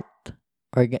result,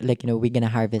 or like, we're going to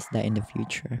harvest that in the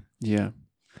future. Yeah.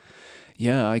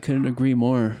 Yeah, I couldn't agree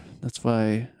more. That's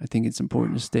why I think it's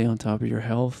important to stay on top of your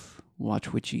health,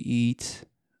 watch what you eat.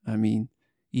 I mean,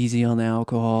 easy on the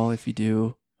alcohol if you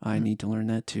do. I need to learn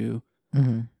that too.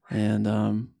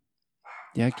 And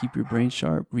yeah, keep your brain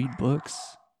sharp, read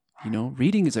books.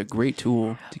 Reading is a great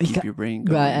tool to keep your brain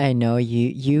going. But I know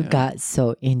you got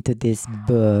so into this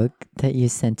book that you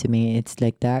sent to me. It's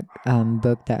like that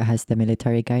book that has the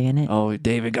military guy in it. Oh,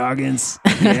 David Goggins.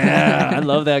 Yeah, I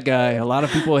love that guy. A lot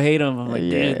of people hate him. I'm like,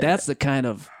 dude, that's the kind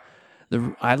of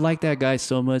I like that guy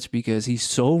so much because he's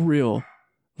so real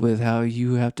with how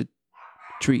you have to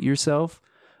treat yourself.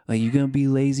 Like, you gonna be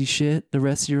lazy shit the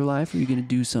rest of your life, or you gonna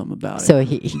do something about it? So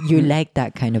you like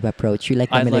that kind of approach. You like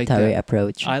the military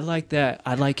approach. I like that.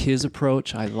 I like his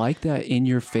approach. I like that in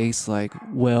your face. Like,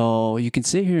 well, you can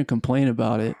sit here and complain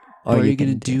about it, or are you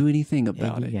gonna do anything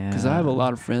about it? Because I have a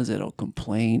lot of friends that'll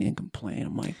complain and complain.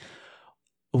 I'm like,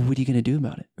 well, what are you gonna do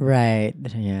about it? Right.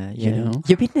 Yeah.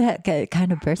 You've been that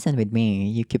kind of person with me.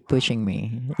 You keep pushing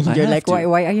me. You're like, why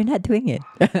are you not doing it?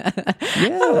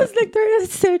 Yeah. I was like, there are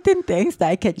certain things that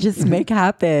I can just make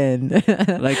happen.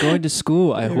 Like going to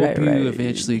school. I hope you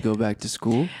eventually go back to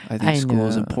school. I think school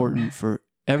is important for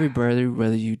everybody,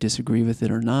 whether you disagree with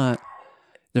it or not.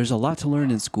 There's a lot to learn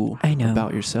in school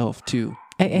about yourself too.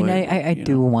 I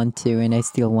do want to, and I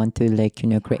still want to, like,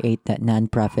 create that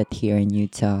nonprofit here in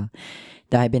Utah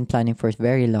that I've been planning for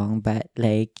very long, but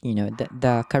like,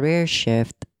 the career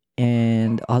shift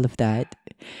and all of that,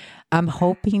 I'm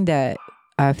hoping that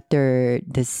after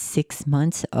the 6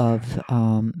 months of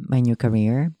my new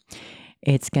career,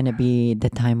 it's gonna be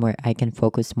the time where I can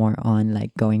focus more on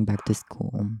like going back to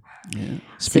school. Yeah.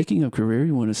 Speaking of career,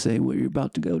 you want to say what you're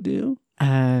about to go do?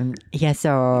 Yeah,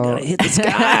 so You gotta hit the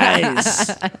skies.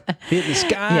 Hit the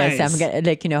skies. yes, I'm gonna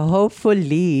like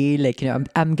hopefully like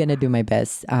I'm gonna do my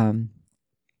best.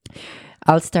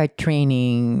 I'll start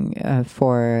training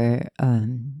for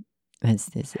what's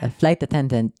this, a flight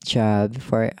attendant job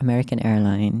for American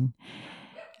Airline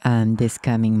this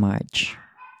coming March.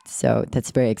 So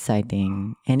that's very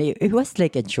exciting. And it was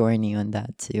like a journey on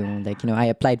that too. Like, I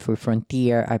applied for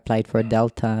Frontier, I applied for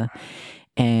Delta,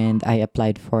 and I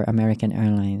applied for American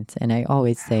Airlines. And I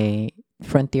always say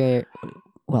Frontier,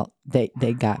 well, they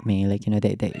got me. Like,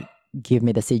 they give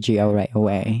me the CGO right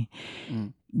away.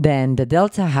 Mm. Then the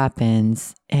Delta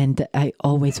happens, and I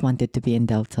always wanted to be in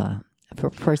Delta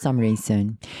for some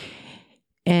reason.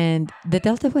 And the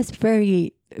Delta was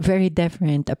very, very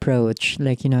different approach.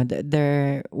 Like,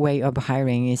 their way of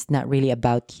hiring is not really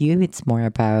about you. It's more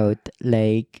about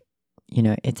like,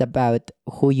 it's about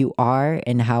who you are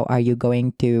and how are you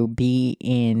going to be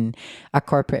in a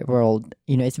corporate world.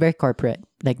 It's very corporate.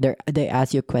 Like they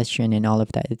ask you a question and all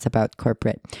of that. It's about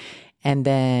corporate. And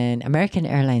then American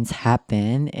Airlines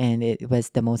happened, and it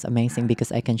was the most amazing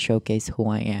because I can showcase who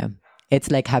I am.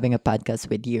 It's like having a podcast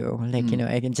with you. Like,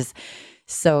 I can just,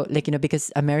 so like,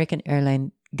 because American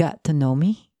Airlines got to know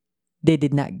me. They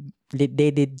did not, they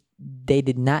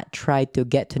did not try to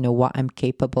get to know what I'm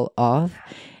capable of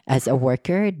as a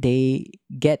worker. They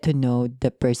get to know the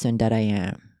person that I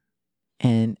am.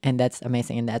 And that's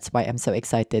amazing, and that's why I'm so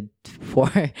excited for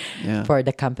for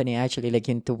the company actually, like,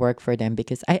 to work for them,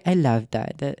 because I love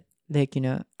that like,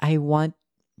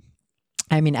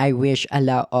 I wish a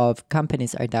lot of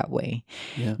companies are that way,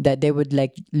 that they would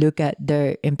like look at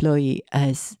their employee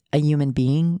as a human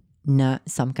being, not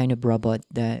some kind of robot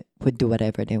that would do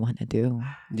whatever they want to do.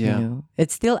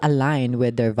 It's still aligned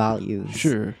with their values.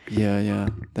 Sure. Yeah.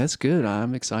 That's good.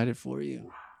 I'm excited for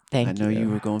you. I know you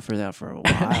were going for that for a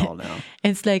while now.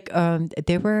 It's like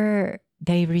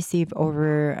they received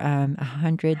over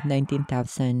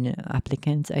 119,000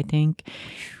 applicants, I think,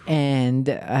 and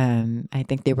I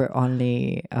think they were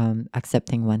only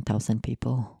accepting 1,000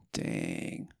 people.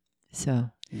 Dang. So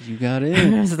you got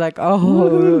in. It's like,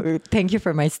 oh, thank you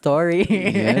for my story.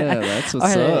 Yeah, that's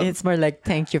what's up. It's more like,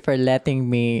 thank you for letting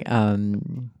me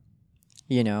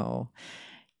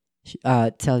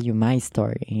tell you my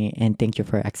story, and thank you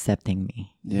for accepting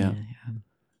me. Yeah.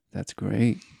 That's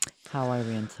great. How are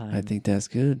we on time? I think that's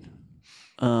good.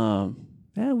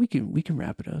 Yeah, we can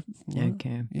wrap it up.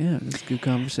 Okay. Yeah, it's a good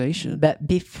conversation. But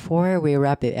before we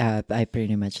wrap it up, I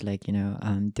pretty much like,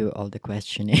 do all the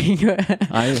questioning.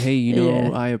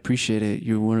 I appreciate it.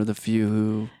 You're one of the few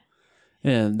who,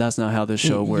 and that's not how this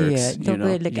show works. Yeah, like, you don't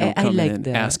I come like in and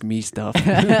that. ask me stuff.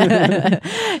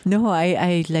 No,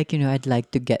 I like, I'd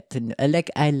like to get to know,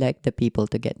 I like the people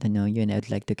to get to know you, and I'd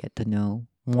like to get to know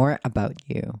more about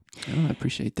you. Oh, I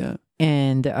appreciate that.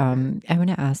 And I want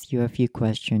to ask you a few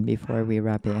questions before we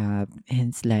wrap it up. And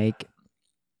it's like,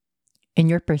 in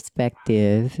your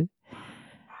perspective,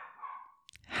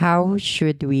 how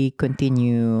should we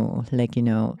continue, like,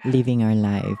 living our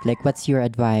life? Like, what's your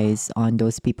advice on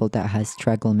those people that has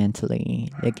struggled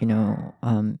mentally, like,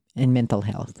 in mental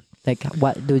health? Like,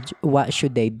 what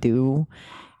should they do,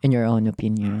 in your own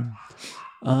opinion?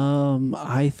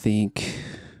 I think,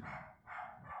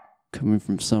 coming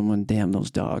from someone, damn those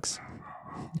dogs.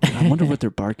 I wonder what they're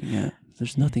barking at.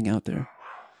 There's nothing out there.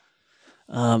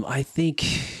 I think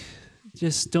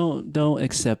just don't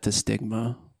accept the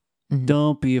stigma. Mm-hmm.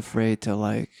 Don't be afraid to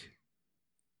like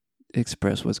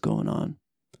express what's going on.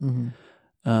 Mm-hmm.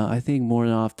 I think more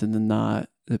often than not,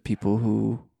 the people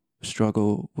who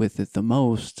struggle with it the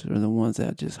most are the ones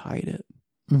that just hide it.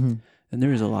 Mm-hmm. And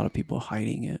there's a lot of people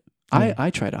hiding it. Yeah. I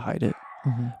try to hide it.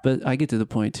 Mm-hmm. But I get to the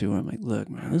point too where I'm like, look,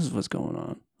 man, this is what's going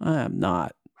on. I am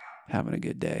not having a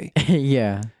good day.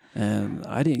 Yeah. And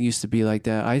I didn't used to be like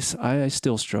that. I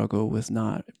still struggle with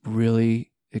not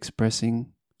really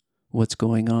expressing what's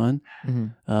going on,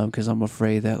 because I'm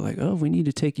afraid that like, oh, we need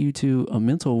to take you to a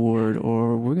mental ward,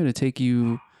 or we're going to take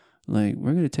you, like,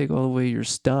 we're going to take all away your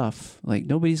stuff. Like,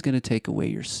 nobody's going to take away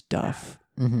your stuff.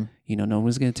 Mm-hmm. No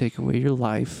one's going to take away your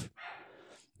life.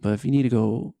 But if you need to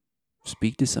go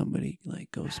speak to somebody, like,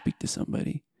 go speak to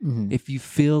somebody. Mm-hmm. If you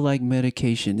feel like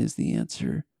medication is the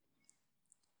answer,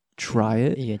 try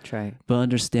it. Yeah, try it. But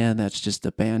understand that's just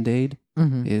a Band-Aid.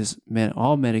 Mm-hmm.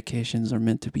 All medications are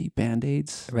meant to be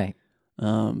Band-Aids. Right.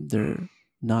 They're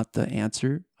not the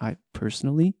answer. I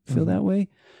personally feel that way,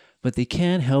 but they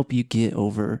can help you get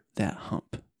over that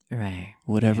hump. Right.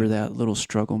 Whatever that little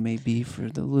struggle may be for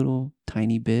the little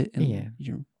tiny bit in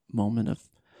your moment of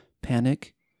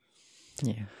panic.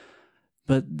 Yeah.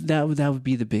 But that would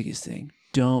be the biggest thing.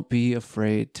 Don't be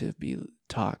afraid to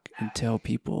talk and tell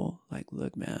people like,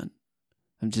 look, man,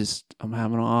 I'm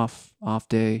having an off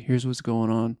day. Here's what's going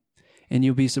on. And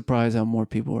you'll be surprised how more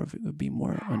people would be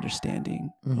more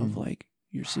understanding of like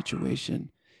your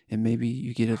situation. And maybe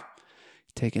you get to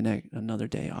take another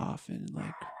day off and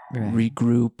like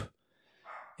regroup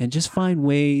and just find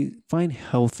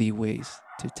healthy ways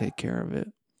to take care of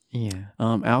it. Yeah.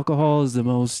 Alcohol is the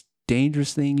most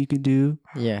dangerous thing you can do.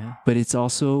 Yeah. But it's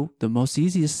also the most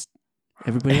easiest.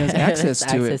 Everybody has access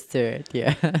to it.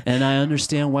 Yeah. And I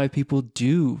understand why people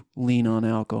do lean on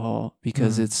alcohol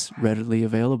because it's readily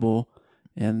available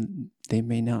and they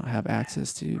may not have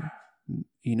access to,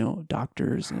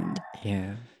 doctors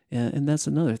and that's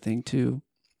another thing too.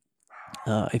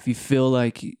 If you feel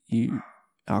like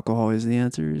alcohol is the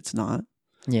answer, it's not.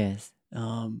 Yes.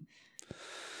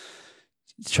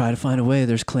 Try to find a way.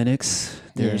 There's clinics,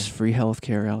 there's free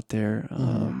healthcare out there.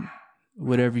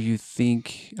 Whatever you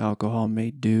think alcohol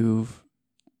may do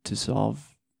to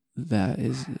solve that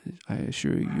is, I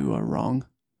assure you are wrong.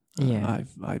 Yeah.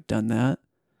 I've done that.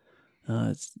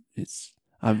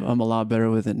 I'm a lot better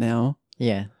with it now.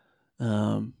 Yeah.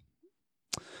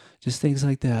 Just things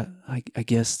like that. I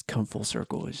guess come full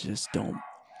circle is just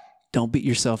don't beat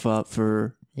yourself up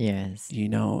for if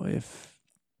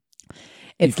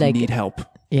it's you like need help.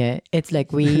 Yeah, it's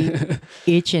like we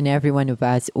each and every one of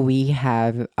us, we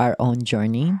have our own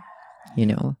journey.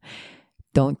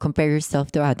 Don't compare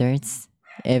yourself to others.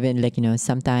 Even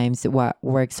sometimes what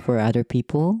works for other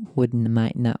people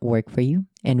might not work for you,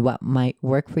 and what might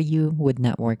work for you would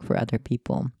not work for other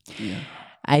people. Yeah.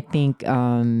 I think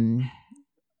I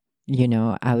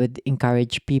would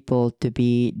encourage people to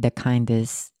be the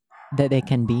kindest that they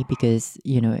can be, because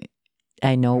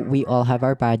I know we all have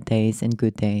our bad days and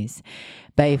good days,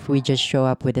 but if we just show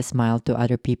up with a smile to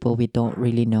other people, we don't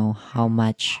really know how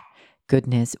much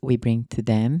goodness we bring to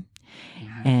them.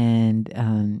 And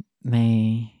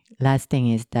my last thing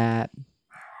is that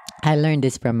I learned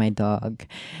this from my dog.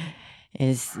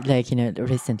 Is like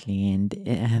recently,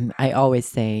 and I always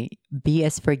say, be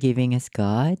as forgiving as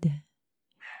God,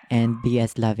 and be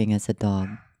as loving as a dog,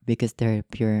 because they're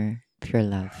pure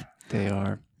love. They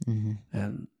are,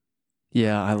 and.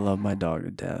 Yeah, I love my dog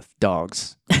to death.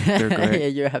 Dogs, they're great. Yeah,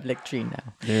 you have like 3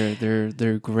 now.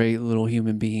 They're great little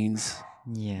human beings.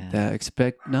 Yeah, that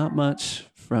expect not much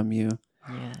from you.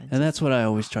 Yeah, and that's what I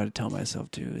always try to tell myself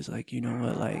too. Is like, you know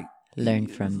what, like learn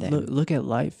from them. Look at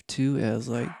life too as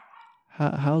like,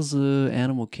 how's the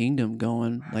animal kingdom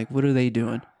going? Like, what are they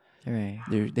doing? Right.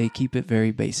 They keep it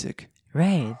very basic.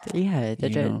 Right. Yeah.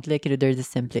 They're the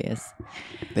simplest.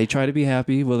 They try to be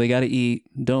happy. Well, they got to eat.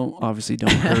 Don't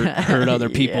hurt other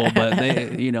people. But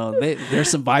there's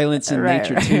some violence in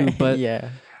nature too. But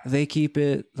they keep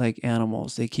it like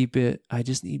animals. They keep it. I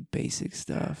just need basic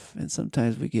stuff. And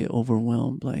sometimes we get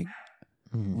overwhelmed. Like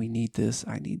we need this.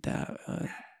 I need that.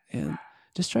 And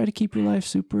just try to keep your life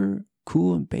super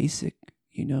cool and basic.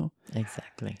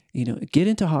 Exactly. Get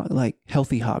into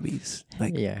healthy hobbies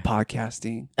like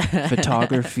podcasting,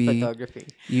 photography.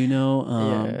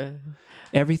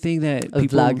 Everything that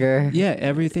people, vlogger.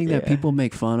 Everything that people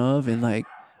make fun of and like,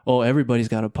 oh, everybody's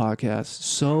got a podcast.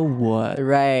 So what?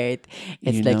 Right.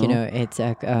 It's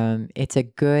it's a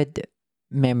good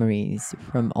memories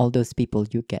from all those people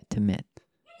you get to meet.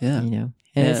 Yeah. And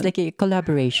it's like a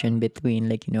collaboration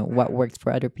between what works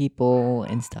for other people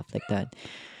and stuff like that.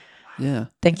 Yeah.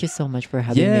 Thank you so much for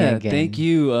having me again. Thank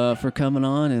you for coming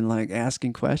on and like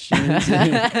asking questions.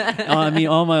 I mean,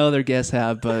 all my other guests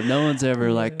have, but no one's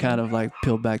ever like kind of like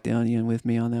peeled back the onion with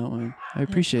me on that one. I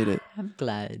appreciate it. I'm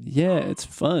glad. Yeah, it's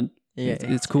fun. Yeah,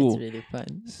 it's cool. It's really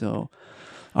fun. So,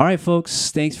 all right, folks.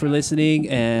 Thanks for listening,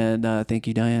 and thank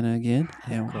you, Diana, again.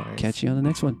 And we'll catch you on the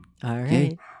next one. All right.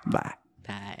 Okay, bye.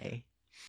 Bye.